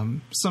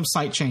some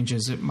slight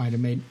changes, it might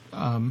have made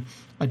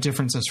a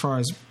difference as far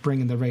as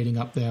bringing the rating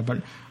up there.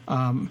 But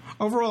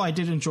overall, I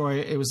did enjoy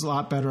it. It was a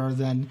lot better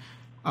than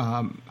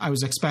I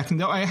was expecting.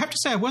 Though I have to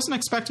say, I wasn't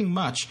expecting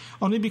much,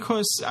 only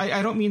because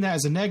I don't mean that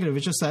as a negative.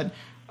 It's just that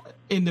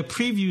in the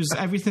previews,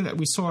 everything that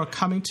we saw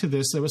coming to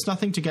this, there was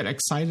nothing to get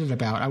excited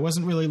about. I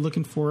wasn't really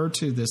looking forward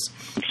to this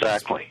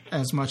exactly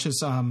as much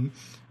as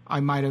I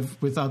might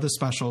have with other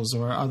specials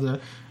or other,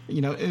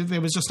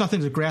 there was just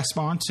nothing to grasp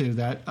onto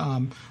that,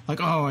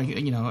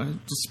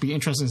 just be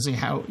interested to see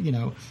how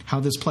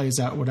this plays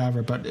out,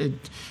 whatever. But it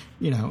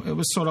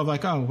was sort of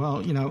like, oh,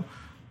 well,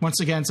 once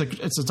again,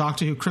 it's a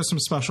Doctor Who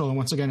Christmas special, and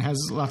once again has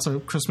lots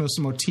of Christmas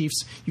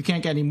motifs. You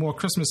can't get any more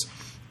Christmas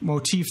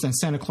motif than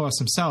Santa Claus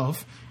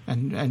himself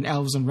and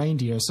elves and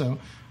reindeer. So,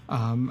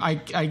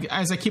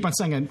 as I keep on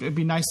saying, it'd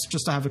be nice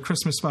just to have a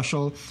Christmas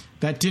special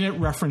that didn't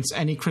reference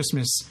any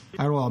Christmas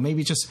at all.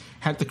 Maybe just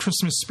had the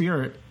Christmas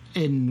spirit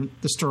in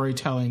the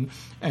storytelling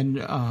and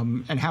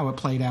how it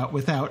played out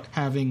without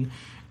having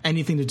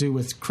anything to do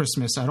with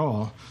Christmas at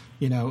all.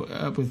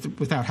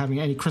 Without having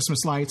any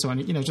Christmas lights or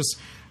any, just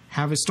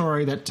have a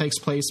story that takes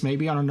place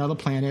maybe on another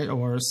planet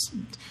or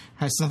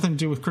has nothing to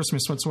do with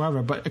Christmas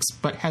whatsoever,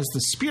 but has the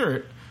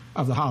spirit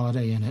of the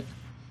holiday in it.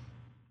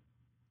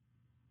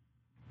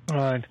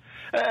 Right.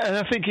 And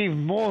I think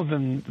even more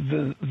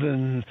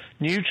than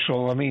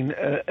neutral, I mean,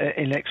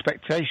 in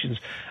expectations,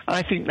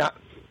 I think that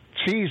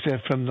teaser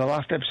from the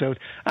last episode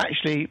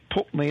actually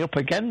put me up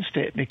against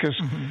it because,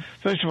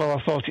 first of all,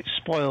 I thought it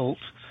spoilt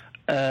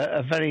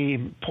a very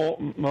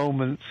important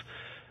moment,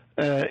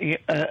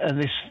 and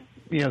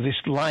this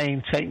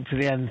line taken to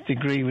the nth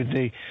degree with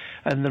the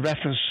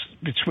reference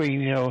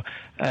between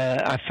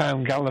I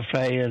found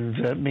Gallifrey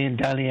and me and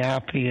Danny are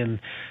happy, and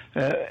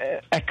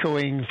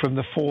echoing from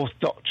the Fourth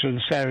Doctor and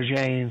Sarah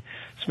Jane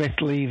Smith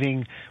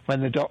leaving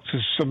when the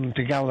Doctor's summoned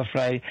to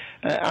Gallifrey.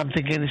 I'm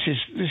thinking this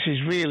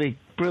is really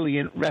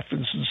brilliant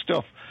reference and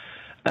stuff.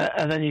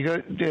 And then you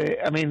go,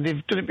 I mean,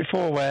 they've done it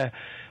before where,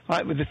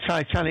 like with the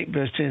Titanic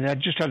bursting in, I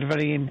just had a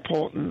very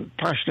important,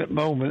 passionate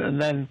moment, and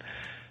then,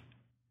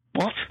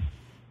 what?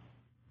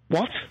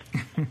 What?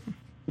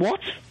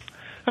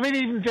 I mean,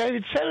 even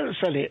David Tennant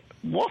said it.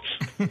 What?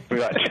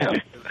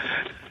 Right.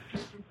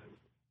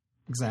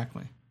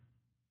 Exactly.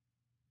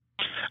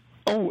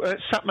 Oh,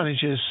 Sat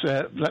Managers,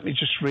 let me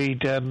just read,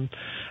 gave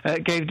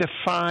it a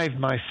 5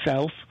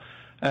 myself.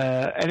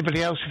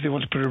 Anybody else, if they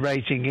want to put a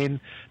rating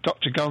in,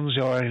 Dr.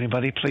 Gonzo or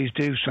anybody, please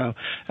do so.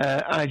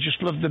 I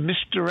just love the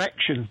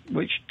misdirection,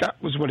 which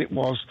that was what it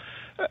was,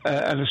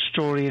 and a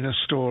story in a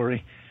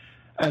story.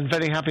 And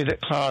very happy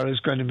that Clara is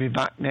going to be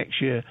back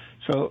next year.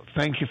 So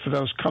thank you for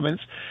those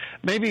comments.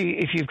 Maybe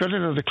if you've got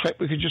another clip,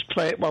 we could just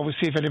play it while we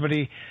see if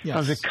anybody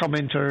has a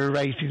comment or a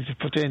rating to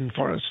put in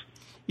for us.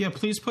 Yeah,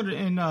 please put it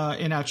in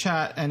our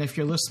chat. And if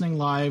you're listening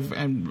live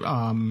and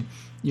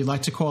you'd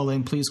like to call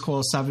in, please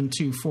call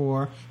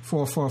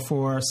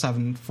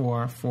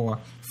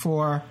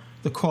 724-444-7444.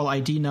 The call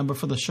ID number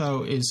for the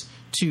show is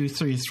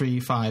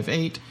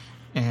 23358.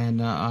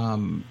 And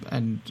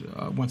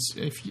once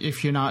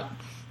if you're not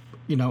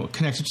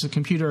connected to the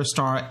computer,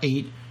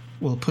 *8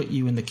 will put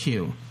you in the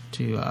queue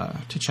to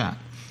chat,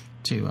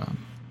 to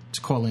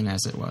call in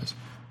as it was.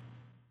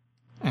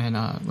 And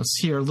let's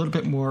hear a little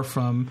bit more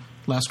from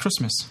Last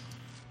Christmas.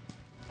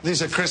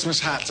 These are Christmas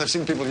hats. I've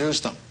seen people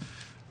use them.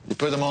 You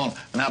put them on,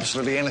 and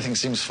absolutely anything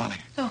seems funny.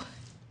 Oh,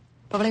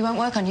 probably won't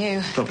work on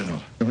you. Probably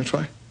not. You want me to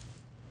try?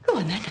 Go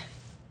on, then.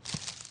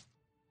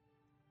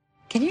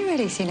 Can you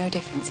really see no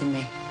difference in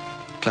me?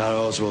 Clara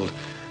Oswald,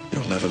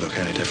 you'll never look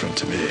any different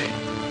to me.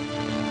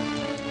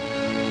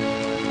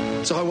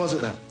 So how was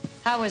it then?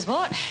 How was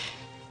what?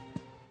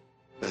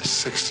 There's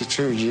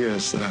 62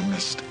 years that I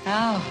missed.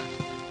 Oh.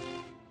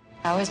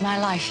 How was my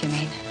life, you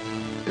mean?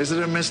 Is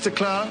it a Mr.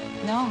 Clara?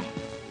 No.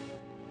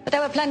 But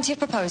there were plenty of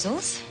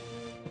proposals.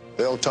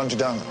 They all turned you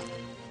down, though.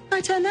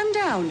 I turned them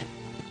down.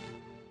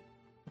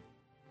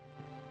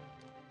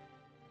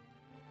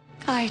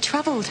 I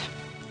travelled.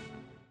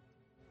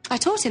 I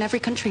taught in every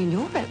country in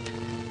Europe.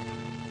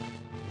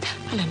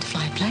 I learned to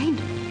fly a plane.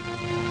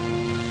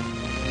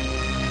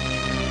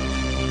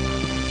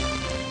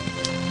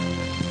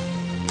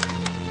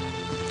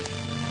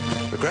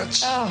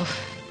 Regrets? Oh,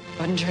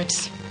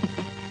 hundreds.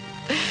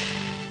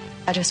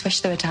 I just wish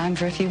there were time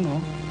for a few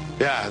more.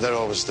 Yeah, they're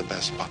always the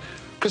best part.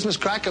 Christmas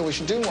cracker, we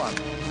should do one.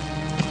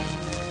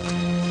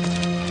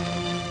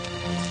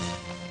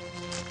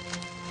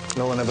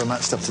 No one ever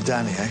matched up to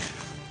Danny, eh?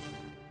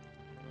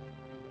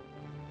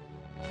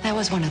 There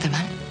was one other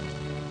man.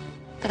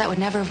 But that would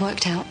never have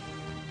worked out.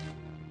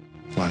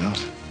 Why not?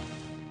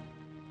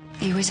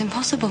 He was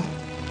impossible.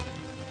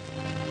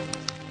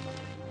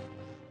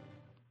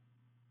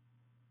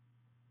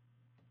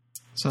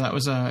 So that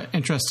was an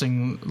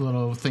interesting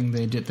little thing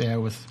they did there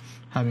with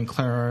having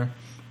Clara,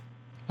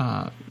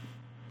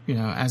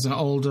 as an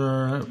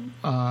older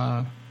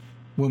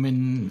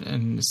woman,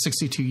 and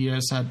 62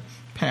 years had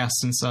passed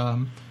since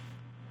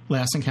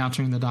last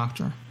encountering the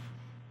Doctor.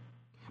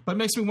 But it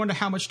makes me wonder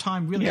how much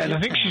time really. Yeah, and I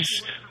think passed.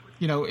 she's.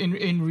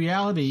 In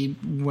reality,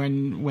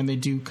 when they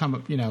do come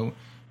up,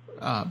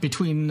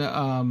 between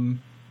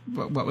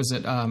what was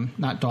it?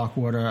 Not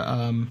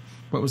Darkwater.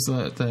 What was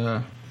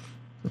the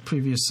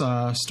previous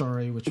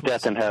story, which was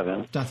Death in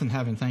Heaven. Death in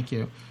Heaven, thank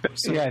you.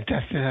 So, Yeah,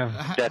 Death in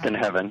Heaven. Death in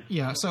Heaven.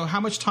 Yeah, so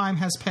how much time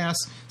has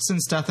passed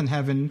since Death in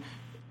Heaven,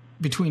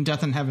 between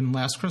Death in Heaven and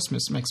Last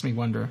Christmas, makes me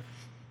wonder.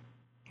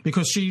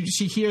 Because she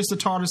hears the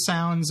TARDIS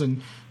sounds,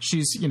 and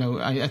she's,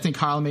 I think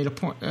Kyle made a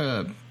point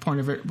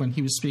of it when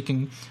he was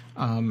speaking,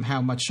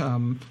 how much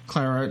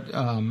Clara,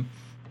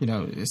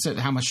 said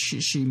how much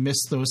she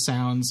missed those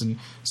sounds, and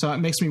so it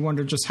makes me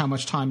wonder just how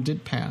much time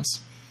did pass.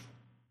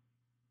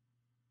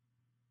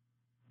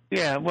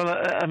 Yeah, well,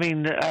 I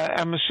mean,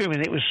 I'm assuming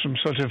it was some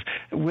sort of.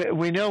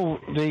 We know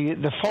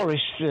the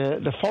forest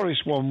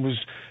one was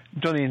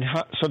done in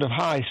sort of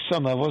high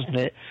summer, wasn't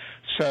it?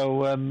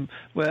 So,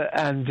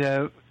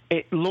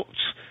 it looked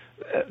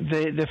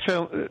the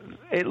film.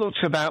 It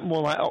looks about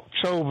more like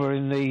October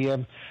in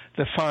the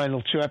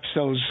final 2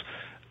 episodes.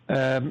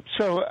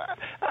 So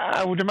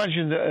I would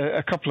imagine that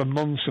a couple of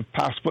months have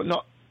passed, but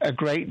not a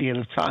great deal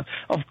of time.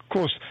 Of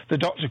course, the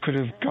Doctor could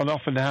have gone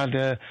off and had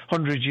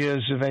 100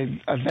 years of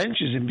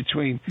adventures in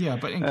between. Yeah,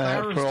 but in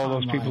for all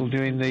those people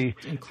doing the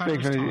in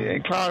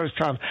Clara's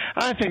time,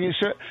 I think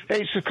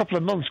it's a couple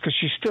of months because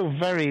she's still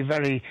very,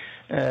 very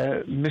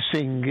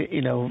missing.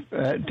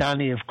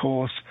 Danny, of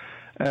course.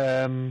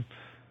 But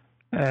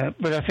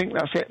I think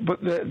that's it.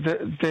 But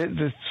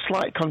the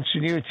slight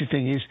continuity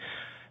thing is,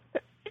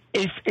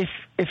 if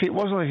it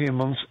was only a few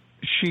months,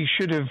 she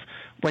should have,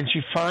 when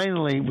she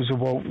finally was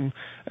awoken,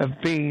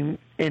 have been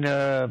in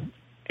her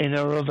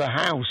other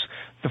house,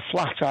 the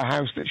flatter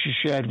house that she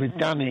shared with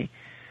Danny,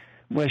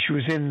 where she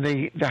was in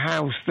the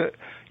house that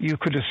you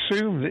could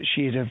assume that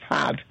she'd have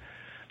had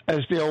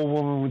as the old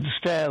woman with the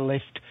stair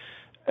lift,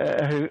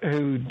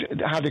 who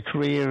had a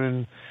career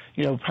and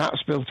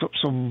perhaps built up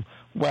some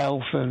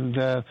wealth and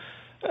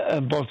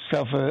bought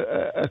herself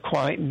a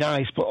quite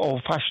nice but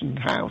old-fashioned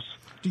house.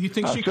 Do you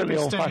think she could be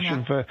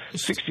old-fashioned for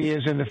 60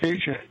 years in the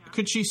future?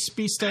 Could she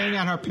be staying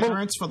at her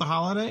parents for the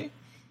holiday?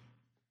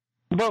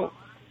 Well,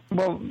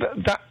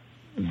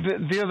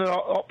 the other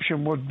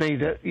option would be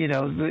that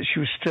that she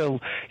was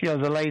still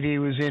the lady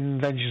who was in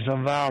Vengeance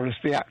on Varus,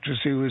 the actress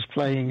who was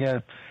playing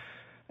I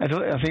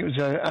think it was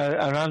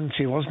her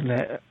auntie, wasn't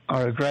it,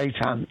 or a great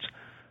aunt?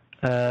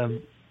 Yeah.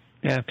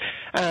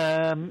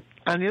 And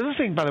the other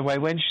thing, by the way,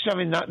 when she's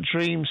having that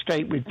dream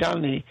state with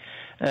Danny.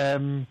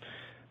 When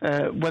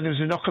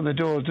there's a knock on the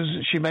door,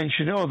 doesn't she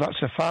mention, that's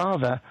her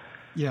father?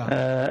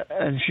 Yeah.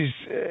 And she's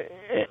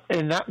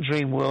in that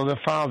dream world, her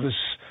father's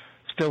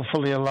still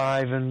fully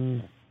alive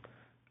and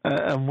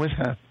with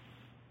her.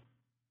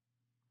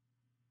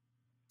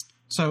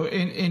 So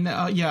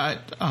I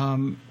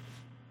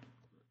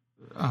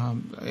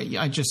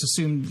just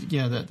assumed,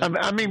 that.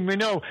 I mean, we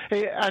know.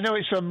 I know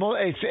it's her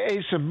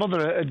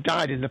mother had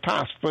died in the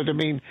past, but I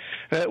mean,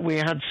 we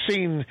had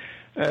seen.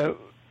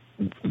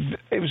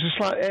 It was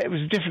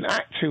a different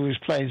actor who was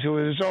playing, so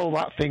it was all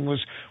that thing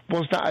was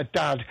that a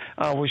dad,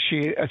 or was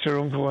she at her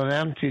uncle and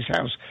auntie's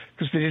house?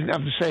 Because they didn't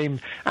have the same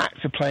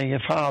actor playing her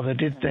father,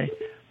 did they?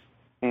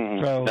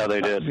 Mm-hmm. So no, they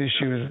did. The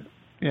issue,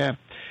 yeah.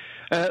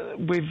 Have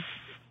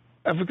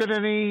we got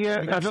any?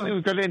 I don't think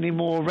we've got any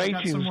more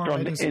ratings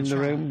gone in the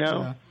room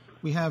now. Yeah.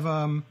 We have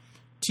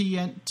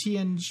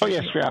TNJ. Oh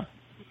yes, we have.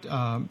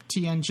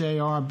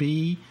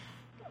 TNJRB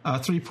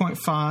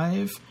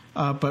 3.5.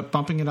 But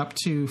bumping it up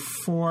to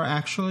 4,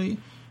 actually.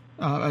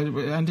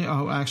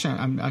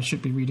 I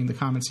should be reading the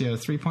comments here.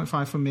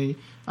 3.5 for me.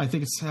 I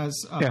think it has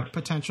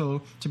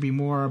potential to be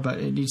more, but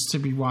it needs to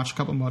be watched a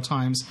couple more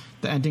times.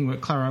 The ending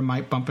with Clara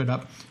might bump it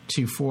up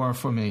to 4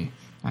 for me,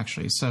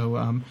 actually. So,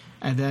 and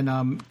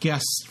then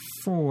guest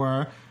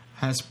 4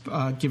 has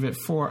give it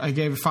 4. I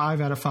gave it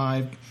 5 out of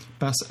 5.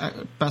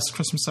 Best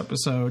Christmas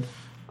episode.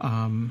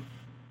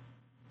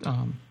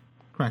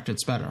 Correct,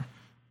 it's better.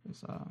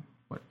 It's,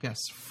 what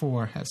guest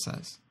 4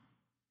 says.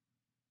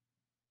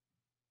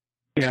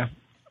 Yeah.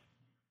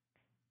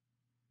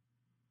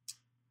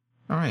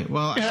 All right.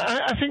 Well,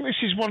 I think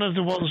this is one of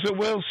the ones that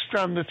will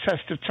stand the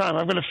test of time.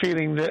 I've got a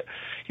feeling that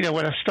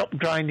when I stop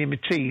grinding my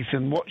teeth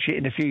and watch it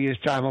in a few years'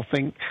 time, I'll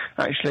think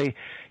actually,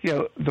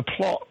 the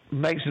plot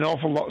makes an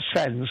awful lot of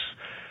sense.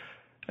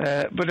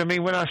 But I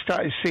mean, when I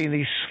started seeing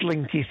these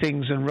slinky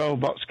things and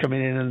robots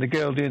coming in and the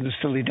girl doing the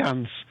silly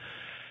dance,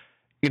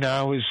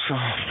 I was.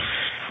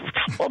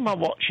 What am I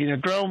watching? A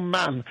grown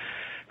man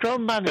who's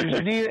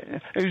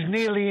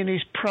nearly in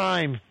his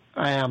prime.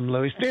 I am,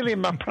 Lewis. Nearly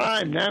in my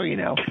prime now,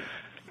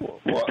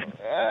 What?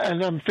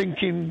 And I'm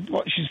thinking,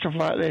 watching stuff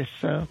like this.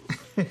 So.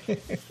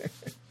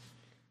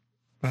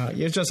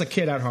 You're just a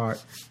kid at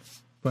heart,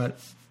 but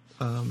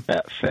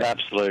that's it.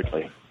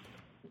 Absolutely.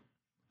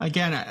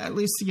 Again, at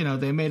least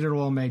they made it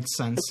all make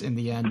sense in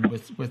the end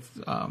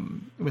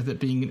with it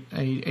being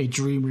a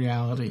dream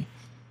reality.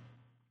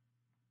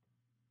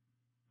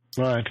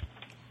 Right.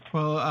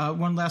 Well,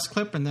 one last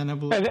clip, and then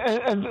we'll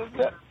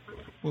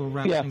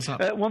wrap things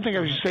up. One thing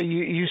I was going to say,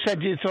 you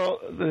said you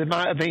thought there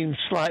might have been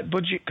slight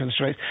budget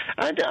constraints.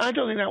 I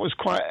don't think that was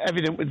quite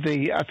evident with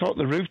I thought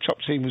the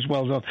rooftop scene was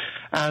well done.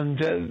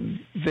 And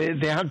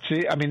they had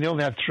to, I mean, they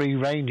only had 3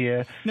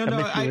 reindeer. I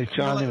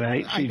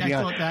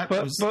thought that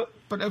was...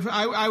 But if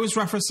I was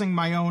referencing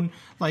my own,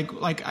 like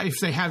if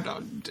they had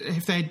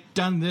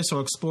done this or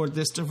explored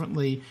this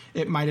differently,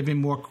 it might have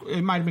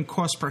been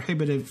cost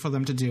prohibitive for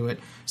them to do it.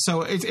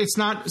 So it's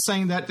not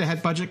saying that they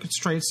had budget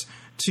constraints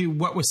to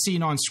what was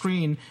seen on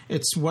screen.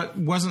 It's what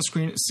wasn't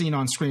seen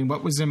on screen,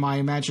 what was in my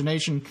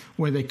imagination,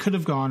 where they could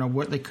have gone or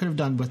what they could have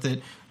done with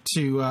it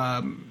to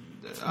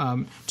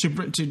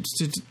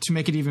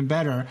make it even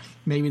better.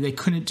 Maybe they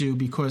couldn't do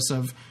because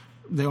of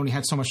they only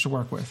had so much to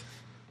work with.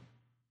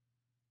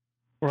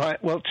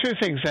 Right. Well, two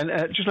things then.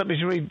 Just let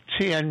me read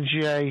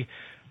TNJ.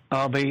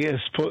 RB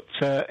has put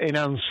in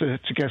answer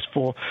to guest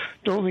 4.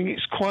 Don't think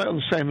it's quite on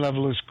the same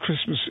level as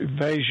Christmas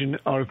Invasion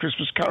or A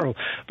Christmas Carol.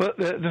 But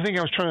the thing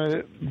I was trying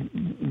to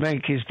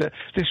make is that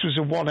this was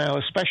a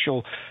 1-hour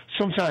special.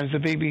 Sometimes the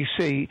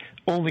BBC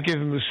only give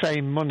them the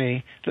same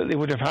money that they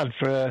would have had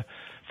for a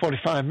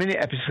 45-minute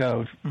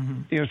episode.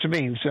 Mm-hmm. You know what I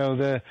mean? So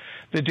they're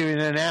doing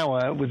an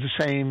hour with the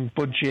same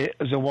budget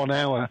as a 1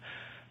 hour,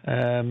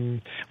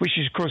 which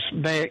is, of course,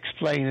 may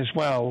explain as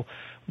well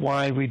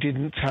why we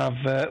didn't have,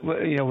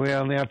 we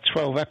only had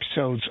 12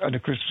 episodes and a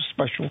Christmas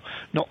special,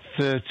 not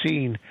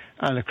 13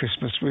 and a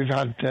Christmas. We've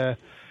had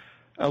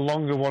a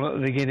longer one at the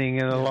beginning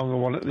and a longer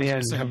one at the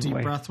end, haven't we?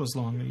 Deep Breath was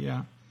longer,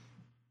 yeah.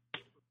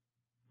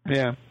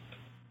 Yeah.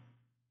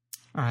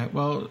 All right,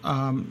 well,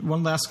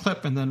 one last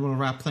clip and then we'll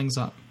wrap things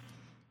up.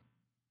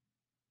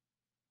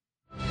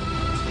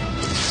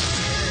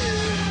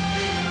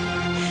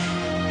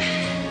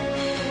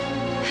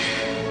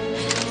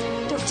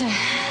 Doctor,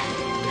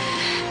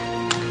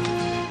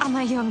 am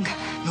I young?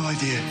 No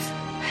idea.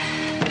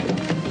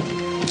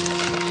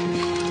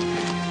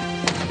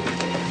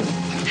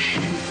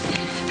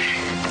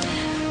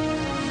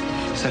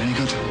 Is that any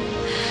good?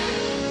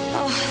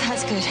 Oh,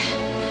 that's good.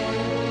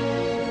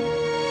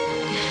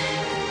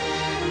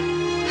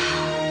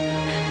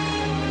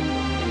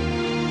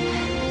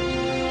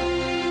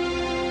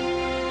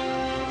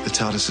 The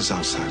TARDIS is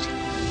outside.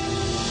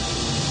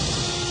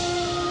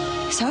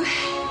 So?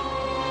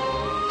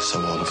 So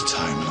all of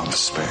time and all of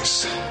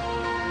space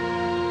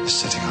is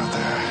sitting out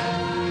there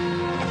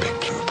in a big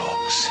blue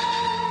box.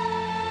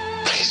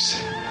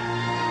 Please,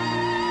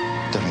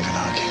 don't even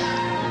argue.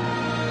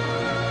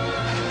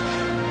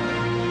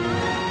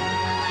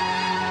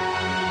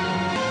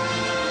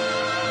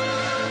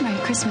 Merry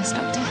Christmas,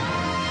 Doctor.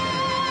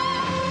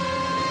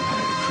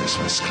 Merry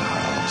Christmas,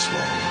 Clara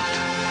Oswald.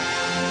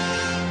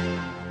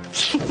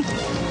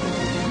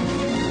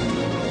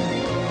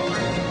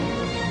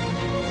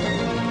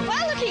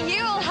 Well, look at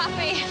you all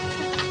happy.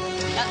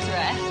 That's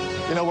rare.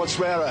 You know what's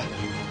rarer?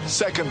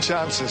 Second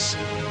chances.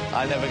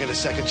 I never get a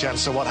second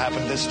chance, so what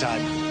happened this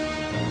time?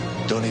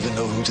 Don't even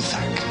know who to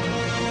thank.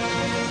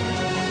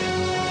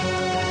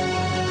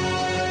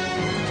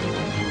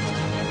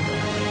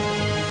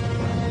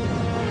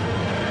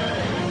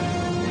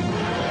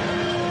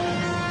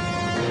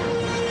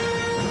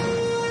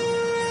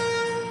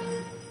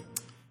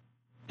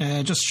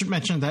 Just should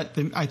mention that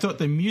I thought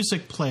the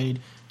music played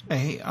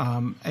a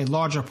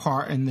larger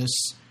part in this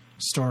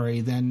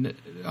story than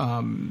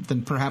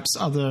perhaps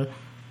other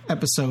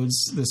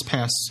episodes this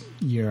past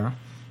year.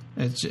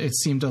 It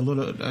seemed a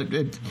little.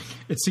 It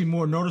seemed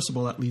more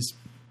noticeable, at least.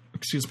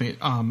 Excuse me.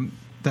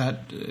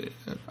 That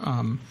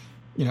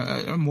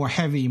more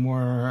heavy,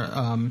 more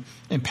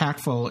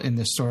impactful in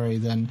this story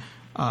than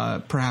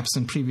perhaps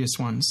in previous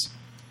ones.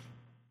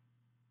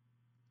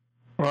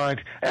 Right,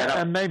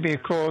 and maybe,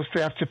 of course,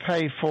 they have to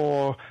pay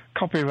for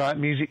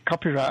music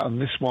copyright on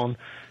this one,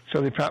 so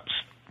they perhaps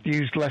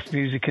used less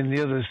music in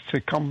the others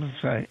to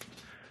compensate.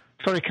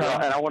 Sorry, Carl.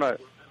 Yeah,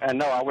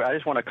 I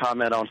just want to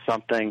comment on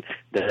something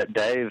that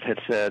Dave had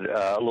said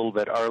a little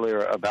bit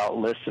earlier about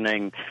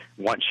listening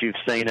once you've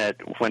seen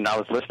it. When I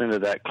was listening to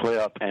that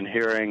clip and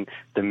hearing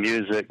the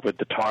music with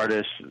the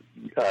TARDIS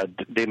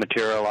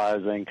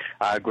dematerializing,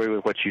 I agree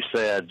with what you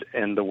said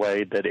in the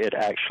way that it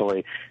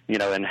actually,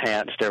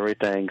 enhanced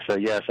everything. So,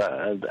 yes,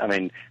 I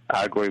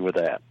agree with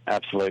that.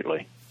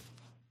 Absolutely.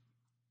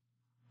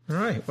 All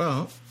right,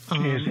 well...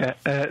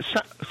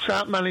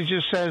 Sat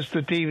Manager says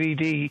the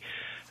DVD...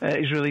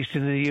 is released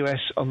in the US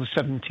on the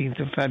 17th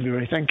of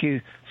February. Thank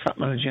you, Sat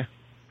Manager.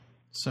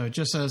 So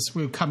just as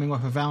we're coming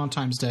off of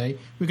Valentine's Day,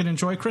 we can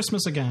enjoy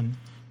Christmas again.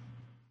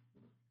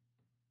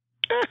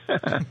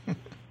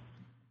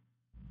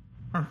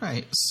 All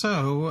right.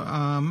 So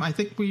I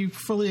think we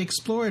fully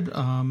explored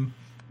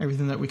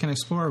everything that we can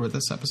explore with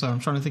this episode. I'm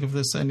trying to think if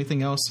there's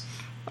anything else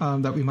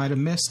that we might have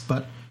missed,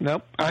 but...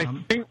 Nope. I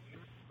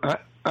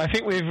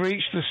think we've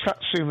reached the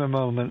Satsuma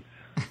moment.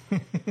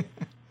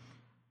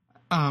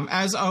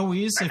 As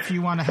always, if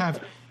you want to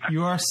have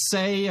your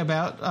say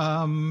about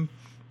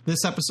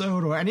this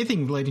episode or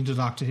anything relating to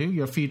Doctor Who,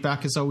 your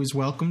feedback is always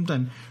welcomed,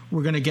 and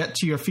we're going to get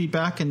to your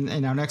feedback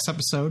in our next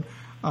episode.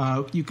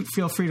 You could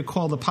feel free to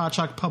call the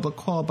Podshock public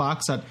call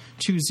box at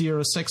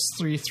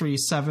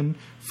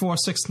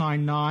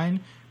 206-337-4699,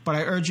 but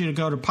I urge you to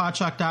go to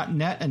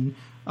podshock.net, and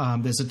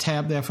there's a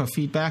tab there for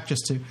feedback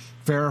just to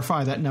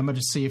verify that number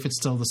to see if it's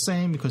still the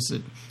same, because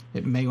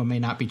it may or may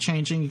not be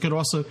changing. You could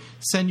also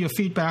send your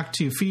feedback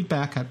to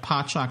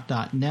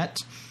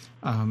feedback@podshock.net.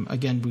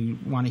 Again, we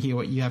want to hear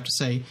what you have to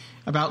say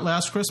about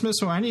Last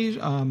Christmas or any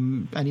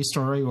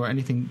story or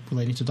anything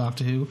relating to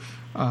Doctor Who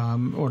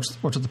or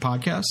to the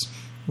podcast.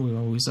 We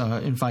always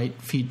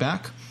invite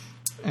feedback.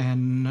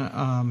 And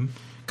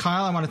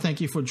Kyle, I want to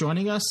thank you for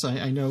joining us.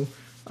 I know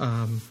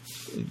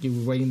you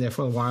were waiting there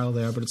for a while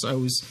there, but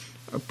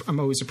I'm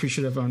always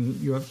appreciative on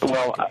your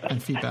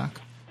and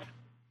feedback.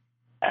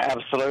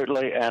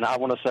 Absolutely, and I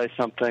want to say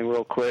something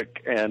real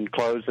quick in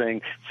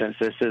closing. Since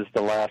this is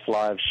the last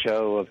live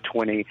show of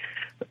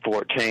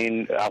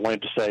 2014, I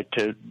wanted to say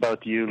to both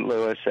you,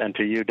 Lewis, and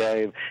to you,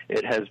 Dave,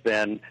 it has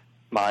been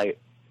my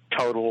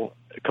total,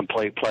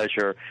 complete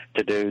pleasure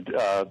to do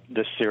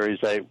this Series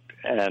 8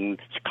 and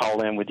to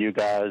call in with you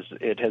guys.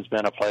 It has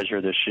been a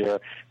pleasure this year,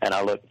 and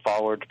I look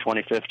forward to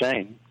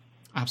 2015.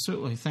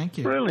 Absolutely. Thank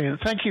you.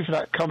 Brilliant. Thank you for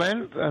that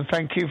comment, and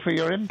thank you for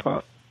your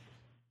input.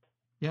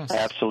 Yes.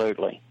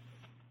 Absolutely.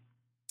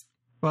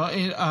 Well,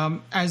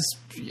 as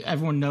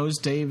everyone knows,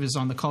 Dave is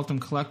on the Cultum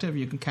Collective.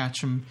 You can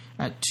catch him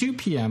at 2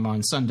 p.m.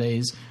 on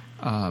Sundays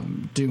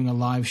doing a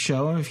live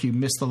show. If you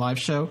miss the live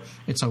show,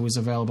 it's always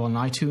available on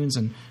iTunes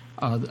and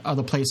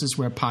other places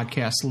where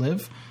podcasts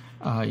live.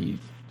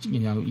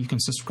 You can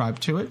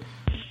subscribe to it.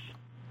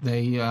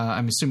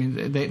 I'm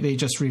assuming they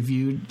just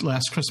reviewed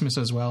Last Christmas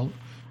as well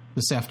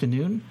this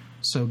afternoon,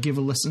 so give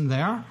a listen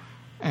there.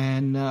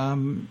 And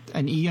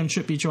Ian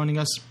should be joining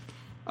us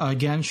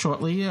again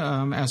shortly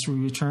as we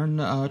return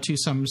to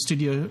some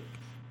studio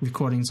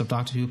recordings of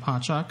Doctor Who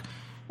Podshock.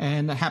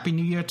 And a Happy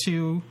New Year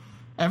to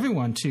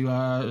everyone,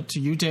 to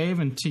you, Dave,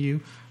 and to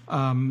you,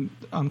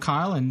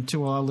 Kyle, and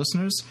to all our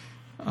listeners.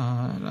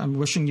 I'm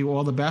wishing you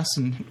all the best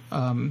in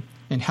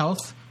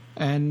health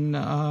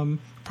and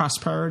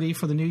prosperity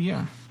for the new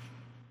year.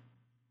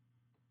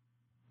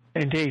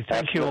 Indeed.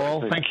 Thank you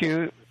all. Thank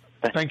you.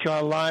 Thank you,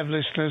 our live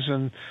listeners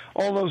and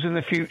all those in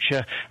the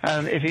future.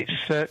 And if it's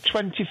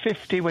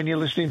 2050 when you're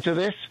listening to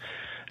this,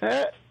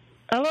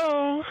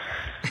 hello.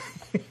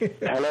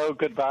 Hello,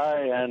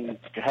 goodbye, and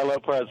hello,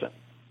 present.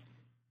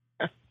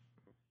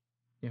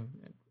 Yeah.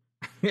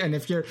 And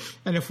if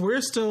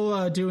we're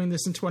still doing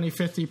this in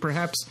 2050,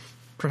 perhaps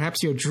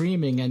you're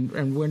dreaming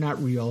and we're not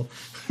real.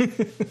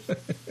 It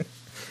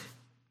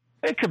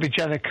could be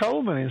Jenna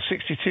Coleman in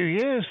 62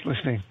 years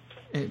listening.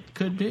 It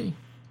could be.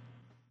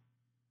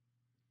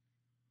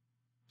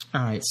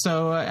 All right,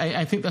 so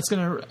I think that's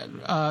going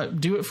to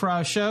do it for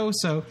our show.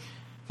 So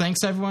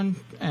thanks, everyone,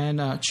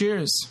 and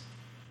cheers.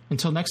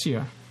 Until next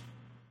year.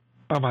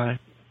 Bye-bye.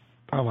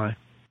 Bye-bye.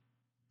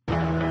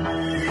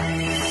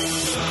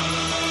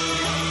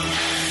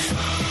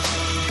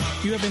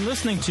 You have been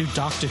listening to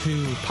Doctor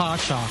Who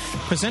Podshock,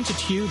 presented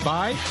to you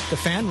by the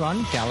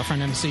fan-run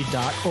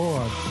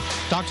GallifreyanEmbassy.org.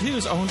 Doctor Who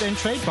is owned and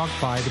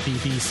trademarked by the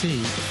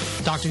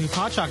BBC. Doctor Who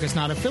Podshock is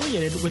not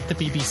affiliated with the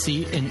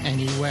BBC in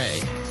any way.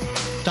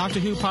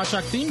 Doctor Who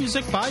Podshock theme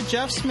music by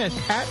Jeff Smith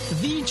at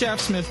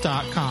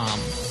thejeffsmith.com.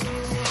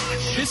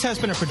 This has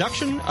been a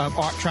production of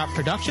Art Trap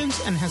Productions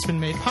and has been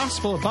made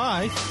possible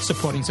by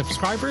supporting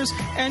subscribers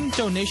and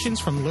donations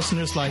from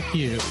listeners like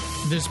you.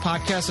 This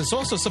podcast is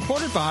also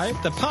supported by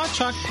the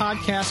Podshock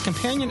Podcast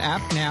Companion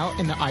app, now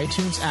in the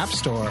iTunes App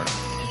Store.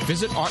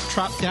 Visit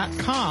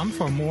arttrap.com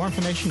for more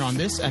information on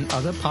this and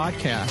other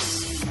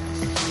podcasts.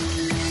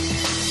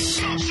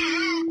 Doctor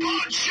Who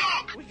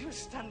Podshock! We can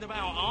stand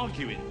about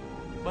arguing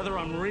whether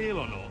I'm real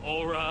or not,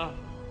 or are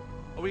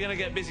we going to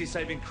get busy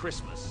saving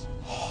Christmas?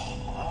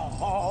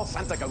 Oh,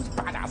 Santa goes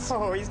badass.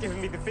 Oh, he's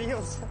giving me the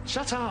feels.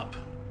 Shut up.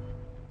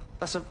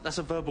 That's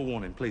a verbal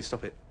warning. Please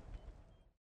stop it.